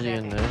How is anyway. he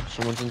in there?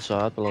 Someone's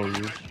inside below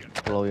you.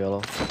 Below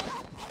yellow.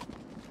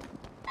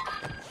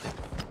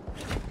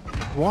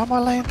 Why am I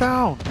laying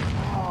down?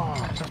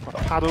 Oh, just my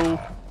paddle.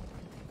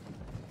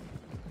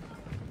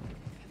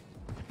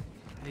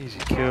 Easy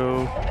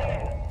kill.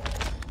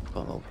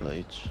 Got no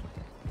plates.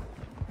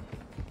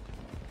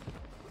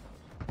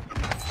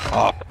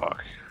 oh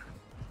fuck.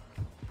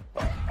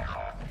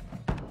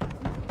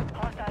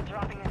 Hostiles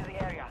dropping into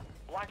the area.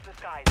 Watch the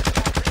skies.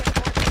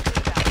 Reinforcements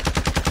inbound.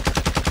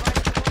 Try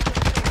to move to the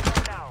safe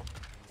zone now.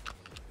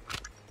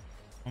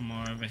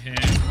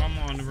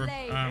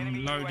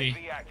 Slave. Lodi.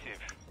 UAV active.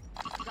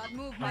 Got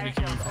movement. Probably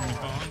coming from the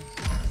bottom.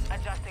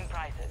 Adjusting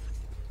prices.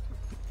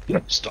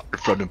 Start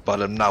from the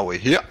bottom, now we're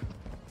here.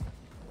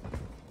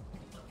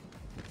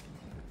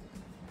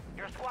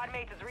 Your squad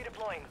mate is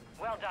redeploying.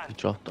 Well done. He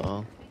dropped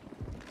down.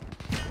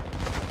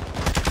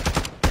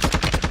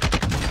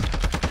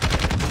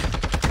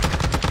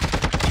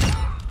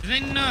 Did they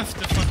nerf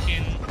the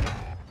fucking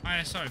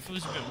ISO? It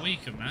feels a bit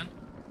weaker, man.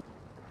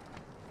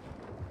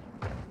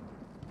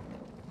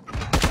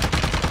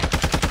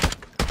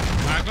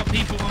 I've got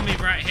people on me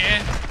right here.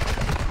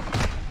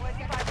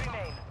 25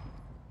 remain.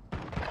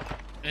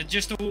 They're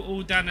just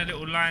all down a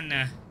little line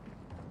there.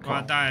 Where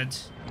I died.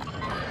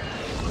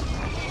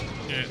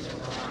 Yeah.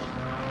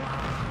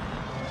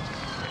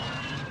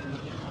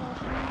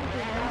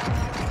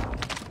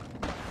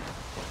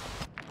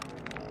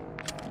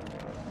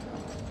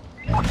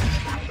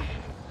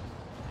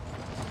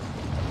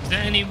 Is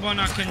there anyone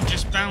I can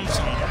just bounce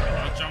on?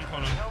 I'll jump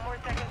on them. No more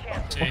second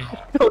chances. See.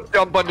 Don't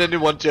jump on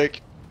anyone,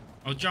 Jake.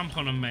 I'll jump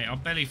on them, mate. I'll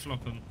belly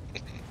flop them.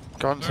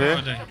 Guns Where here.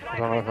 are they? I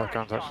don't know if I have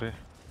guns actually.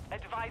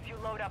 Advise you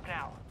load up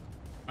now.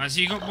 Alright, so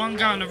you got one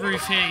guy on the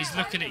roof here. He's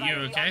looking at you,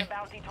 okay?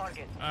 Bounty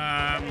target.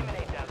 Um.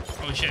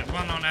 Oh shit,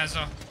 one on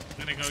Azza. I'm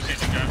gonna go get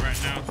the guy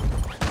right now.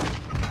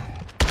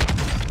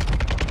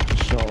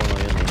 Shot one on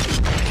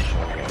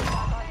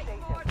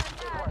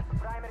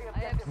I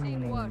have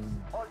seen worse.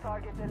 All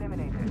targets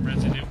eliminated.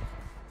 Resident.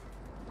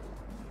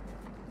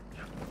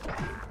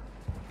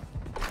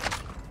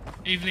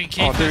 Evening,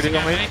 Keith. Oh, dude, How's it he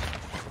got going, me. mate?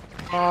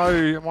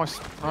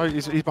 No,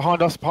 he's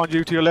behind us, behind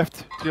you, to your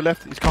left,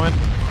 he's coming.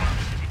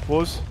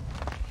 Was.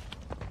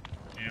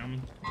 Yeah,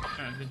 I'm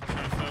trying to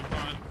third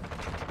part.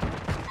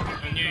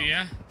 On you,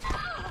 yeah?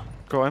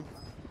 Got him.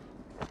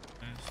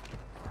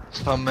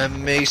 Some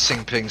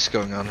amazing things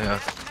going on here.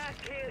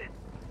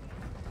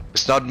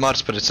 It's not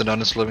much, but it's an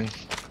honest living.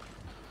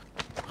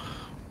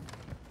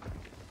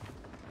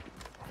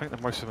 I think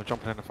that most of them are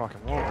jumping in the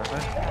fucking water, aren't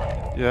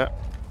they? Yeah.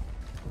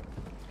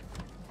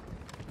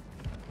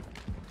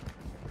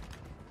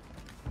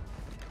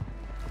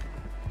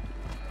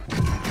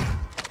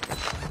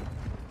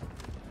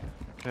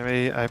 Give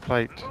me a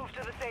plate. Move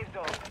to the safe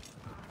zone.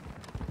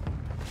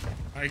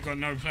 I got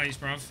no place,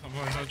 bruv.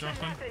 Otherwise I'll drop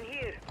him. Nothing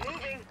here.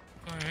 Moving.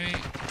 Alright.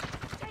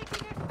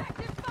 Taking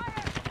effective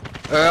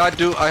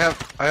fire.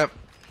 I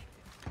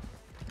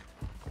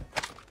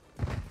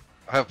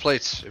have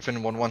plates if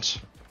anyone wants.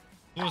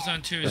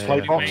 Warzone 2 is Yeah.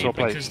 probably Box made or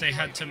plate? because they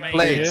had to make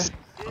Plate. it.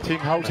 Here.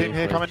 Whole team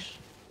here coming.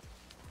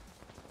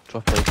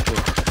 Drop plate too.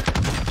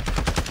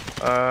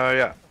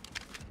 Yeah.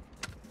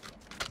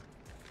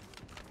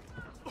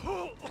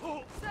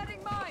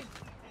 Setting mine.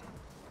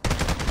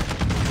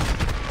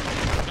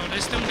 No,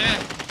 they're still there.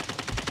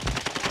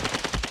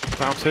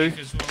 Down two.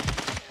 As well.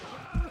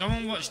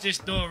 Someone watch this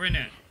door,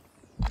 innit?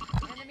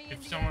 Enemy in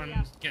If the someone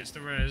area. gets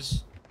the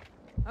res.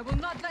 I will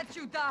not let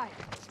you die.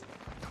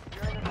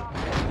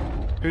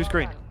 Who's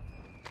green?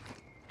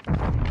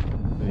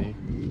 Me.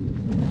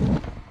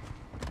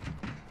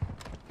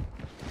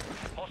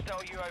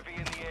 Hostile UAV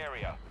in the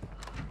area.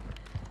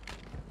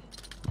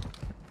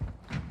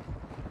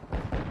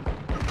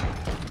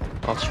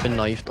 That's been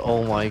knifed.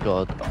 Oh my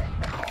god.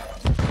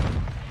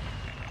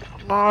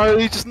 No,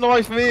 he just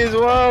knifed me as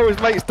well. His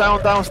mate's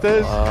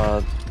downstairs.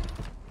 Requesting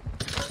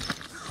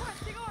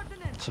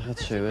ordnance. It's a hit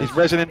too. He's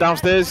resoning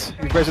downstairs.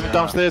 He's resoning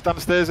downstairs, down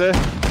the stairs there.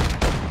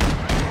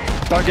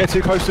 Don't get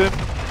too close to him.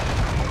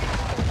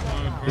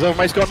 His other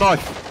mate's got a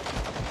knife.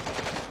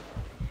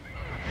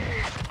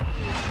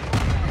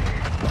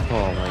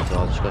 Oh my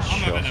god, just got I'm shot.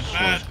 having a so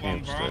bad much one,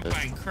 bro. I'm upstairs.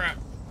 playing crap.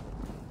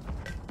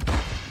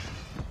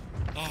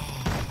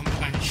 Oh, I'm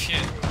playing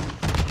shit.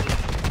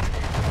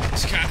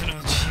 What's going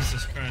on?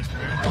 Jesus Christ,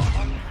 bro.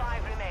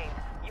 5 remain.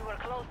 You were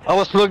close to I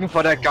was looking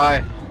for that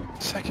guy.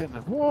 Second,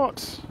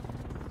 what?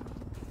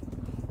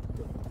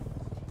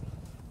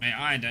 Mate,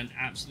 I had an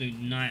absolute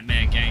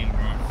nightmare game,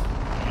 bro.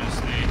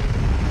 Honestly.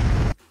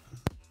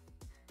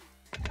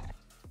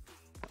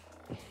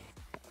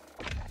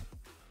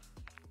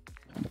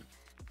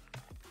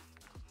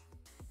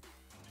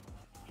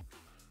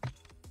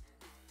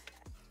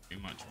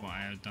 Pretty much what I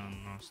had done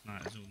last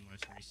night is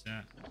almost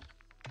reset.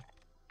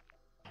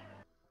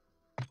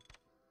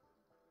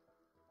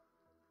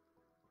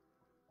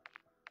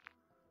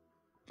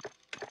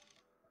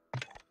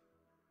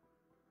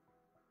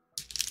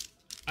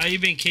 How you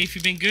been, Keith?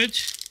 You been good?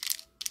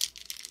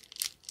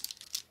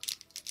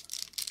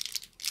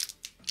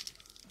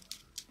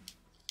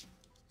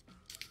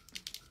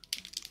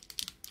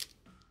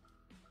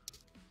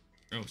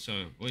 Oh,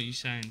 so what are you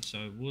saying? So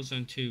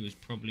Warzone 2 was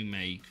probably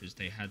made because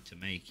they had to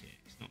make it.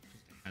 It's not because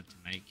they had to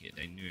make it.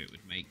 They knew it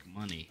would make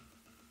money.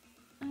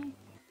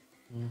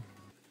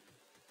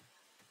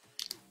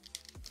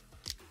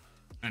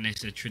 And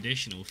it's a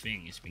traditional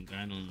thing. It's been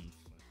going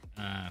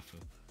on for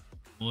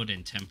more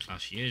than 10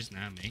 plus years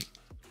now, mate.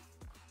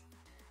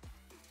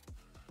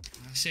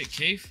 That's it,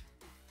 Keith.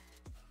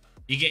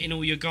 You getting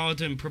all your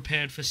garden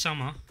prepared for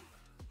summer?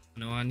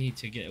 No, I need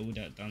to get all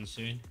that done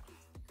soon.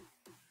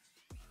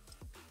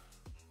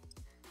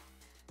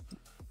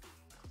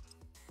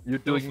 You're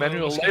doing for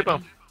manual what's labor.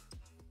 going on.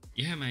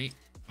 Yeah, mate.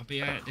 I'll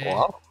be out there.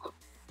 Wow.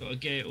 Gotta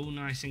get it all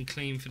nice and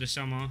clean for the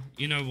summer.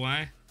 You know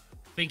why?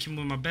 Thinking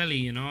with my belly,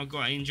 you know. I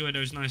gotta enjoy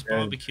those nice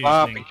barbecues.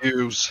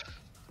 Barbecues.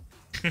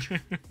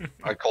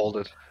 I called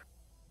it.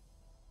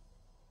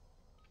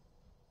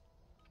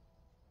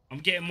 I'm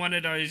getting one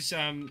of those,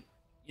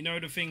 you know,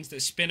 the things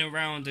that spin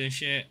around and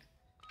shit.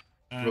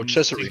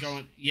 Rotisserie. to go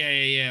on-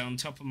 yeah, on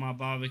top of my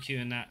barbecue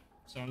and that.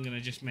 So I'm gonna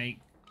just make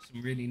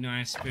some really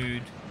nice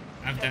food.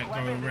 Have that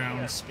go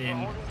around, spin.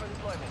 Oh,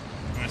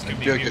 it's gonna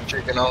be Jerk your beautiful.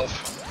 chicken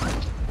off.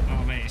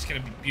 Oh, mate, it's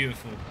gonna be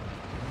beautiful.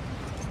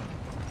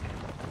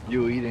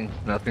 You eating.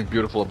 Nothing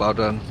beautiful about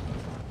that.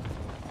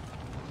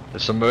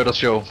 It's a murder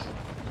show.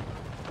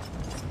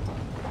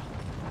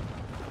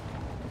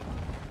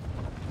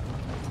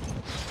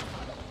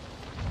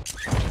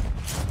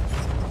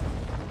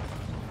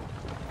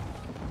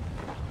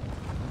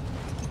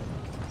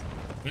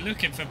 We're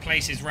looking for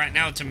places right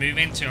now to move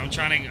into. I'm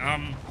trying to,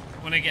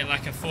 want to get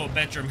like a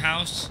 4-bedroom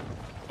house,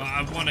 but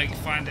I want to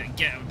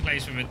get a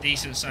place with a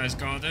decent sized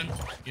garden,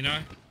 you know?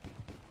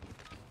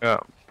 Yeah.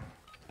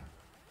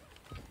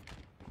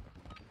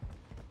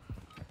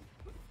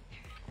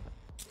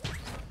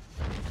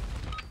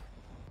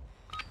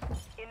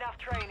 Enough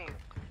training.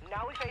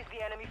 Now we face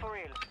the enemy for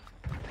real.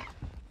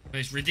 But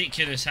it's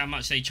ridiculous how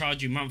much they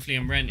charge you monthly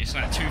in rent. It's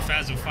like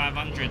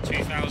 2,500,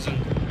 2,000,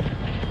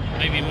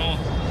 maybe more.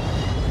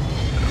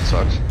 That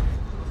sucks.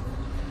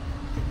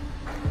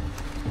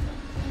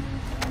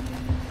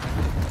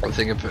 I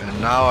think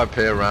now I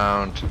pay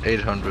around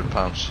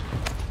 £800.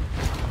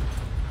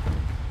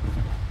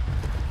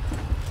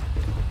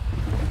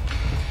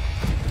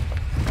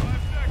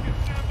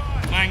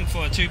 Mine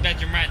for a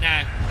 2-bedroom right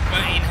now,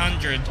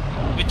 1,300,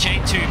 which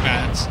ain't too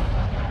bad,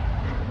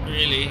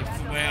 really,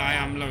 for where I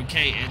am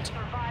located.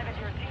 Survive as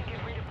your team can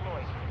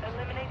redeploy.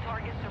 Eliminate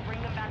targets to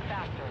bring them back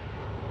faster.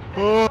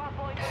 Drop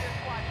points on your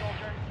squad,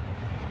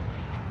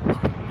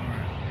 soldier.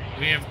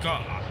 We have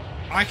got.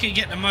 I can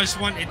get the most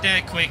wanted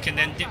there quick and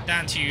then dip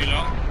down to you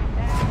lot.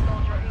 Enemy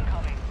soldier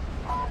incoming.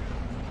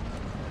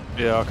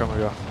 Yeah, I'll come with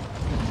you.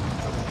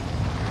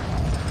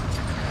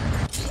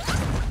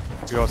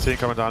 You got a team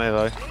coming down here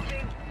though.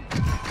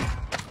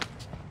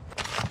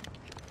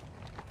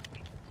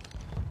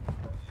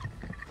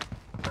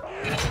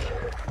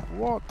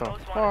 What the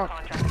Post one fuck?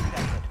 contract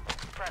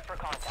accepted. Prep for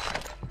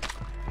contact.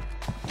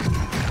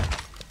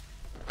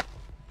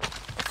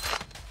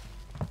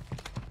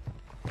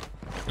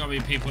 Gotta be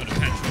people at the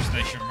petrol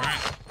station,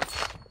 right?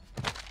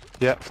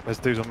 Yep, there's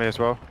dudes on me as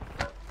well.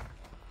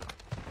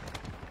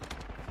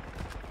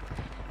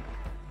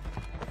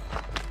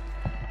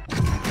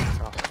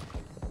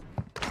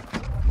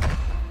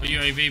 The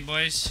UAV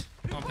boys,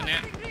 popping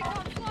it.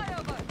 Recon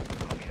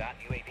flyover. Copy that.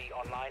 UAV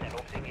online and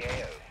orbiting the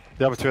AO.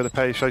 The other two at the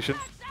pay station.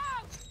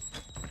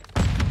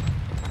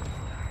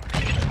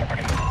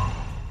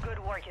 Good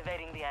work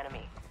evading the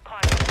enemy.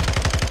 Contact.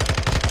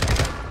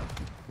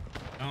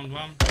 Down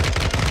one.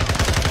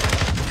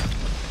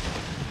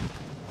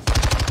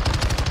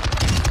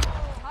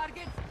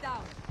 Targets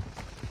down.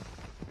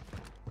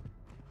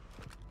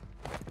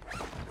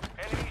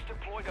 Enemies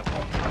deployed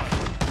upon turn.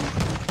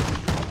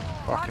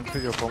 Fucking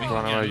put your bomb We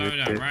run can away, get a you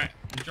loadout, bitch. right?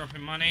 I'm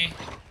dropping money.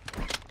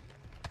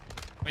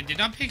 Wait, did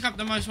I pick up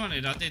the most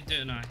wanted? I did,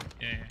 didn't I?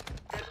 Yeah.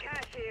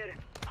 Cash here.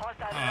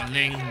 Hostile Oh, traffic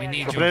Ling, we ahead.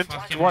 need Coming your in.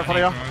 fucking Right money,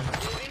 in bro.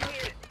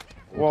 front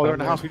While they're in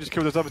the house, we just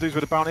killed those other dudes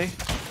with a bounty.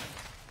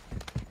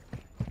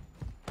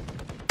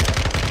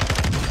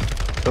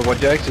 So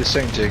what you're actually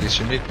saying, Jake, is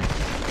you need me. Give it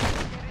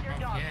your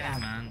dog Yeah, back.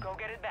 man. Go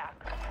get it back.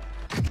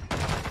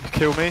 You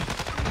kill me.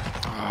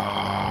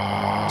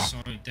 So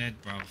dead,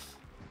 bruv.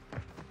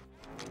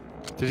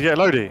 Did you get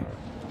a loadie?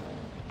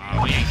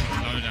 Ah, we ain't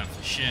got a loadout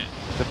for shit.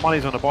 The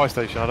money's on the buy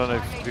station. I don't know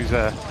who's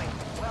there.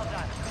 Well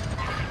done.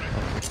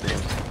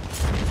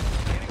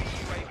 Enemy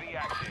UAV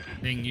active.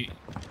 Ling, you.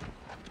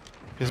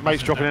 His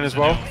mate's dropping in as There's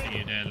an well. L for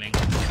you there, Ling.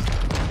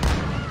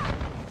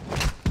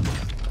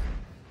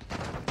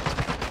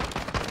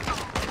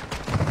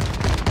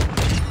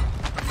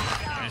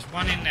 There's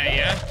one in there,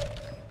 yeah?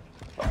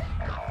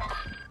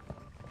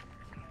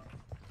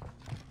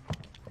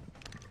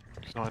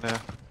 He's not in there.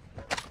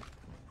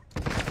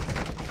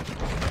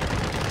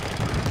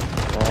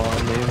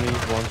 Oh, near me,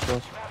 one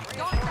shot.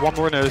 One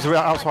more in there. He's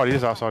outside. He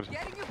is outside.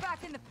 Getting you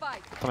back in the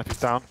fight. Don't know if he's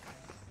down.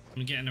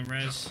 I'm getting a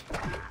res.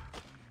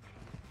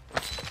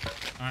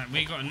 Alright,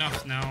 we got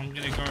enough now. I'm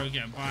gonna go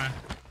get a buy.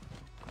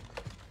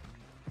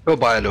 Go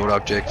buy a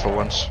loadout, Jake, for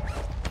once.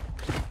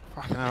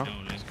 Fucking hell. No,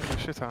 Ling. Get the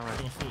shit out of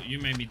me. Your fault. You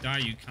made me die,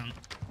 you cunt.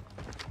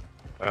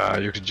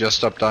 You could just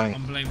stop dying.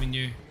 I'm blaming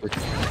you.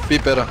 Be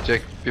better,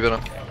 Jake. Be better.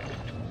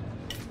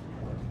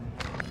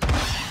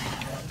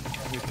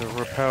 Need to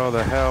repel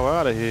the hell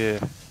out of here.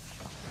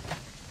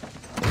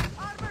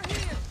 Armor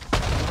here.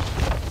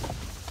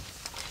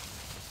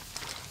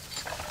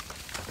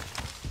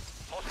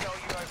 Hostile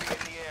UAV in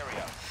the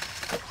area.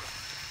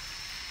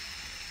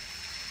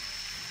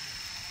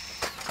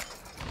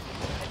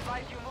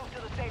 Advise you move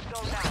to the safe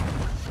zone now.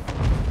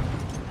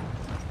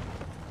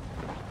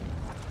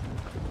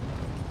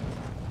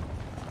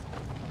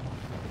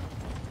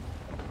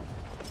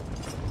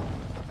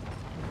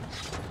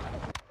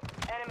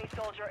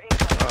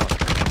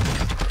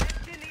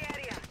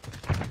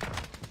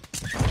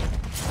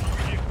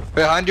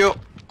 Behind you.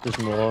 There's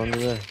more under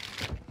there.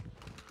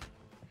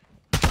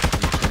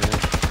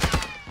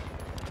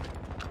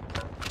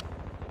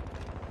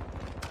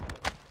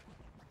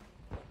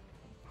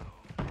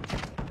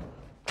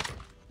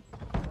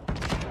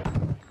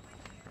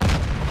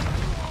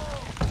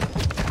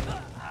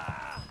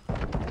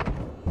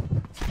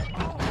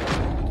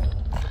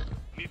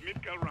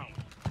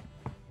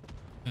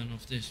 Turn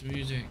off this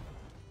music.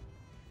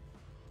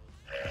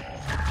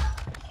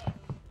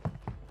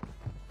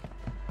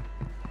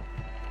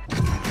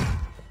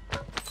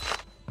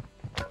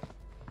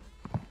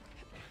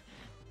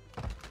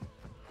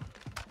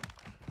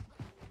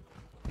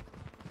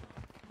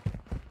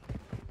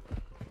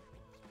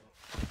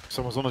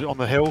 Someone's on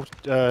the hill,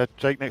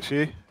 Jake, next to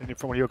you,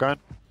 from where you're going.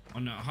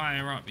 On the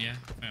higher up, yeah.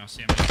 I think I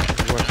see him.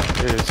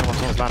 Yeah,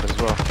 someone's landed as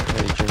well.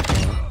 Yeah, he's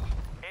jumping out.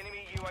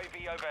 Enemy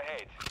UAV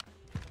overhead.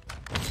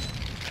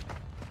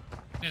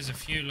 There's a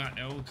few like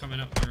they're all coming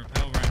up the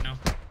rappel right now.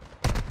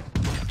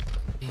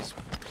 These.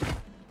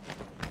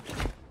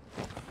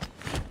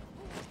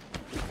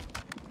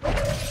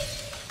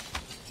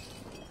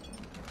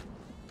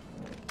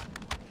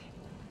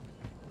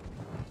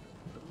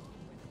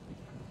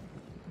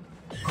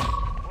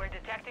 We're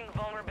detecting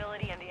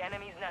vulnerability in the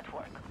enemy's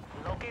network.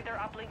 Locate their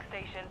uplink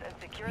stations and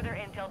secure their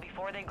intel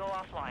before they go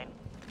offline.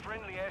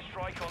 Friendly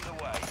airstrike on the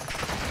way.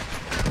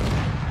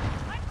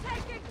 I'm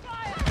taking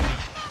fire!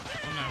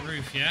 On that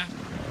roof, yeah?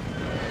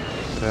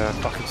 Yeah,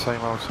 fucking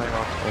same old.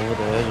 Over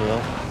there as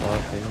well.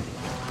 Okay.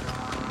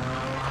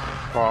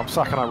 Right, I'm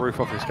sacking that roof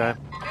off this game.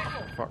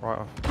 Fuck right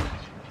off.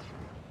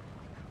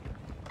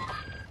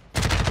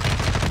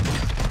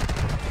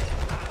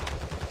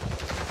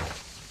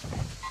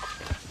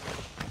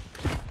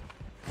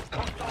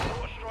 Hostile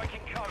water strike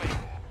incoming.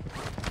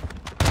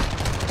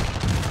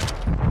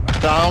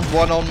 Down,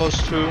 one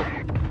almost two.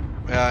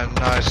 Yeah,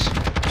 nice.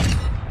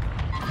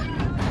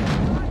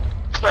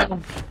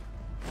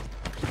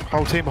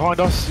 Whole team behind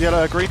us,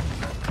 yellow, green.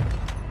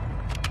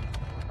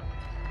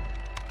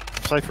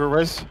 Safe for a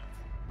res.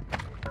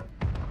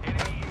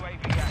 Enemy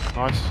UAV active.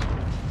 Nice.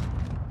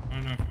 I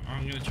don't know.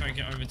 I'm gonna try and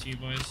get over to you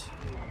boys.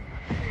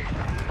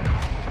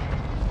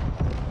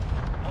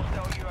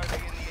 Hostile UAV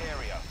in the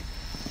area.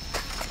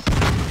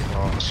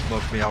 Oh,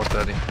 smoke me out,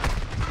 daddy.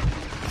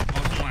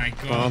 Oh my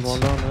god. Found one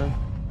down there.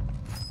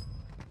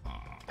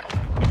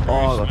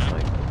 Oh, that's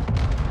like.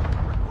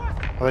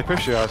 Are they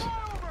push you guys?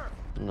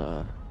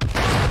 Nah.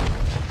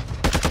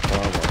 Oh,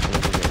 what's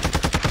over there?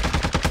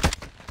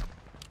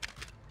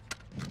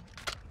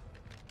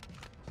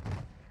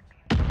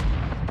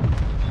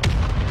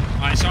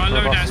 Alright, so our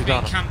Whereabouts loadout's you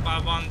been done? camped by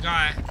one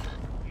guy.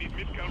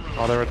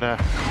 Oh, they're in there.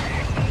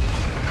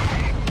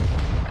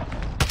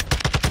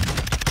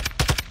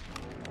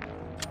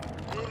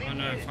 I don't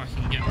know if I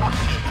can get my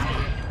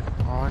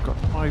Oh, I got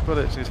no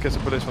bullets. Need to get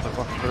some bullets from the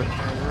fucking bullet.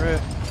 Over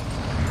here.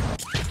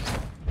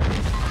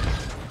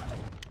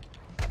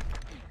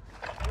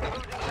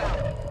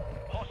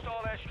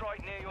 Hostile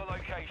airstrike near your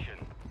location.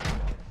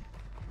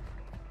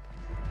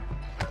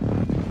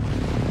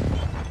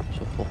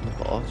 So fucking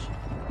bots.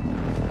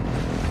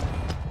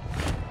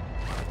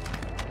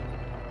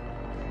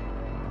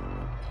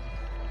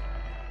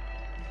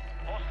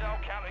 Hostile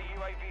counter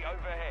UAV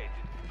overhead.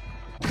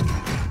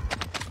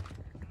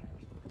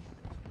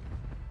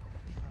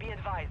 Be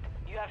advised,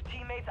 you have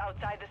teammates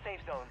outside the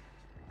safe zone.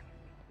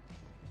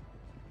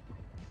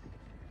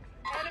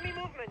 Enemy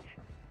movement!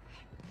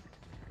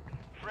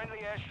 Friendly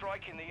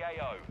airstrike in the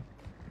AO.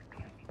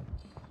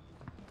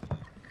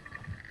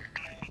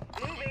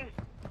 Moving!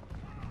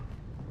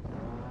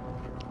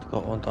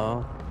 Got one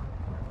down.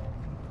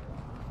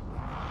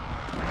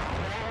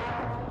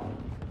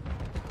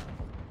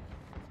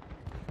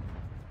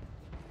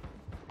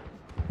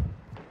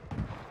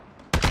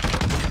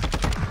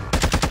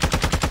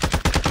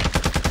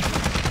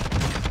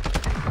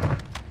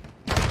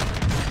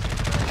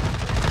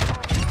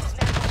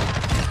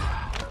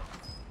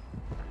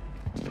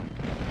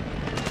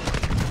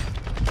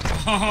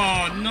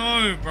 Oh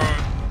no, bro.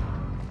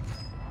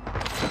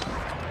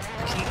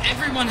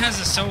 Everyone has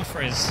a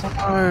self-res.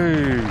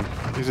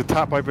 Oh, there's a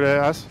tap over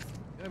there, Az.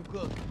 I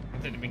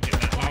didn't even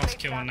get that last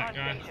kill on that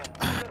guy.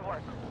 Good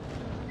work.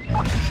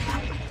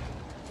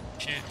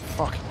 Shit.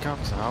 Fucking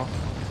guns now.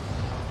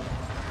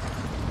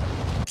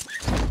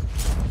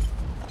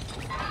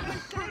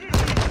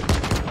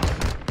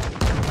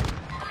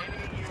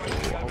 Enemy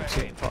UAV Whole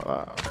team, overhead. fuck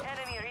that.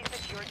 Enemy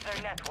resecured their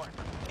network.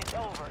 It's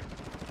over.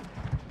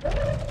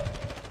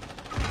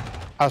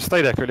 I'll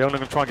stay there, quickly. I'm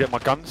gonna try and get my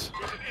guns.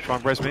 Try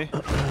and res me.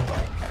 Fire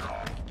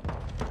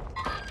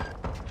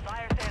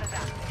sale is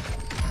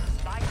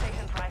active. Buy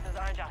station prices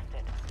are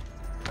adjusted.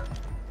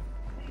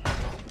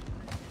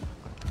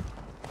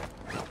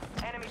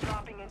 Enemy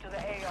dropping into the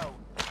AO.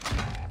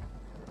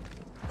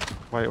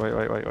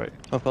 Wait.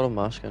 I've got a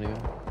mask anyway.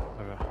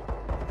 Over.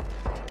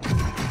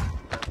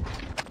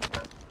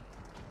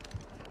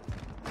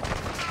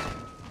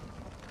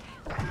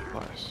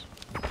 Nice.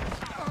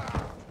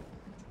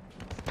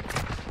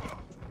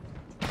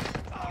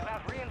 You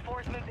have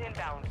reinforcements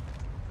inbound.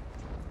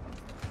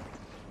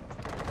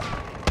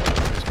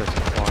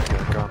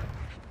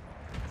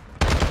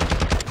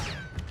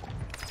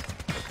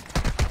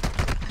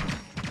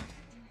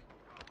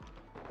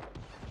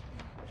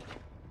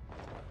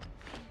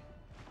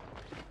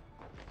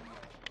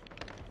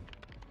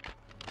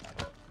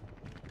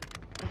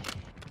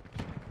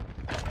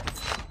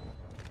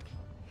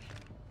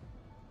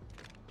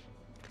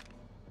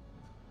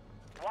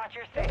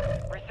 Watch your six.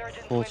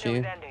 Resurgence Full window team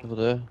is ending. over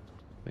there.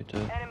 Right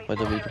there. Enemy By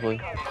the fire redeploy. incoming.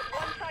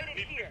 One-sided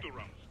here.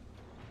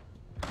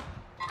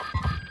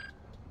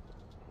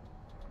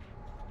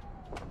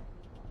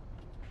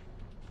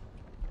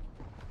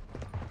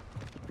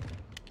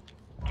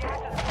 Gas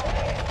is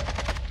closing in.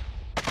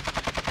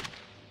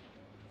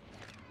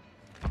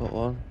 Got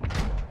one.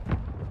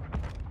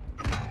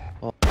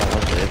 Oh, that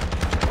was it.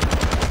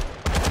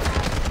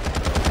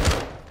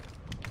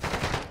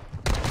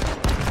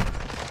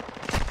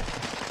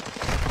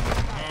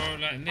 Oh,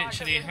 like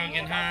literally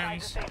hugging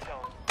hands. Outside the safe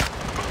zone.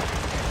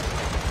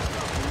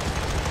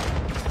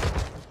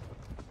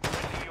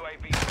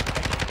 UAV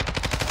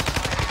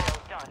Fire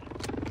done.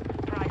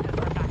 Prices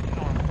are back to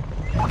normal.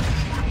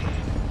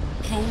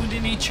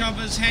 Holding each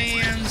other's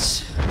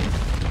hands.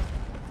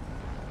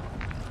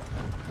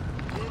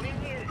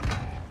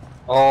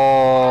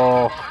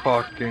 Oh,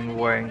 fucking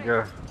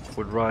wanker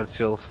with riot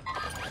shield.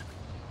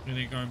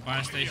 Gonna go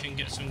buy station,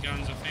 get some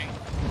guns, I think.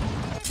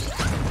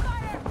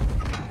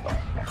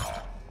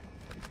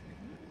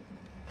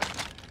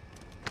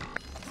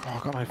 Oh, I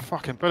got no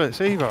fucking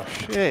bullets either.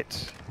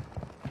 Shit.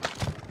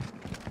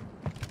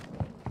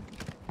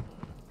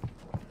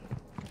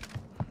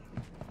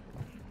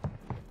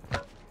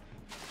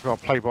 Got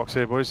a play box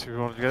here, boys, if you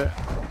want to get it.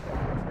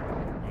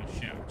 Oh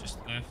shit, I've just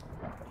left.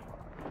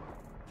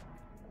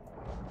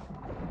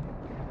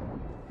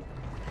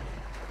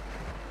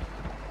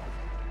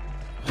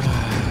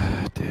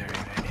 Deary me.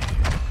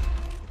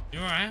 You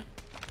alright?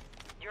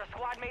 Your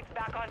squad mates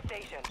back on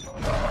station.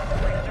 Resurgence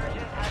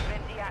has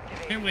been I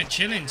deactivated. think we're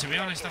chilling, to be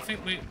honest. I think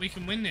we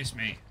can win this,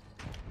 mate.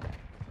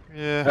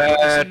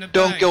 Yeah. in the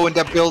Don't bag. go in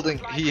that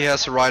building. He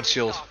has a riot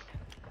shield.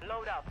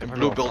 Load up. In I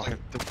blue got a building.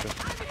 fucking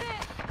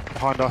dipper.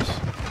 Behind us.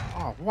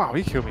 Oh, wow,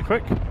 he killed me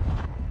quick.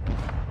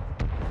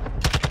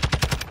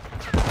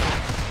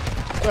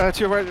 To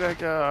your right,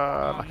 lucky.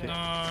 No,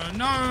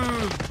 no!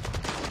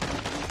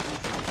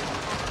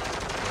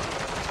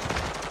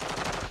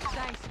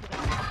 Thanks for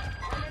that.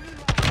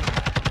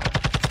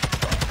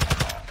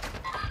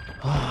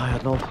 Oh, I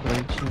had no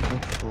plates in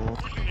before.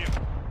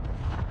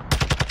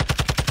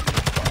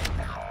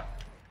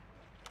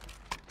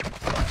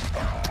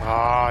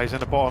 Ah, he's in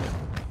the bottom.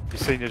 He's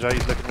seen you, Jay.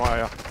 He's looking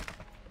right at you.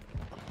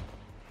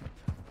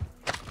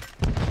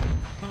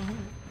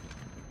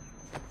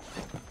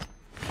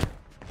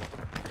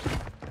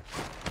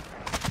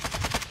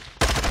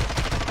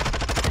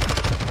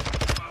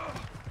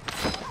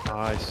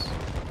 Nice.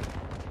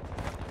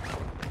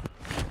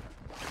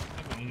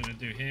 That's what I'm gonna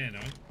do here,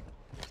 though.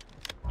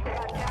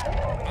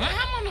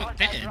 How am I not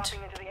dead?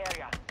 Dropping into the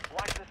area.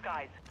 Watch the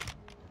skies.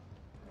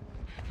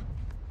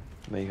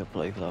 Make a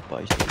play for that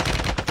bicycle.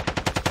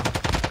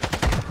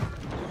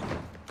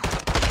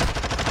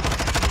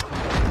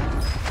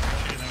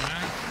 Shit,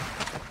 man.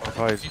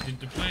 Okay. You did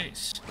the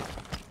place.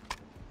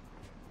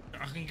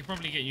 I can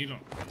probably get you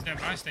lot. Is there a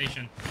buy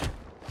station?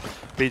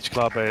 Beach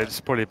Club,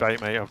 it's probably bait,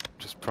 mate. I'll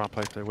just try and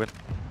play to win.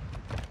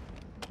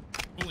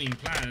 14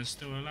 players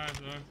still alive,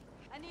 though.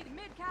 I need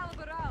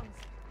mid-caliber rounds.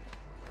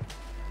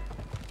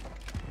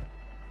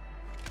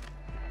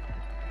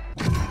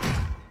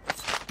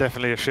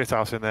 Definitely a shit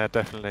house in there,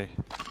 definitely.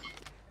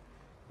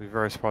 Be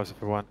very surprised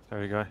if we won. There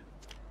we go.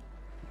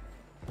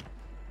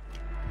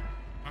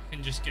 I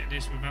can just get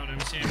this without them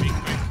seeing me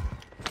quick.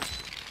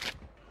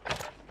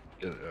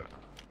 Yeah.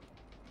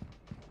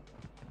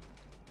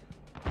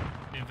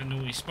 Bit of a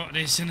naughty spot,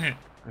 this, isn't it?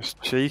 It's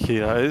cheeky,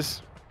 that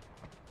is.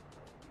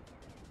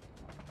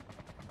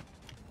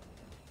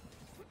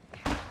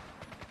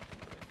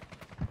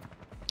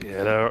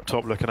 Yeah, they're up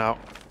top looking out.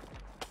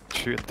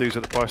 Shooting dudes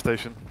at the buy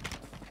station.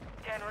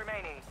 10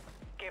 remaining.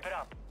 Give it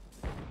up.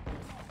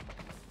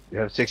 You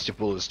have 60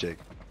 bullets, Jake.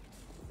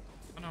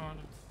 I know.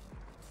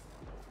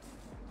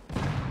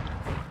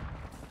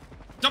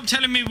 Stop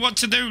telling me what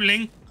to do,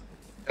 Ling.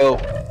 Oh,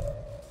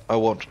 I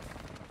won't.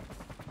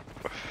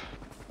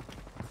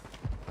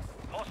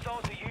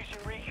 Hostiles are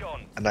using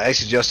recon. And I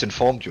actually just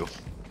informed you.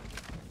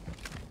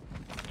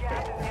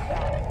 Gas is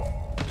inbound.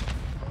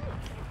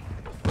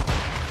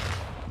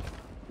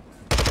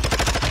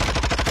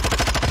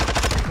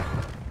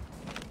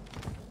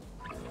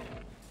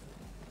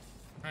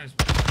 Guys,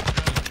 what the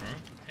hell, bro?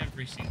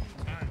 Every single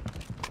time.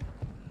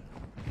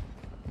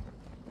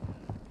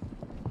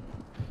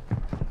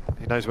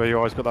 He knows where you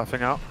are, he's got that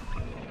thing out.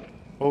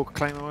 Oh,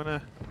 claymore in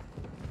there.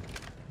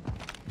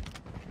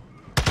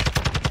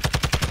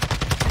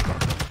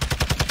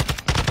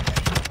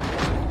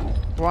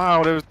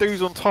 Wow, there was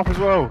dudes on top as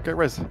well. Get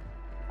res. Enemy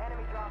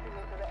dropping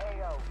into the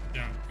AO.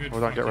 Yeah, good.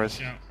 Well done, get fucking res.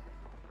 shout.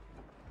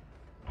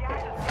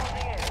 Gas is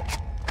closing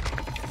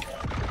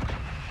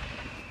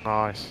in.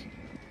 Nice.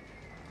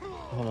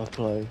 Wanna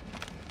play?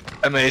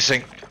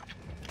 Amazing.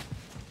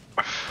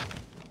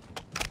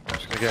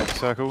 Just gonna get in a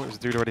circle. Is the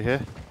dude already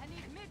here? I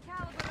need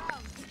mid-caliber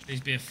rounds.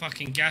 Please be a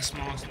fucking gas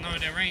mask. No,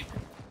 there ain't.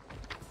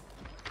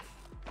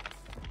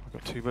 I've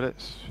got 2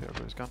 bullets. Shit, I've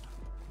got his gun.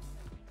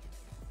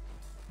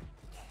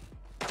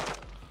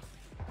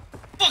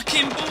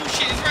 Fucking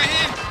bullshit is right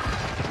here.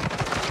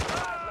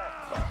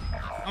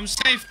 I'm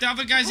safe. The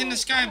other guy's in the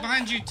sky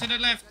behind you to the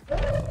left.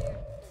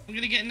 I'm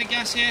gonna get in the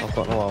gas here. I've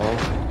got no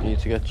ammo. You need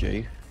to get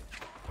G.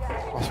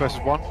 I suppose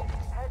there's one.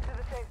 Head to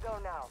the safe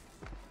zone now.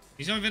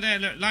 He's over there.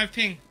 Look, live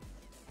ping.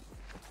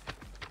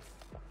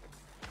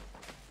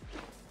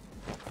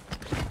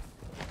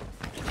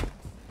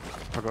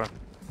 I got him.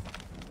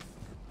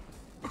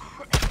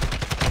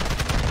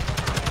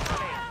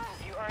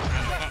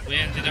 Fuck, we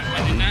ended up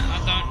winning that. I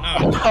don't know.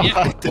 Yep.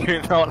 I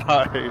do not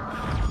know.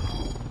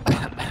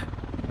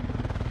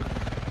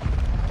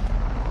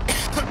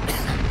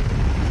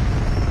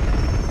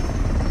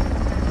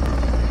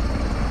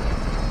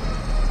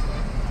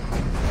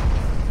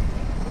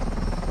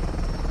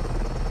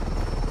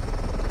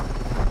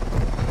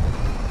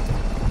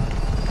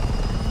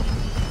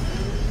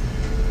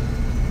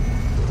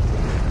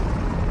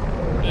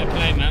 Fair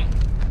play, man.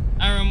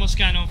 Aaron, what's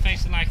going on?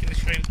 Thanks for liking the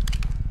stream.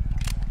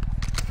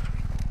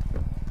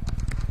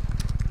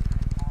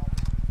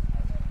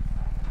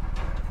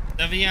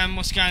 Davian,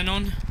 what's going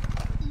on?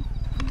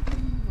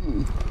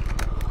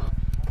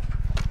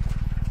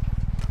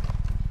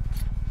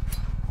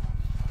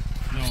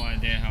 No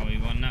idea how he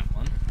won that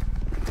one.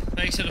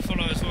 Thanks for the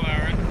follow as well,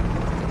 Aaron.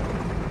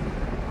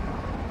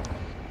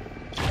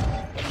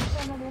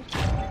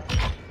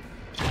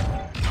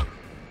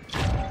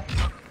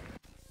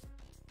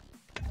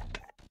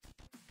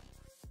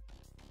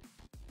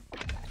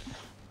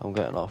 I'm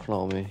getting off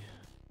now, me.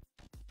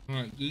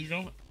 Alright,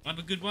 Guzo, have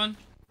a good one.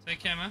 Take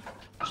care, man.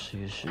 See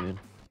you soon.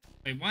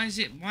 Wait, why is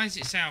it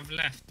say I've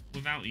left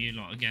without you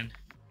lot again?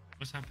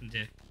 What's happened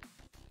here?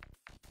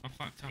 I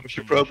fucked up. She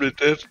so much. probably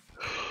did.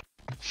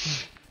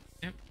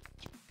 Yep.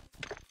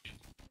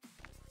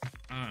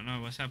 I don't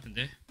know what's happened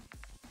here.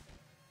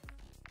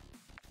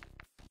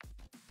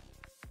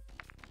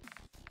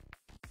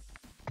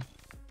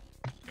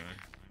 Okay,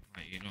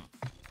 right, you lot.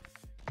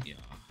 Yeah.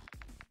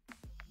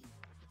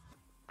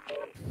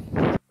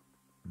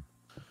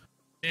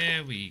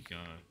 There we go.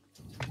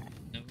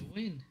 Another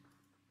win.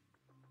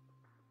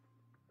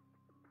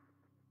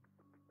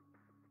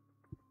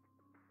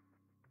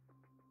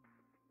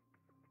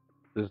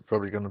 This is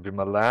probably gonna be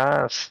my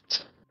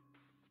last.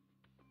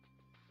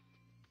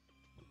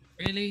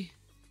 Really?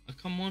 I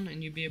come on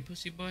and you be a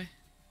pussy boy?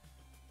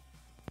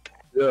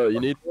 Yeah, you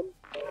need one?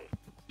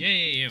 Yeah,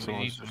 we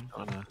Someone's need just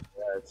one. trying to...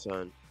 Yeah,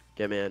 son.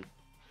 Get me in.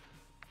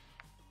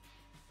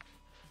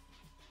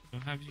 Or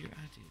have you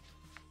added?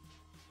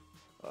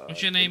 Uh,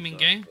 What's your name in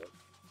game?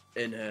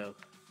 Inhale.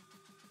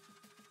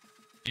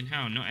 In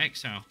how? Not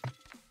Exhale.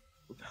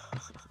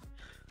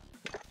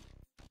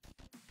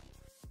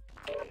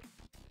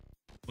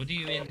 What do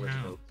you in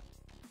how?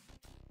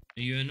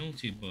 Are you a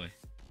naughty boy?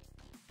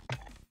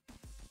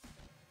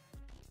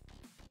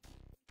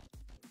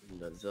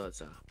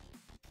 Zaza.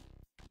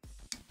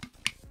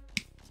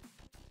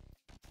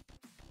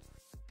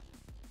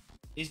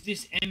 Is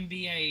this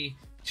NBA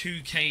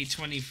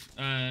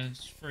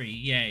 2K23?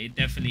 Yeah, it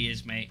definitely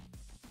is, mate.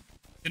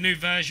 The new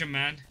version,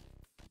 man.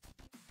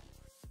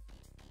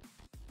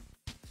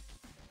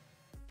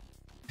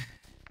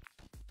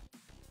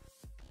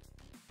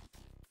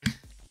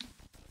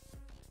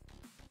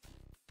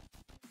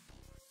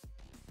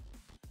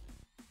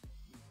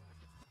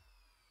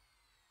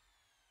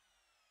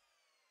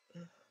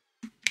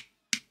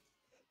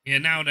 Yeah,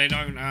 now they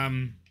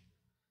don't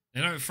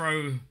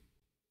throw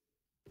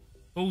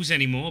balls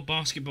anymore,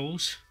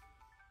 basketballs.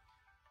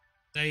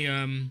 They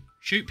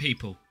shoot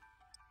people.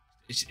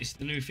 It's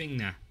the new thing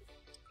now.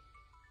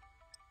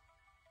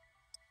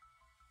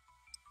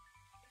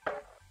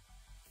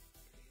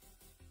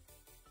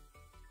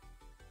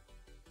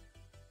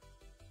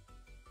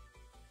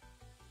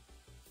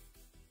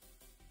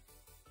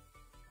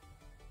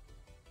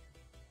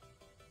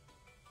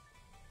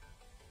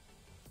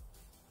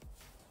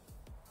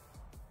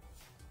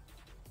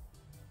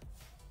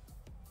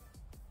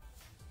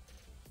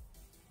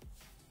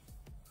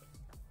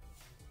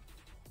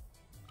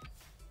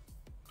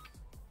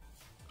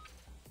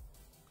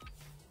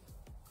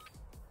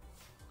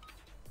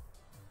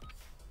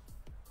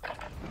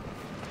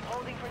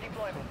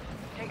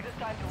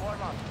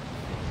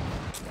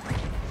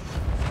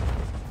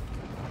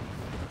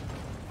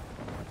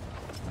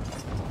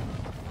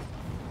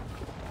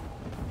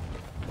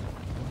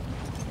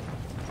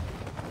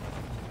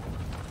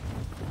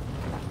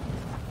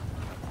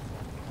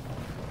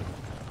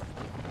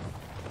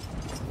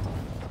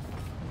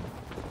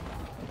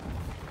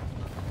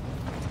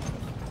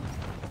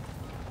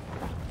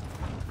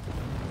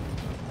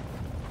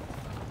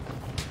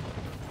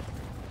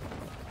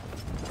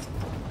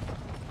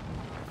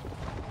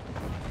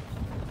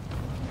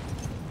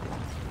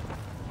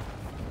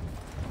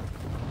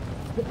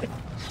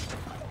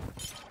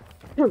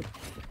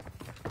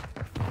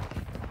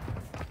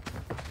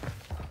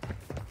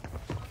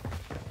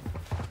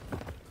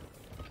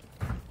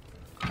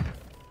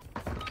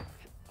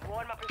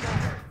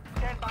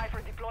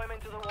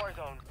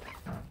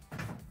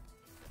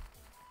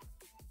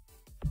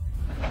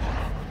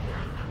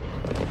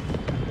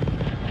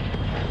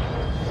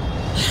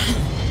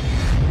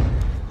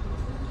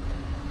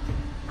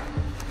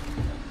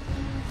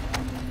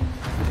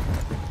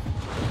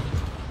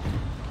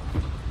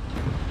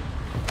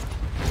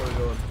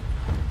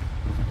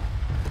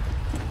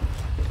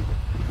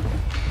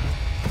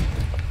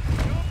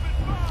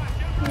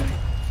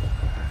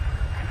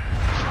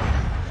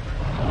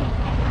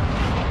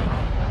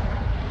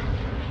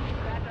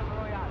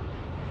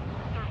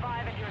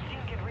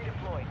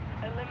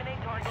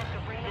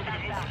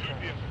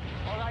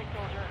 Alright,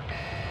 soldier.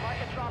 Mark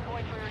a drop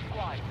point for your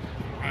squad.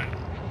 Right.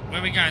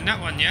 Where we going? That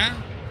one, yeah?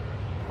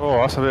 Oh,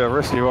 that's a bit of a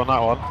risky one, that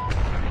one.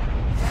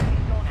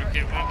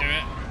 Okay, we'll do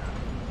it.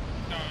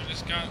 Go,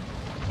 let's go.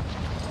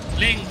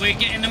 Ling, we're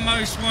getting the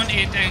most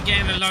wanted and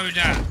getting a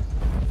loadout.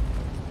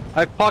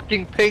 I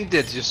fucking pinged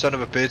it, you son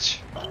of a bitch.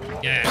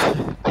 Yeah.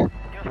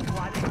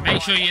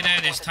 Make sure you're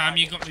there this time.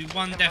 You got me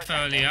one death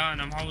earlier,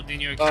 and I'm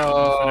holding you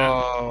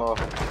accountable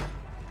for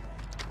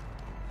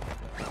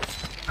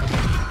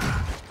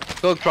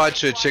Don't try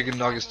to chicken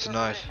nuggets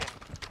tonight. that.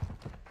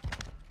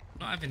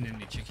 Not having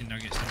any chicken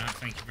nuggets tonight,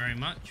 thank you very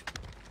much.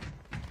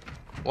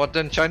 What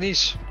then,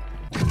 Chinese?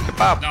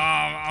 Kebab? No,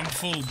 I'm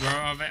full, bro.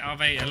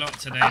 I've ate a lot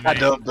today, mate. I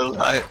don't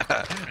believe.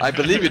 I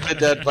believe you did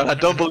that, but I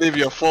don't believe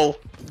you're full.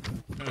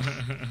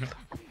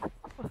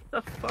 What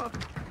the fuck?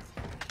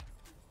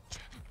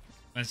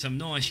 That's some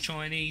nice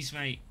Chinese,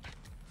 mate.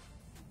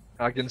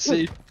 I can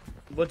see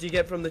What do you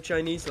get from the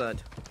Chinese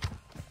lad?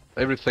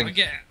 everything. I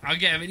get,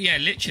 yeah,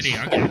 literally,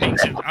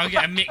 I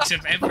get a mix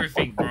of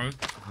everything, bro.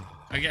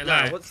 I get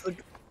Nah, like,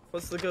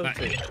 what's the go-to?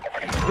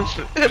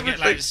 I get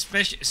like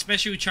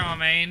special chow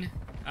mein,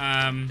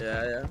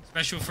 Yeah.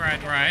 special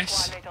fried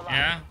rice,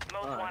 yeah.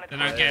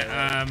 Then I get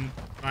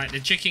like the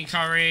chicken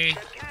curry,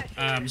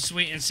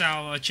 sweet and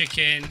sour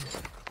chicken,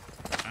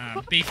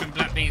 beef and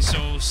black bean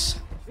sauce.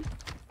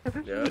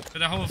 Yeah. For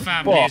the whole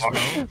family as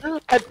well.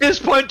 At this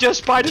point,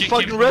 just buy the Chicken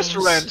fucking balls.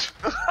 restaurant.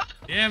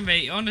 Yeah,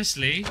 mate.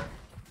 Honestly,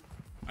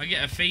 I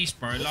get a feast,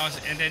 bro.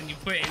 And then you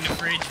put it in the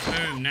fridge.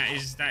 Boom. That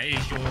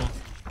is your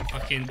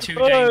fucking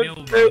 2-day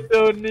meal, bro.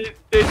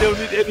 They don't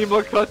need any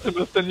more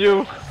customers than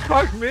you.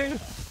 Fuck me.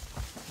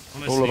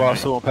 Honestly, All of our mate.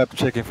 salt and pepper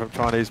chicken from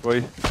Chinese,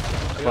 boy.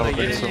 Love a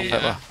bit of salt and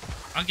pepper.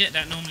 I get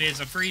that normally as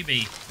a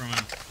freebie from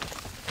him.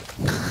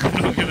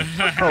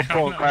 Oh,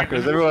 prawn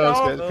crackers. Everyone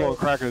else gets prawn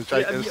crackers.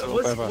 Jake Yeah, gets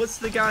salt and pepper. what's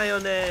the guy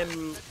on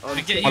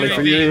I get Money UAV.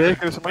 for you here?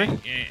 Give us some money.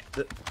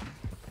 Yeah.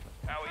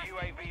 Our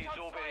UAV is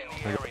orbiting the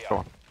There you area. go. Go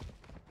on.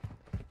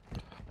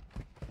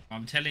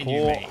 I'm telling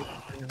you, mate.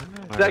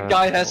 That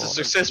guy has a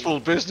successful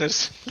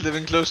business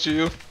living close to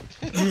you.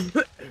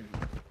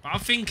 I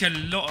think a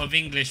lot of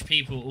English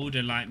people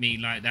order like me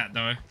like that,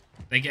 though.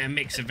 They get a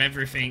mix of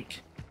everything.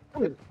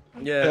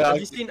 Yeah.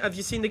 Have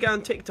you seen the guy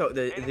on TikTok?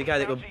 The guy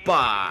that goes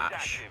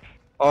bash.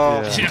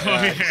 Oh,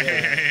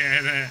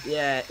 Yeah.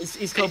 Yeah,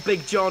 he's called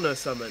Big John or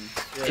something.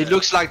 Yeah. he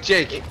looks like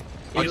Jake.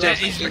 Oh, That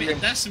Jake,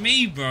 is- that's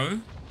me, bro.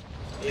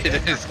 it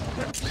is.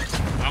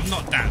 I'm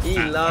not that He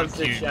fat, loves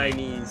fuck the you.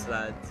 Chinese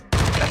lad.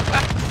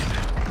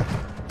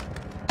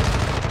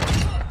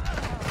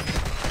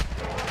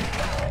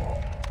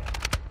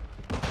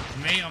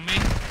 On me.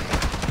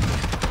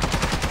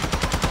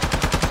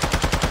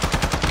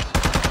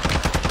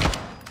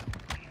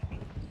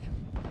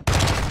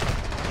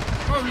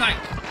 Bro, like,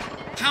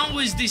 how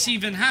has this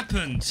even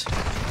happened?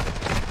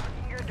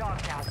 Your dog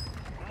tag.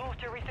 Move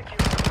to resecure.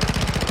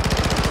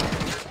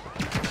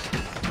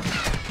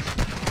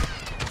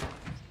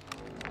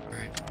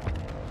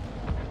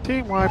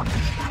 Team wipe. Your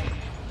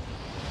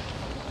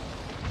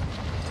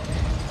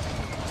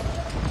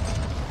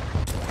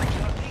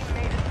team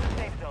made it to the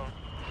safe zone.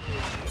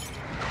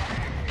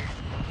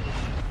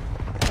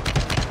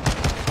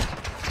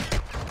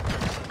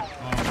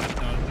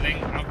 Oh,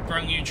 Ling, I've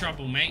brung you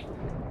trouble, mate.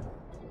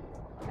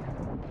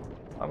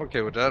 I'm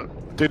okay with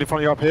that. Dude in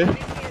front of you up here.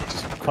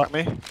 Just crack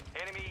me.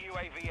 Enemy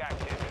UAV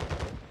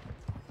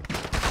active.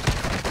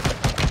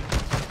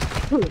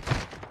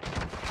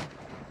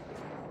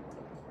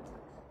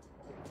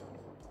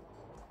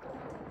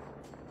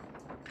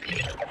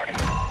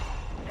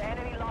 The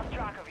enemy lost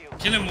track of you.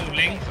 Kill him all,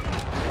 Ling.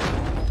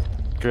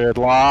 Good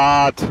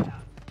lad.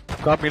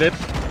 Grab me then.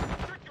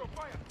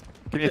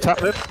 Can you tap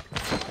then?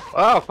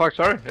 Oh, fuck,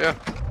 sorry. Yeah.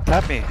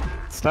 Tap me.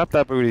 Snap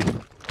that booty.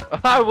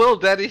 I will,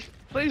 daddy.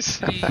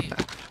 Please.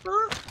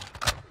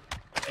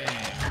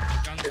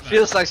 It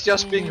feels like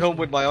just being home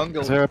with my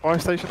uncle. Is there a buy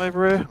station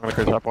over here? I'm gonna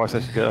go to that buy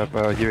station and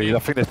get a UE. I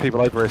think there's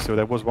people over here still.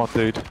 There was one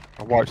dude.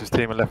 I wiped his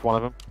team and left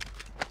one of them.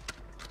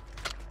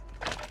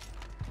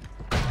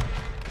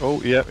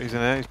 Oh, yep, he's in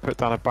there. He's put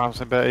down a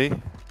bouncing Betty.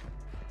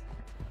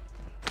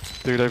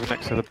 Dude over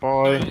next to the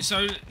buy.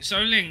 So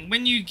Ling,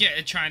 when you get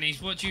a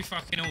Chinese, what do you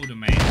fucking order,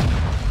 mate?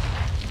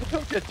 I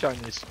don't get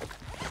Chinese.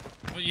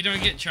 What, you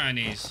don't get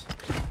Chinese?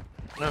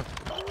 No.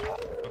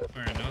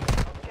 Fair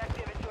enough.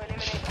 Objective is to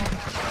eliminate all.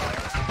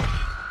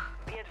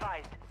 Be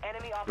advised.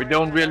 Enemy We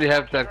don't really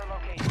have that operations are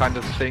located. kind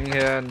of thing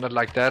here, not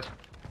like that.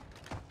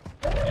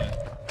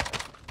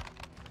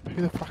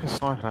 Who the fuck is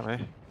sniping at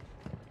me?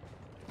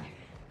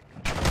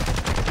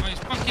 Oh, he's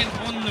fucking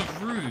on the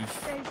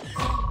roof.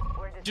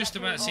 Just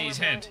about to see his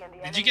head.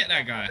 Did you get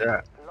that guy?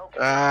 Yeah.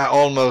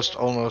 Almost.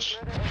 Just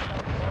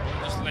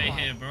lay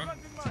here, bro.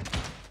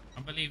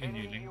 I believe in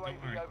you, Ling. Don't worry.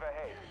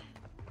 Overhead.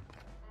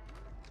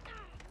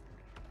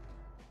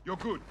 You're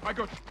good. I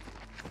got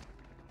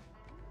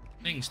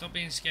Ling, stop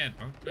being scared,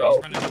 bro. He's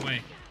running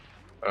away.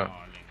 Oh. Oh,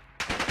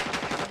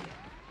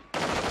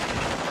 Ling.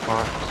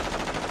 Alright,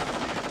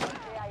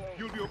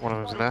 you'll be okay. one of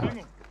them's in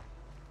there.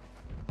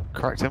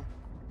 Cracked him.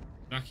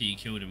 Lucky you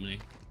killed him,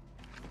 Ling.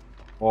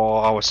 Oh,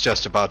 I was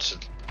just about to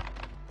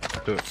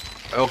do it.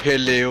 Okay,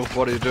 Leo,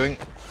 what are you doing?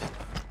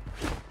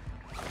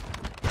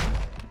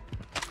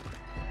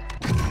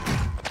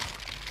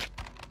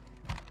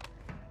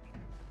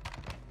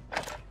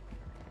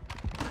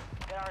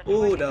 There are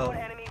Ooh, 24 no.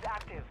 enemies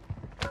active.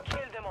 Kill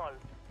them all.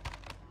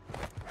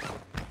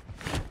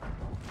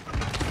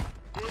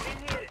 They've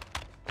been here.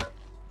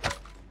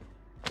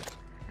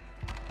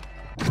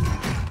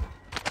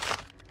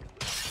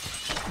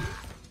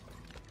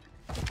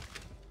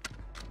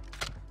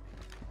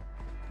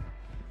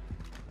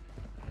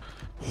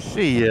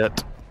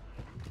 Shit.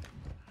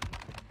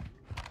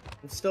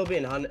 I'm still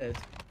being hunted.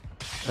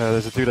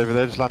 There's a dude over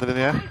there just landed in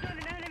the air.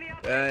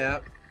 Yeah,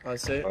 I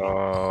see.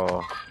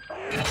 Oh,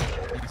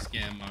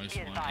 Scare most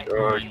wanted.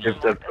 oh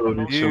give that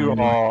booty to You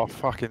me. are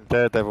fucking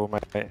daredevil,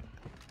 mate.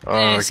 Oh,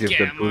 Let's give get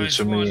that booty most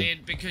to me.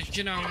 wanted because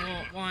you know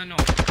what? Why not?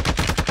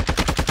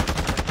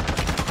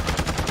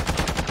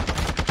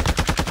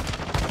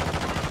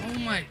 Oh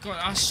my god!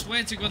 I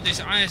swear to God, this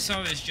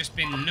ISO has just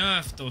been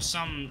nerfed or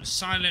some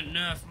silent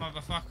nerf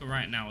motherfucker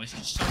right now. It's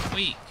just so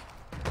weak.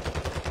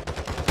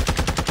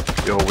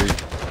 You're weak.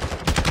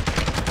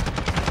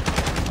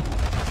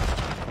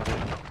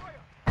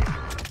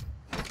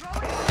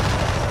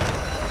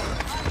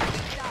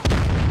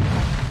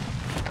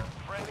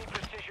 Friendly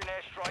precision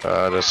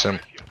airstrike. That's him.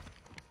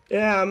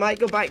 Yeah, I might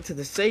go back to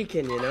the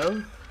Seeking, you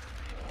know.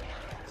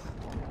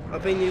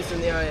 I've been using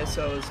the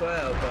ISO as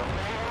well,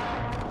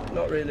 but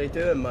not really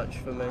doing much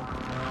for me.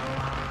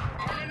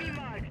 Enemy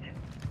marked.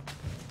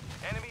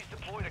 Enemies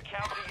deployed a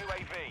counter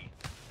UAV.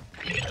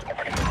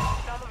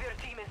 Some of your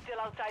team is still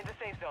outside the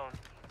safe zone.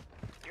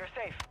 You're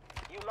safe.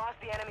 You lost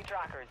the enemy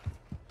trackers.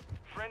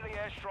 Friendly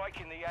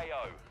airstrike in the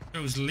AO.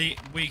 Feels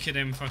weaker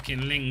than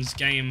fucking Ling's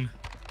game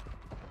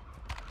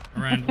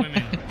around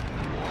women.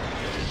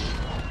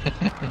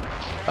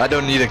 I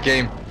don't need a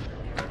game.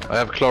 I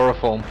have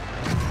chloroform.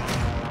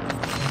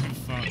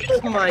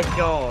 Oh my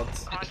god.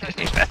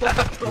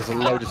 There's a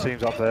load of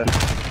teams up there.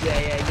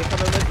 Yeah, you're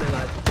coming with me,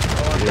 lad.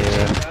 Oh, I'm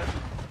Yeah.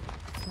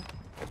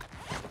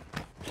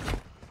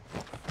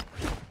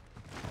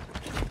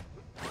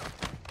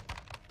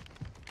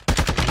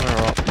 They're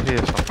up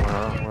here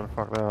somewhere. Where the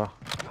fuck they are?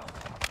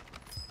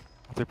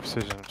 I did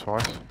precision them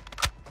twice.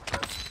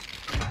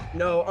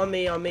 No, on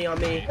me. Oh,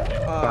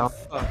 Down.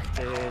 fuck,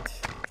 dude.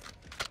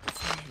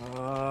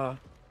 Ah.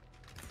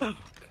 Fuck.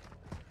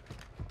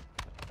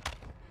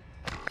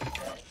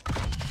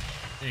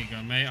 There you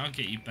go, mate. I'll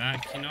get you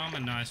back. You know, I'm a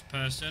nice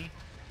person.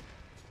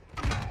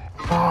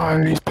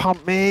 No, he's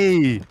pumped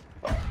me!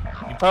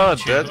 Oh,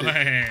 Chill. dirty.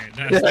 Hey,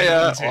 Yeah, that's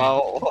yeah. dirty.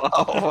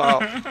 Wow.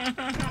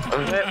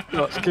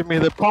 Let's give me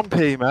the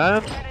pumpy,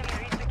 man!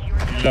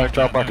 Don't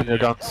drop back on your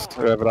guns,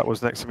 whoever that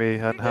was next to me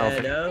and Yeah,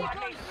 healthy. no.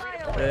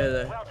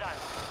 Really? Well done.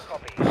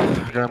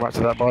 Copy. Going back to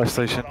that buy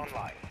station.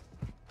 Online.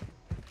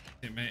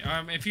 Yeah,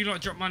 mate. If you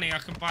lot drop money, I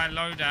can buy a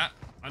load at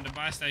on the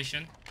buy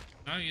station.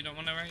 No, you don't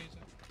want to raise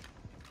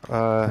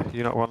it?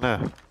 You're not one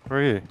there. Where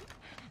are you?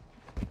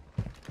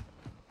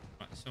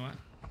 Right, it's alright.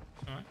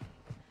 It's alright.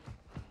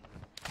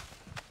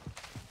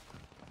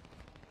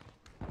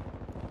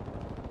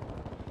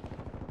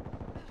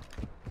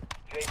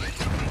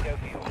 UAV no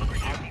fuel.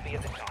 RTV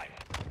at the time.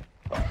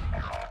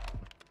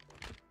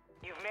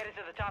 You've made it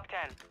to the top 10.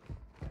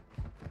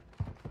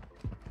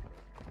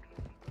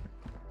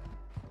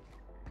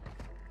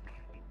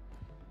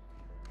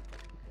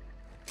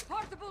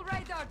 Portable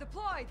radar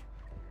deployed.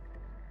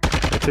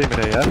 The team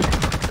in here, yeah?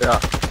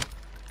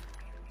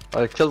 Yeah.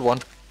 I killed one.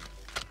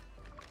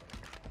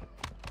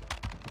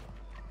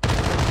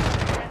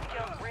 Let's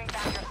kill, bring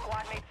back your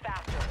squad mates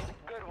faster.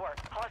 Good work.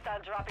 Hostile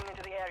dropping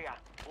into the area.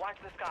 Watch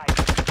the sky.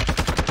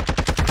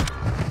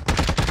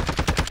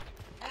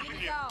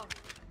 Enemy down.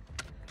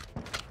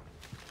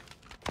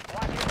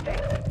 Watch your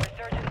six.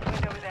 Resurgence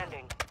window is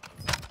ending.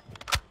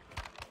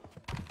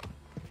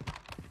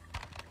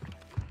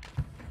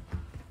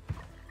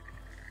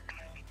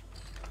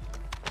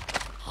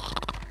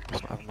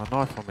 Doesn't have my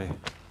knife on me.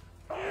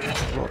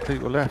 There's a lot of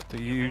people left.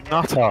 Are you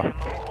nutter?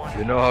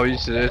 You know how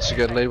easy it is to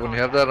get late when you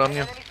have that on you?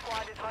 Enemy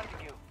squad is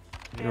hunting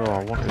you. You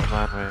are a wanted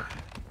man, mate.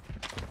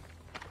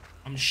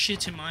 I'm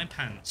shitting my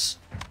pants.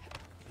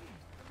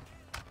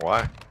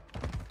 Why?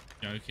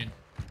 Joking.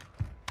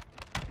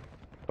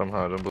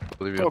 Somehow I don't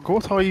believe you. Dog,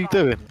 what are you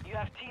doing? You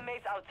have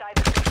teammates outside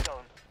the safe zone.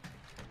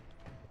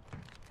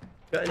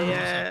 Got any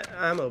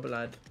ammo,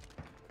 lad?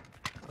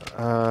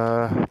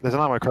 There's an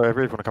ammo crate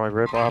over here if you want to come over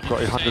here, but I've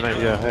got 180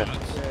 here.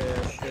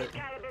 Yeah, shit.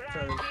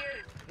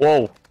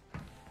 Whoa!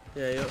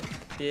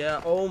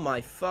 Yeah, oh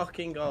my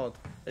fucking god.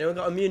 Anyone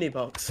got a muni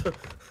box?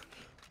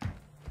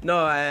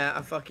 No,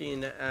 a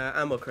fucking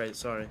ammo crate,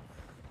 sorry.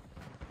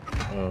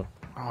 Oh.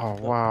 Oh,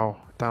 wow.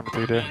 Damn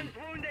it, dude.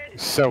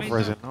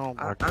 Self-resin. Oh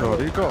my god,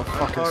 you got a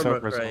fucking Armor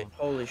self-resin crate. on.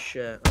 Holy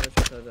shit. I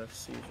just heard a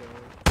seizure.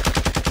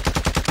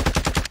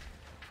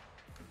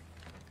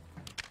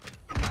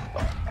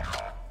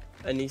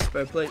 Any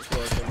spare plates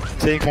working?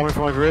 Team coming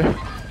from over here.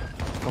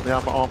 On the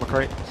armor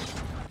crate.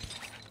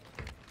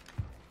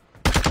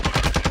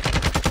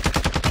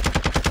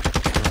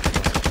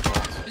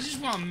 This is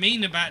why what I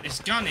mean about this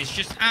gun. It's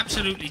just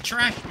absolutely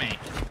trash, mate.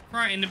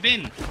 Right in the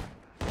bin.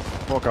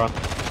 More gun.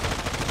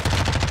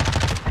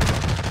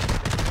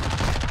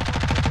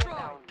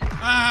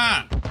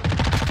 Ah!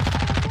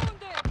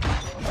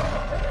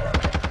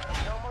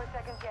 No more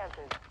second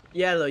chances.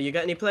 Yellow, you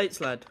got any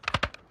plates, lad?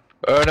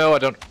 No, I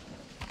don't.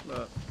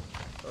 No.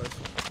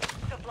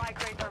 Supply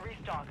crates are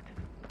restocked.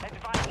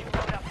 Advise you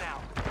load up now.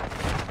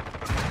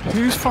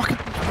 Whose fucking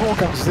more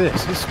guns is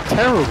this? It's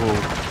terrible.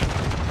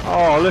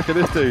 Oh, look at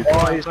this dude.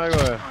 Oh, he's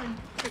nowhere.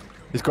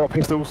 He's got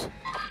pistols.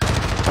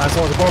 And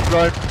someone's a bomb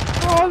drone.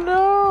 Oh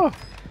no!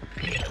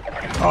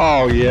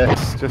 Oh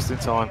yes, just in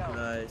time.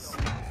 Nice.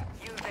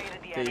 You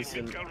evaded the enemy.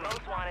 Decent. Your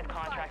most wanted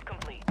contract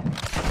complete.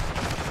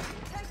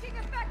 Taking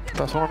effective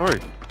That's one on the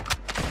roof.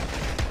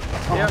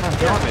 Oh, Yeah, no, yeah.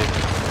 behind me.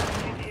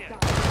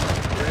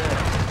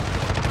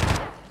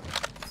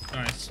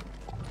 Nice.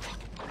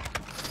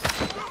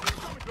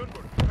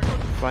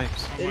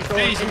 Flames. Indoor,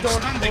 Hey, he's indoor.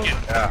 stunned again.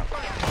 Yeah.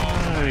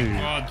 Oh my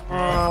god, bro.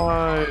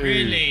 Oh.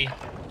 Really?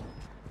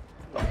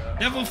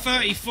 Level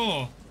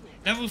 34.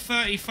 Level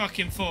 30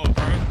 fucking 4,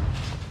 bro.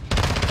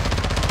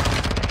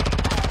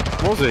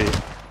 Was he?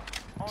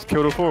 He's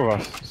killed all four of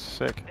us.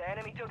 Sick. The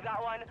enemy took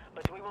that one,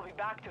 but we will be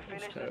back to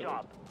finish the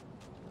job.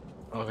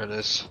 Okay,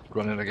 let's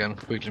run it again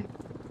quickly.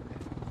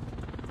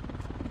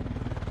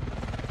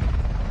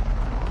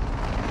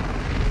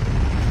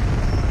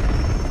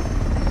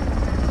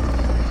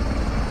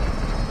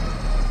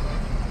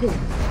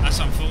 That's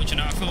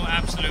unfortunate. I feel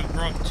absolute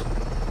robbed.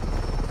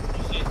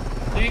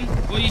 Thing?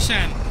 What are you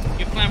saying?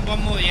 You plan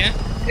one more, yeah?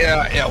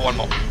 Yeah, one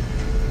more.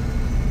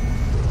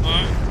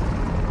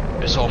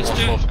 Alright. It's almost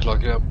do it. 12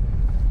 o'clock, yeah.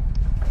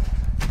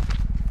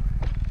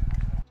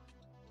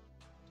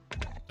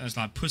 That's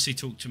like pussy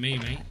talk to me,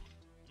 mate.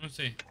 Let's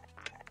see.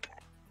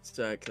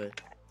 Exactly.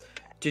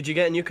 Did you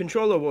get a new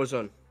controller,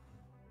 Warzone?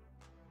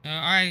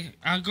 I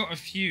got a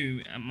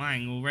few at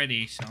mine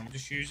already, so I'm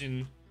just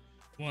using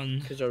one.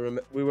 Because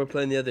we were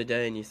playing the other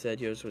day and you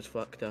said yours was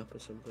fucked up or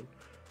something.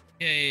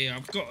 Yeah.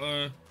 I've got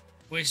a.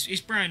 Well,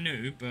 it's brand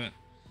new, but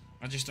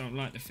I just don't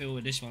like the feel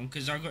of this one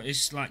because I got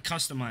it's like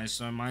customized.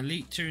 So my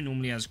Elite 2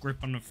 normally has grip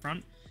on the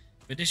front,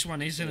 but this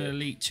one is an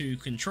Elite 2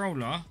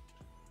 controller,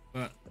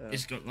 but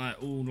it's got like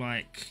all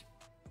like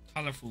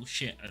colourful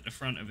shit at the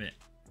front of it.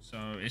 So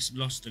it's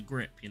lost the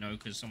grip, you know,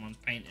 because someone's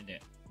painted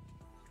it.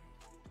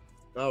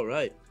 Oh,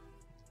 right.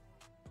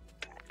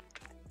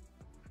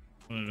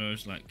 One of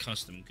those like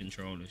custom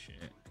controller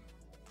shit.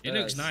 It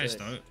looks nice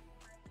sick. though.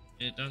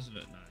 It does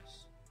look nice.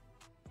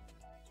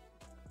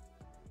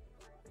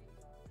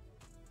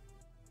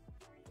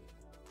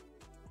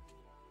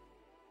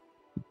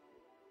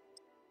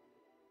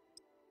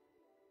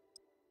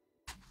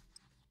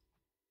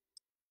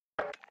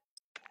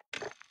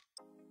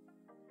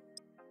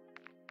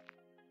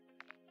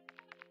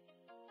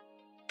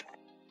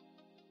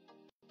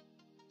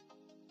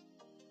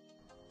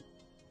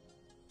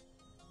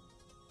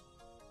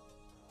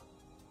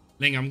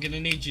 Ling, I'm gonna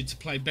need you to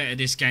play better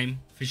this game.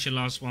 Fish your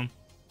last one.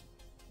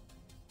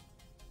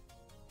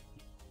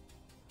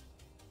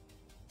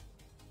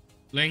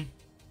 Ling?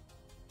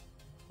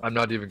 I'm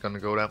not even gonna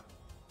go there.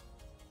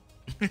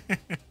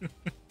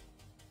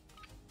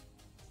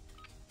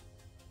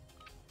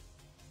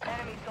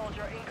 Enemy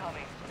soldier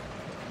incoming.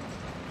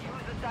 Use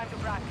the time to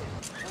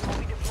practice. We will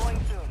be deploying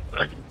soon.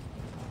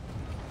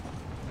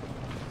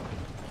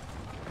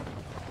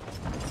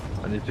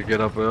 I need to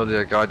get up early.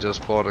 A guy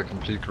just bought a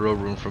complete grow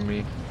room for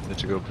me. I need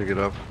to go pick it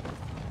up.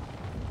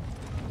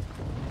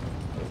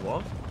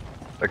 What?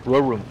 A grow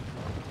room.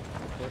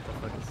 What the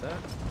fuck is that?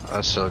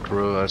 I sell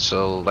grow. I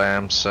sell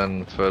lamps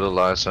and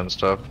fertilizer and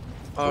stuff.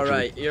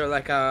 Alright, you're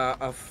like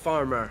a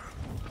farmer.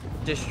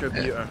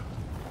 Distributor.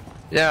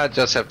 Yeah, I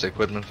just have the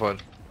equipment for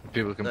it.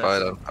 People can buy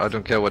it. I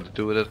don't care what to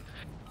do with it.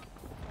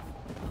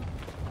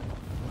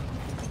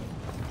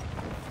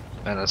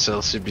 And I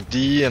sell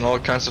CBD and all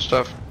kinds of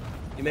stuff.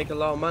 You make a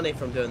lot of money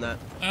from doing that.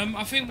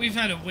 I think we've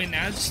had a win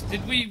as.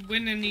 Did we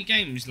win any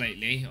games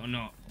lately or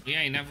not? We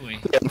ain't, have we?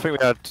 Yeah, I think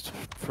we had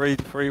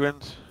three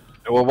wins.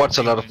 Well, what's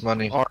a lot of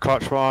money? Our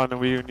clutch one,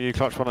 and we knew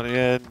clutch one at the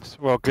end.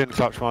 Well, Glyn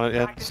clutch one at the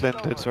end. Slint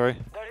did, sorry.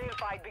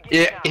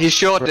 Yeah, he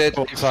sure did.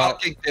 He Reports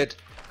out. fucking did.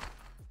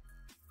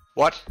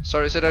 What?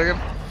 Sorry, say that again?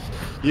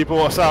 You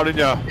bought us out, didn't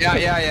you? Yeah.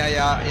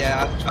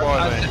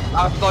 Right,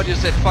 I thought you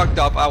said fucked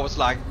up. I was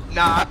like,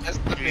 nah, that's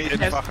not me. You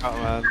didn't fuck up,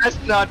 man. That's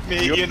not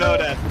me. You know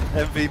that.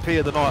 MVP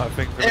of the night, I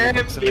think. For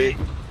MVP.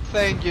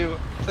 Thank you.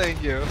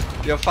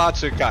 You're far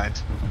too kind.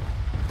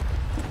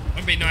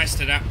 I'll be nice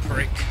to that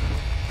prick.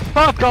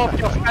 Fuck off,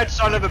 you fat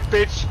son of a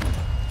bitch.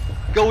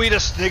 Go eat a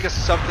Snickers or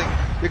something.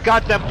 Your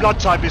goddamn blood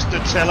type is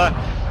Nutella.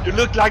 You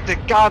look like the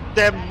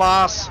goddamn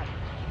Mars.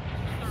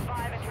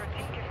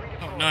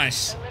 Oh,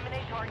 nice.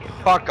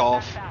 Fuck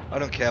off. I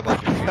don't care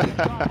about you.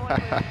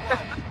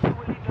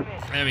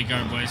 There we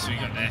go, boys. We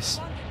got this.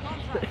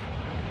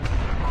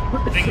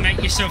 Think,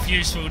 make yourself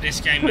useful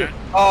this game, man.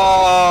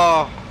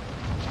 Oh.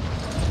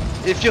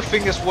 If your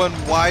fingers weren't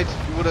white,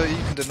 you would have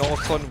eaten the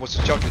North one was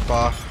a chocolate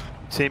bar.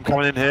 Team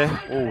coming in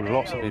here. Oh,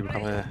 lots of people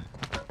coming here.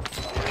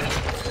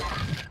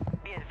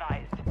 Be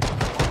advised.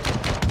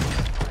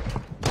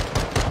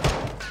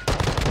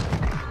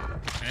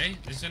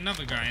 There's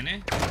another guy in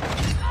here.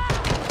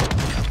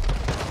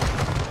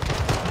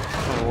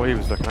 Oh, what he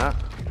was looking at.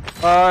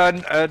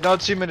 Another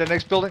team in the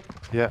next building.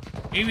 Yeah.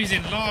 He was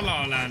in La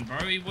La Land, bro.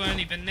 He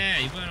weren't even there.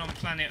 He weren't on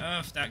planet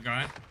Earth, that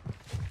guy.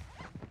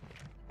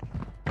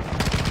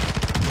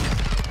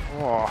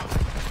 Oh.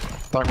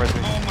 Don't res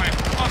me. Oh my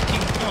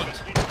fucking god.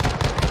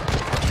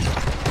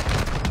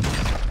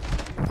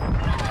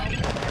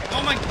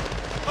 Oh my...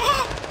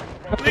 Oh!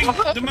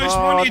 Link, the most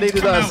I wanted to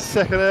needed come that a out.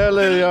 second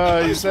early. Oh,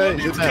 you Most say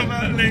wanted it, to come didn't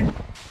out, Link.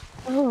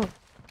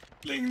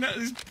 Link, that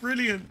is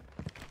brilliant.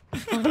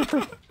 Did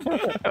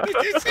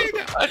you see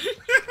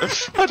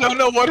that? I don't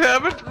know what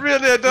happened.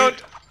 Really, I don't.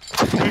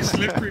 We're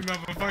slippery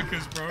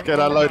motherfuckers, bro. Get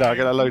that load out,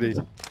 get that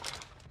loaded.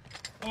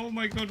 Oh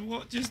my god,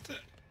 what just...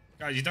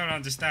 Guys, you don't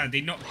understand.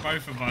 He knocked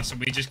both of us and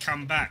we just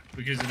come back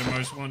because of the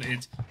most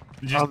wanted.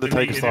 And just Undertaker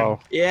deleted style. him.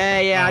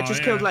 Yeah, I Oh, just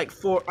yeah. killed like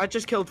 4. I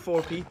just killed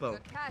 4 people.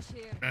 Cash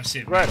here. That's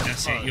it, Right. mate.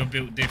 That's it. You're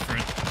built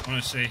different,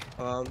 honestly.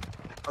 I'm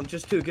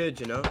just too good,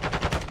 you know.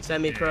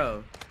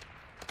 Semi-pro.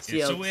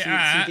 Yeah, so we're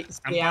at,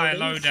 and buy a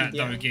load out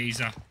though,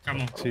 geezer.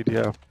 Come on.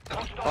 CDL.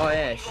 Oh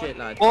yeah, shit,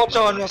 lad. Mortar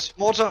on us.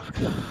 Mortar.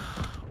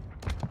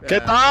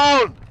 Get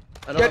down!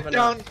 I don't Get have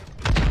down.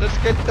 enough. Let's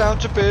get down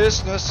to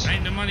business.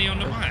 Ain't the money on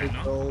the wire,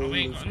 no? Oh, we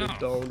ain't got Let's enough. get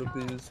down to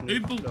business. Who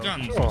bought No,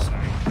 guns Sure. or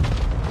something?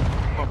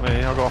 Not me,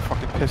 I've got a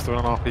fucking pistol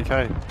and an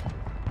RPK.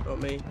 Not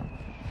me.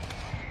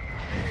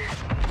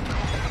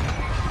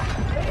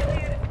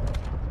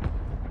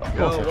 What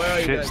Yo, a where are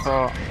you shit guys?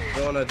 start.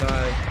 Gonna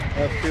die.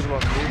 Have people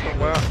on me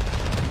somewhere.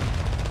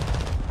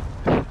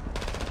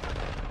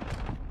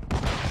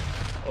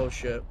 Oh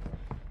shit.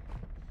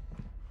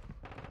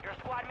 Your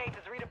squad mate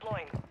is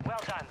redeploying. Well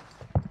done.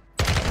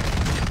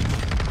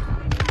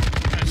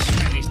 Let's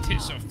smack these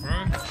tits off,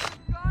 bro.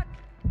 God.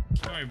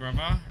 Sorry,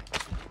 brother.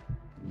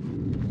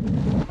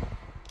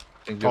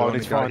 Oh, I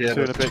need to find 2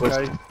 and a bit,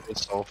 K.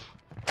 It's off.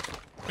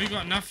 We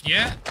got enough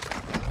yet?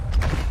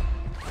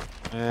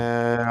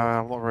 Yeah,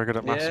 I'm not very good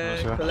at maths,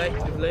 Yeah,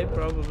 collectively,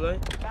 probably.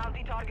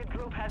 Bounty target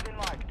group has been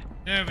marked.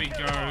 There we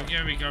go.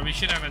 There we go. We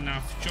should have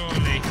enough,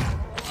 surely.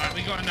 Alright,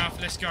 we got enough.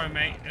 Let's go,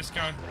 mate. Let's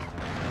go.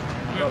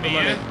 Got With the me,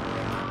 money. yeah?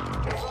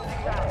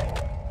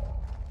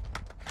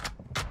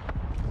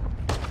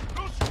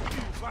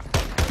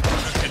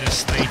 Look at the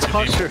state of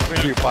Can't him. shoot me,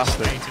 you Look at the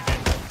bastard. state of him.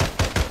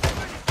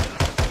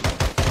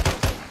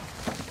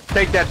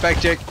 Take that back,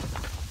 Jake.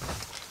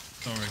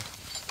 Sorry.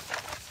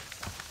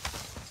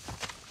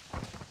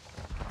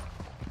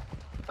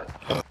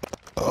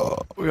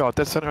 We are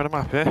dead center of the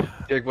map, yeah?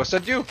 Jake, was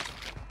that you?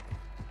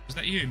 Was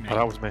that you, mate? Oh,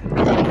 that was me.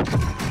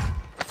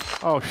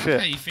 Oh Yeah,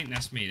 shit. you think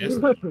that's me? That's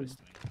not honestly.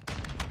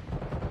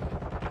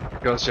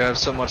 Because you have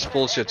so much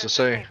bullshit to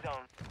say.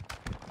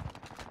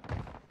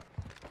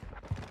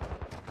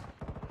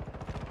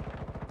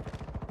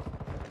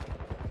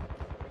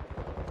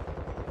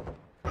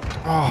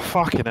 Oh,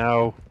 fucking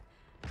hell.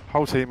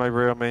 Whole team over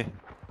here on me.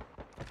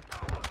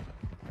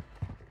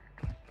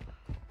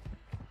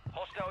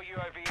 Hostile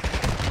UAV in the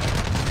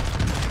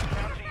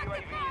Counter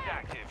UAV is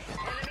active.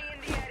 Enemy in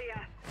the area.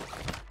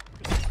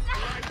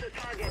 Mark the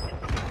target.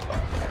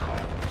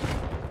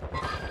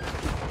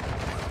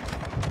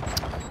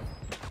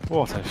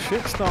 What a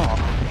shit start.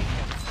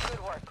 Good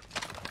work.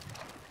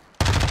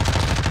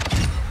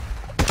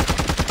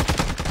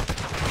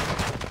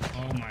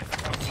 Oh my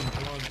fucking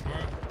god, bro.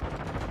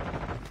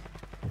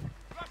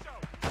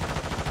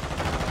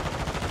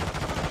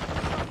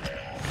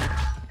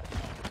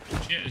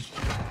 Shit is...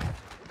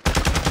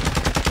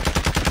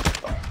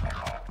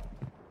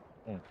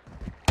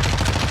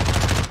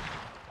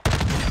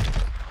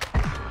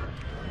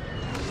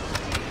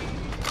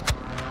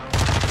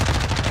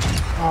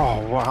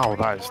 Oh wow,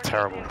 that is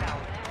terrible.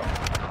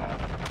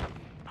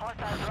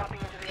 Hostiles dropping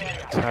into the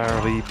area.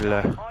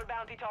 Terrible. All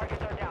bounty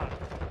targets are down.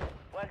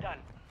 Well done.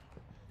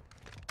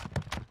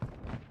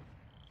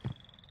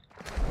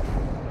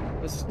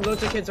 There's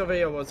loads of kids over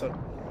here, Watson.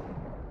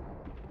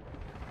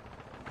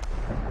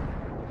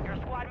 Your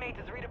squad mate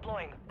is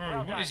redeploying. Bro, Well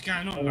what done. is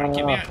going on, bro?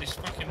 Get me out of this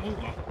fucking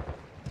water.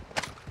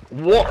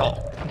 What?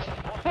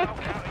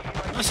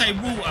 I say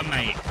water,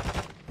 mate.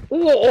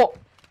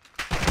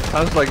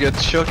 Sounds like you're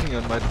choking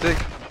on my dick.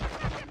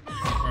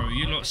 Bro,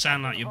 you lot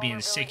sound like you're being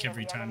sick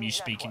every time you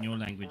speak in your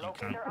language, you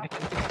cunt.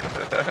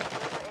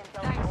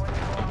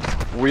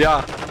 We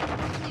are.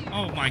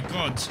 Oh my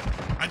god.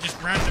 I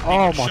just randomly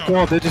Oh got my shot.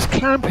 god, they're just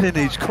camping in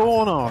each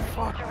corner.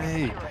 Fuck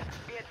me.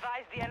 Be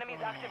advised the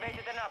enemy's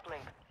activated an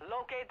uplink.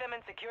 Locate them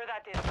and secure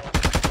that info.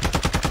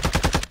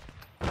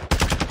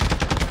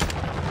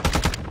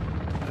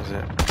 Is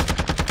it?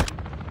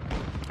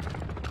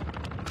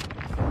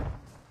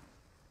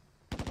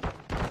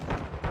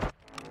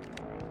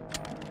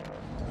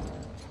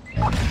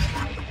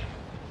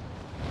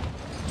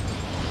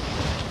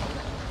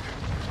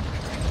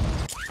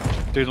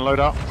 Doing a load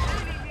up.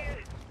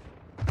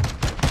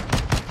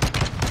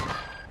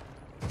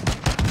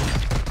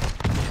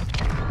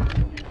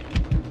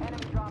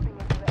 Enemy dropping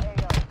into the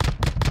AO.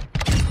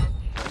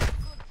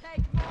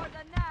 Take more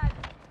than that.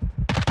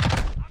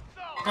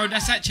 Bro,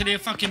 that's actually a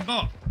fucking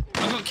bot.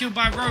 I got killed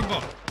by a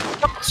robot.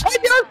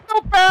 You're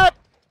so bad!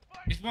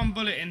 There's one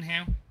bullet in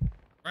here.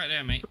 Right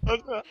there, mate.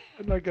 I'm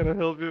not gonna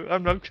help you.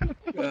 I'm not gonna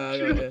help I got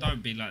you. you.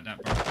 Don't be like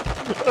that, bro.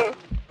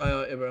 I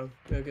got you, bro.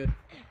 You're good.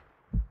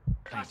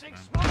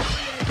 Thanks, man.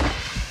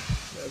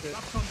 You're good.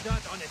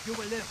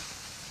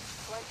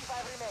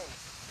 25 remain.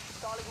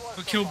 Solid work.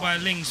 Got killed by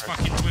Ling's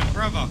fucking twin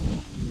brother.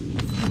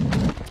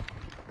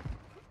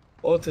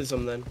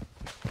 Autism then.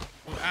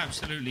 Well,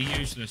 absolutely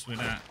useless with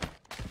that.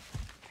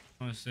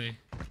 Honestly.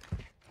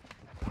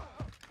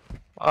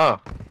 Oh.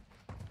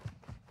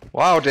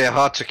 Wow, they're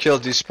hard to kill,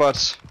 these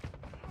spots.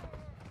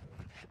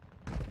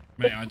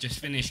 Mate, I just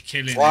finished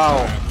killing.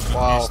 Wow, it, with a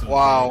wow, pistol,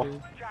 wow.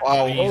 bro.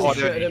 Wow, Easy. Oh oh,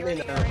 shit, I they- didn't mean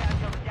that.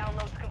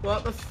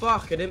 What the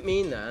fuck? I didn't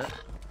mean that.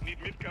 Need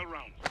mid-cal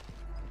rounds.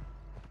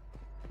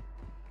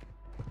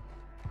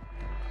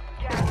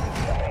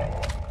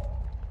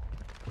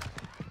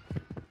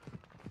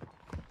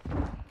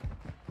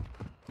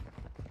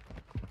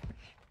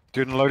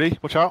 Doing a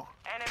loadie, watch out.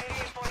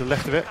 To the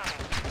left of it.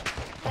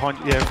 Behind,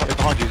 yeah,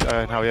 behind you,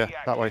 now, yeah,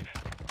 that way.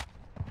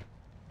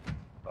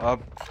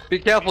 Be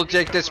careful,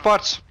 Jake, there's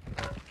spots.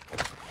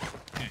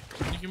 Okay,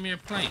 can you give me a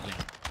plate, Ling?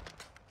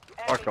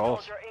 Fuck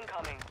off. Soldier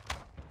incoming.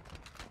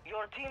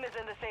 Your team is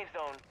in the safe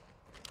zone.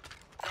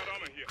 Got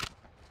armor here.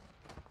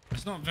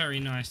 It's not very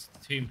nice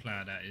team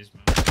player, that is,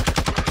 man.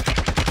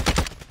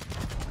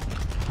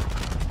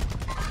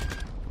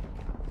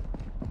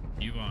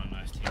 You are a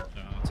nice team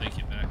player, I'll take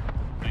it back.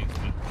 Thanks,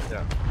 man.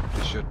 Yeah,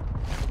 you should.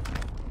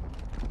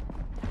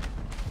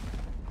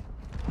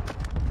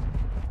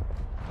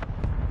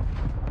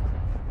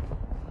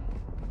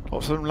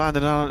 Lots of them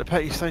landing down at the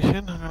petty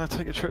station. I'm gonna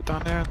take a trip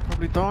down there and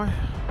probably die.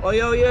 Oh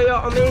yo,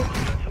 on me.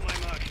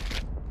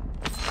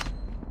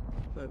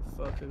 Oh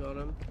fuck, I got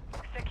him.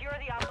 Secure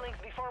the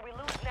uplinks before we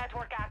lose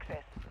network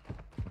access.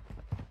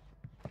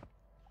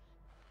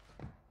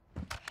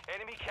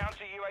 Enemy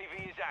counter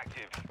UAV is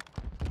active.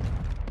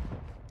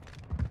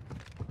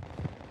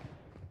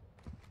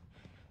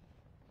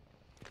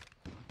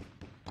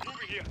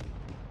 Moving here.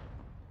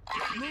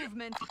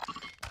 Movement.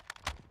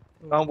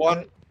 Down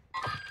one.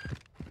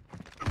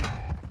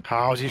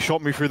 How's he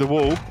shot me through the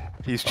wall?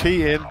 He's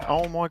cheating.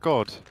 Oh my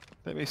god.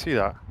 Let me see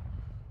that.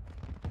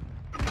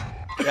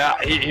 Yeah,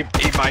 he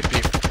might be.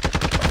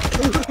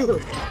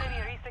 Enemy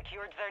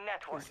resecured their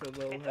network. It's a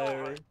little It's over.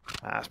 hairy.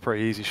 That's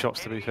pretty easy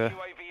shots to be Enemy fair.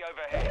 UAV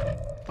overhead.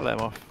 I'll let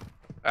him off.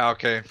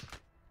 Okay.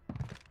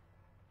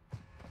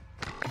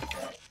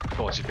 Of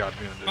course he got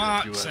me on the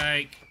Fuck's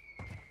sake.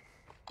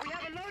 We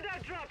have a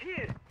loadout drop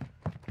here.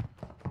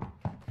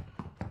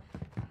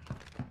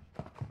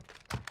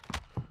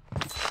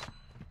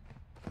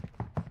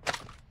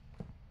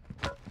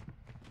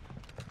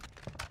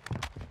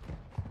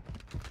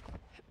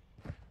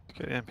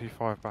 Get the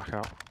MP5 back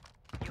out.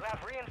 You have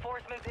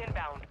reinforcements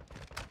inbound.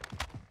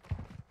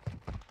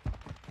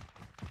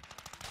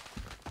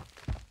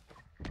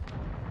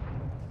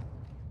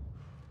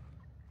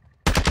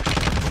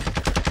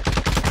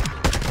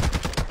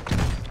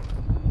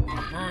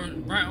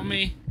 Bro, right on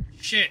me.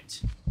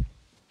 Shit.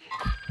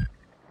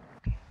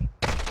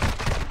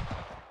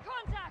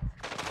 Contact.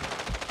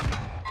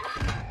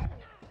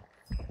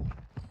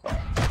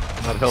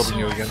 I'm not helping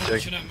you again,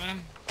 Jake. Unfortunate,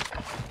 man.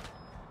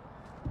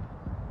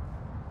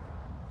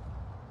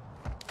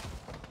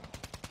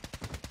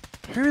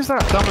 Who is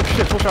that? Down with the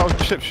ship. Watch out with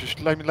the ship.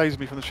 Just laser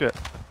me from the ship.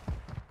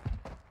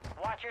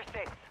 Watch your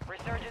six.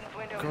 Resurgence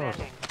window is God.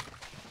 ending.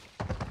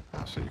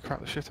 Absolutely crap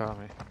the shit out of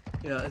me.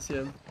 Yeah, I see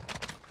him.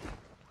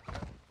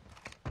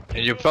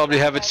 And you probably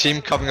have a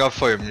team coming up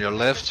for him on your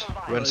left, Oh,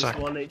 he's Rensa.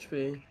 1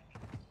 HP.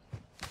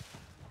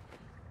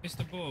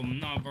 Mr. Boom,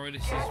 nah, bro,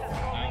 this is Fortnite.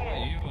 What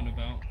are you on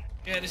about?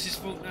 Yeah, this is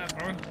Fortnite,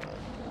 bro.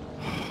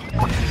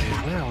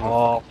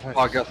 Oh,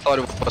 fuck, I thought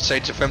it was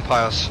Age of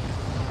Empires.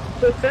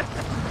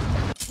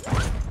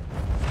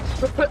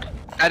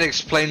 That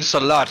explains a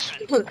lot.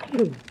 Hostile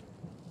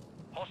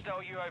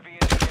UAV in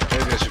the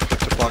area. Maybe I should put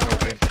the bong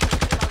open.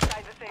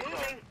 Outside the safe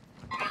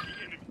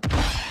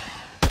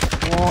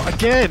zone. What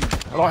again?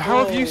 Like,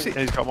 how have you seen?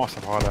 He's got must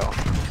have highlight.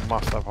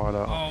 Must have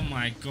highlight. Oh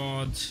my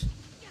god.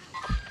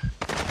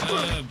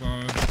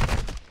 Bro.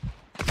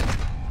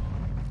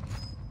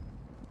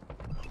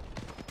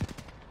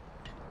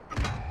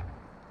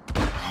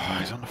 Oh,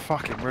 he's on the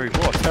fucking roof.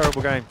 What a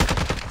terrible game.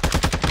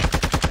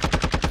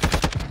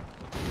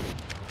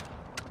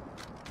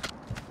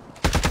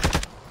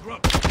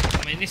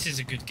 I mean, this is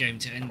a good game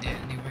to end it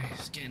anyway.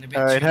 It's getting a bit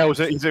In too hell,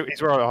 late.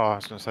 he's where I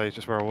was going to say,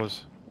 just where I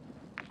was.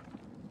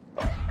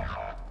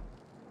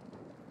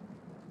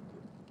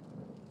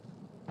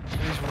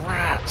 These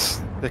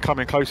rats! They're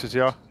coming closer to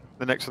you.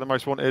 They're next to the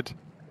most wanted.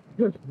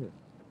 I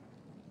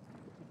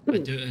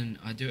didn't,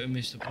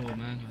 Mr. Paul,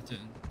 man. I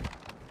didn't.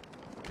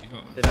 You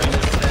got. Did I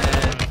miss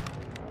that?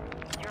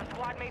 Your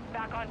squad mate's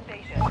back on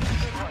station.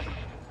 Good work.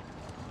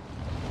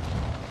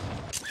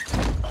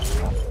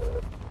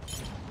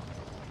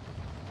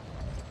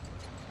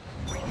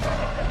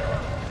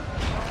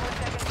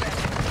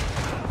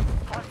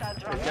 Hostile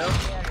drone in the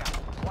area.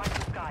 Watch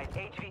the skies.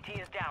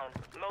 HVT is down.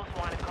 Most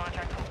wanted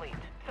contract complete.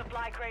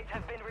 Supply crates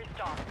have been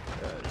restocked.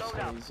 Load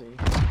up. That's easy.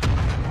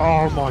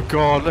 Oh my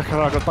god, look at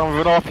that, I got done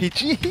with an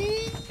RPG!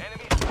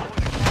 Enemy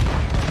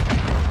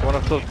squad One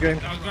of those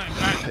games. I've got him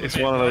back. It's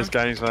with one it, of those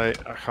bro. games, mate.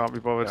 I can't be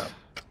bothered.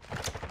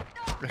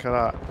 Look at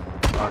that.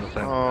 I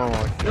understand. Oh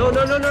my god.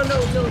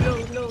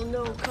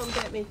 No.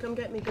 Come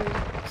get me, Green.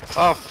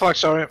 Oh fuck,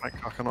 sorry. I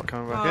cannot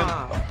come back in.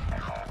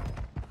 Ah.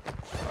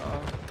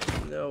 Oh,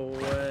 no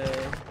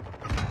way.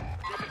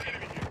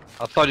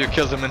 I thought you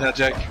killed him in there,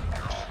 Jack.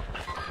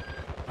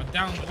 I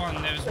downed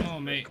one, there's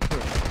more, mate.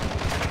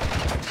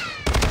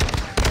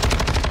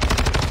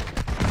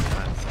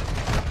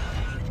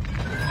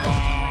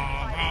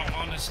 Oh,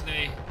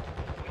 honestly.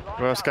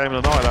 Worst game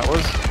of the night, that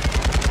was.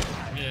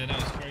 Yeah, that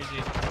was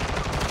crazy.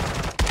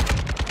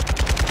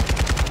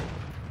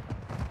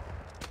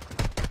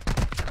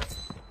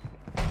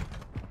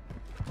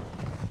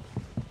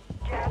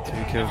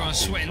 Everyone's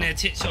sweating their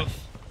tits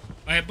off.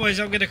 Alright, boys,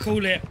 I'm gonna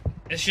call it.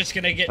 It's just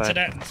gonna get to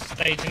that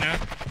stage now.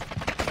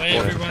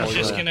 Where everyone's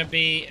just gonna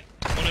be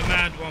on a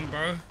mad one,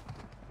 bro.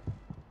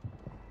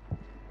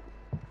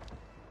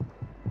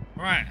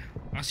 Alright,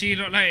 I'll see you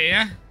lot later,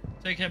 yeah?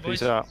 Take care, boys.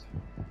 Peace out.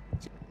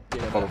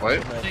 Bye-bye.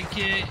 Thank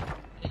you.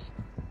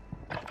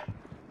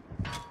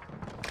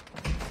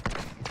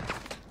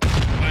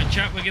 Alright,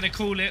 chat, we're gonna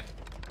call it.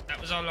 That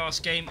was our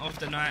last game of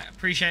the night.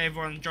 Appreciate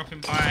everyone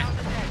dropping by.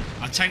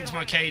 I tanked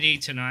my KD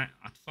tonight.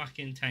 I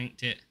fucking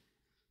tanked it.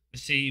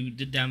 Let's see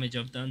the damage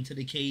I've done to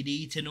the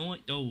KD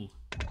tonight, though.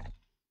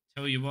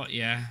 Tell you what,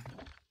 yeah.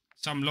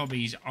 Some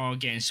lobbies are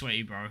getting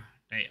sweaty, bro.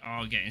 They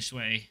are getting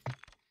sweaty.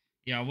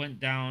 Yeah, I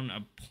went down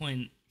a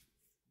 0.1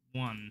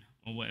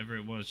 or whatever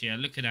it was. Yeah,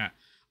 look at that.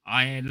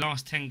 I had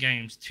last 10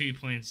 games,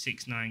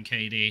 2.69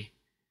 KD.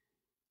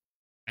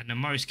 And the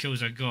most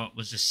kills I got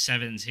was a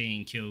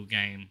 17 kill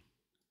game.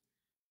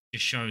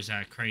 Just shows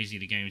how crazy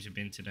the games have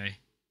been today.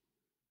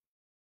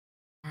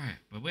 Alright,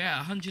 but we're at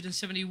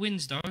 170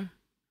 wins though.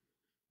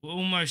 We're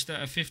almost at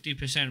a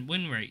 50%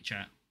 win rate,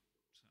 chat.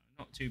 So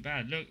not too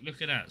bad.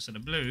 Look at that. So the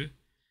blue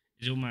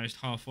is almost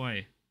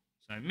halfway.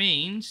 So it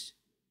means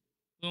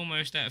we're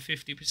almost at a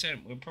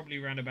 50%. We're probably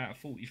around about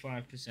a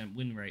 45%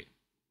 win rate.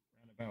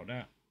 Around about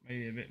that.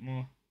 Maybe a bit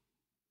more.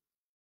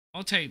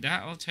 I'll take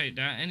that. I'll take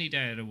that any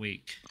day of the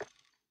week.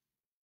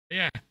 But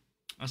yeah,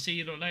 I'll see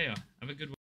you lot later. Have a good one.